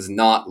end that is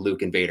not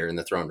Luke and Vader in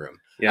the throne room.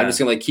 Yeah. I'm just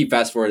gonna like keep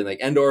fast forwarding, like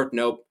Endor,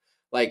 nope.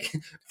 Like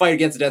fight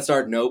against the Death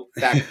Star, nope.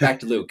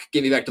 Back to Luke.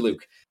 Give me back to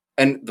Luke.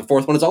 And the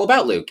 4th one is all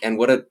about Luke and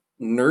what a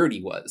nerd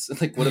he was.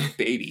 Like what a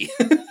baby.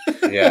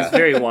 Yeah, it's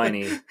very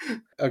whiny.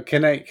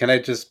 Can I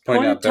just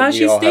point out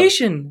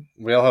that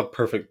we all have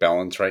perfect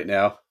balance right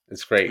now?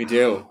 It's great. We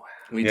do.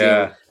 We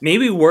do.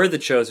 Maybe we're the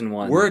chosen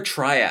one. We're a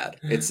triad.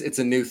 It's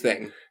a new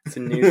thing. It's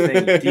a new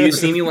thing. Do you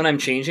see me when I'm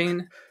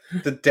changing?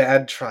 The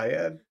dad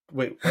triad.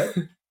 Wait, what?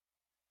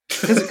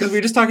 Because we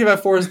were just talking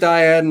about Force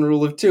Dyad and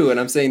Rule of 2, and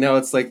I'm saying now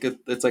it's like a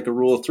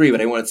Rule of 3, but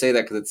I didn't want to say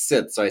that because it's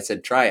Sith, so I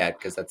said Triad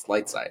because that's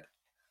light side.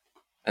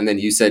 And then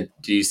you said,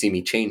 "Do you see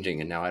me changing?"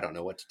 And now I don't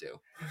know what to do.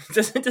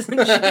 Doesn't she?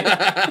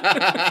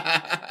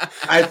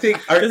 I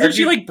think doesn't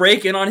she like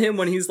break in on him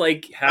when he's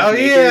like half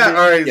naked? Yeah,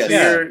 all right,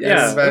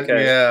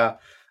 yeah.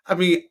 I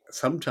mean,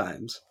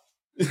 sometimes.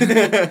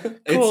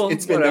 Cool.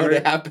 It's been known to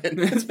happen.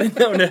 It's been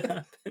known to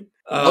happen.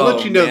 I'll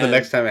let you know the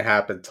next time it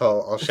happens.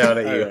 I'll shout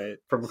at you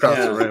from across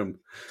the room.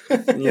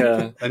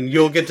 Yeah, and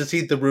you'll get to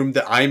see the room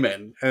that I'm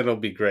in, and it'll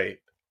be great.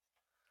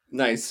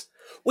 Nice.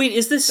 Wait,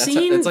 is the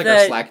scene like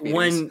that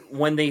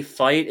when they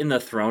fight in the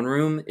throne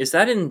room, is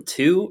that in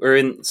 2 or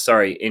in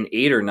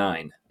 8 or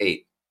 9?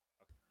 8.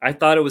 I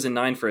thought it was in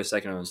 9 for a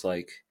second. I was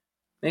like,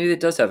 maybe it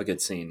does have a good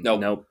scene.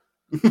 Nope.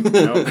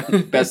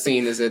 Best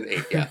scene is in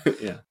 8. Yeah.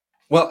 Yeah.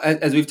 Well,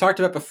 as we've talked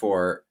about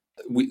before,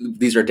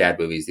 these are dad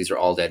movies. These are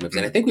all dad movies.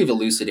 And I think we've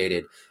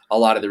elucidated a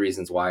lot of the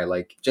reasons why.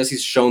 Like,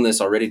 Jesse's shown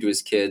this already to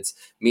his kids.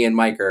 Me and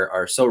Mike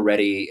are so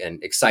ready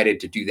and excited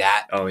to do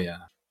that. Oh, yeah.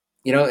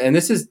 You know, and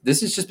this has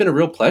just been a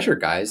real pleasure,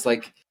 guys.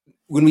 Like,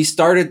 when we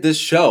started this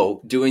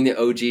show, doing the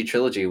OG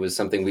trilogy was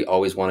something we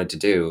always wanted to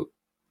do.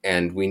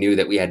 And we knew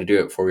that we had to do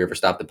it before we ever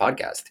stopped the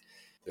podcast.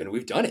 And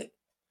we've done it.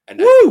 And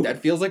that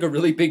feels like a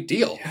really big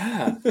deal.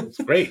 Yeah, it's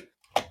great.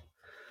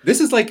 This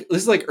is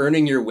like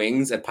earning your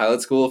wings at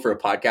pilot school for a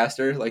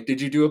podcaster. Like,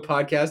 did you do a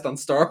podcast on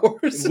Star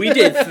Wars? We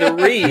did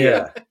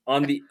 3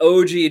 on the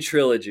OG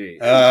trilogy.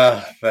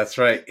 That's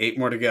right. 8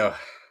 more to go.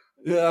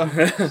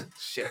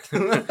 Shit.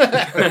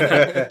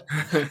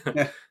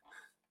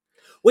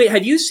 Wait,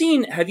 have you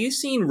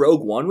seen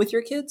Rogue One with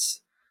your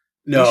kids?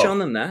 No. Have you shown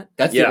them that?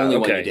 That's the only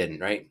one you didn't,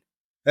 right?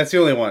 That's the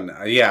only one.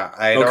 I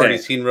had already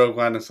seen Rogue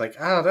One. It's like,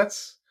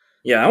 that's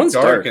that one's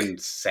dark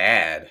and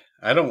sad.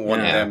 I don't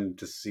want them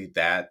to see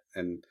that.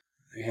 And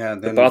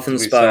then the Bothan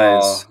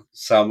Spies. Saw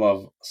some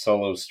of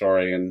Solo's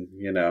story, and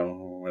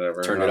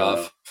whatever. Turn it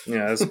off.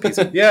 Yeah, that's a piece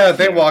of.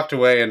 They walked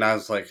away, and I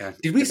was like,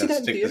 "Did we see that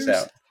in theaters?" This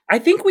out. I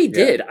think we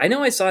did. I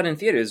know I saw it in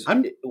theaters.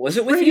 Was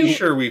it with you? I'm pretty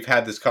sure we've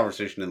had this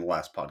conversation in the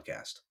last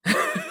podcast.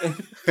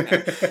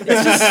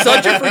 It's just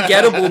such a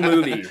forgettable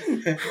movie.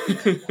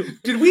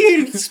 Did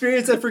we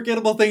experience that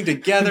forgettable thing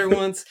together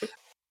once?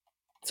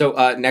 So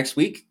next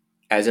week,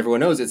 as everyone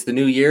knows, it's the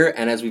new year,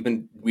 and as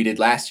we did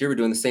last year, we're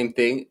doing the same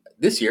thing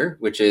this year,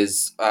 which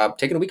is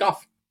taking a week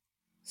off.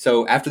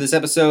 So after this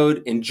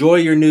episode, enjoy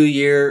your new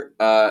year.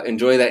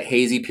 Enjoy that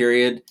hazy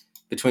period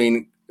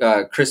between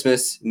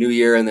Christmas, New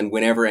Year, and then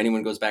whenever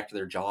anyone goes back to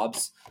their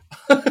jobs.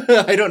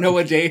 I don't know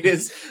what day it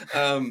is.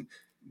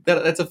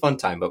 That's a fun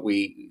time, but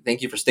we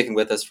thank you for sticking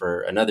with us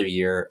for another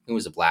year. It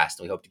was a blast,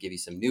 and we hope to give you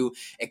some new,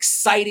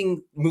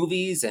 exciting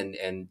movies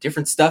and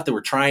different stuff that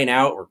we're trying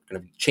out. We're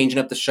going to be changing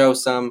up the show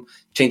some,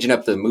 changing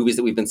up the movies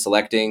that we've been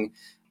selecting.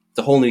 It's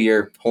a whole new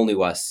year, whole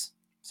new us.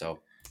 So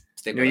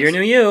stick with us. New year,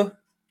 new you.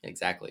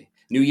 Exactly.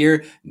 New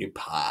year, new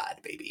pod,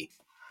 baby.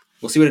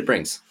 We'll see what it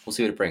brings.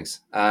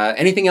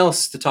 Anything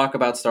else to talk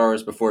about Star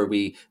Wars before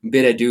we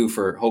bid adieu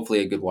for hopefully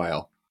a good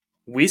while?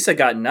 Wisa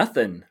got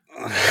nothing.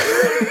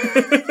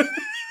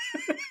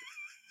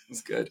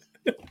 It's good.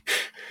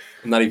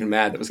 I'm not even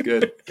mad. That was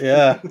good.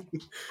 Yeah.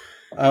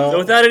 So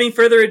without any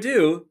further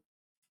ado,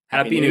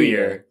 Happy New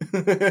Year.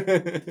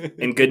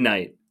 And good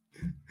night.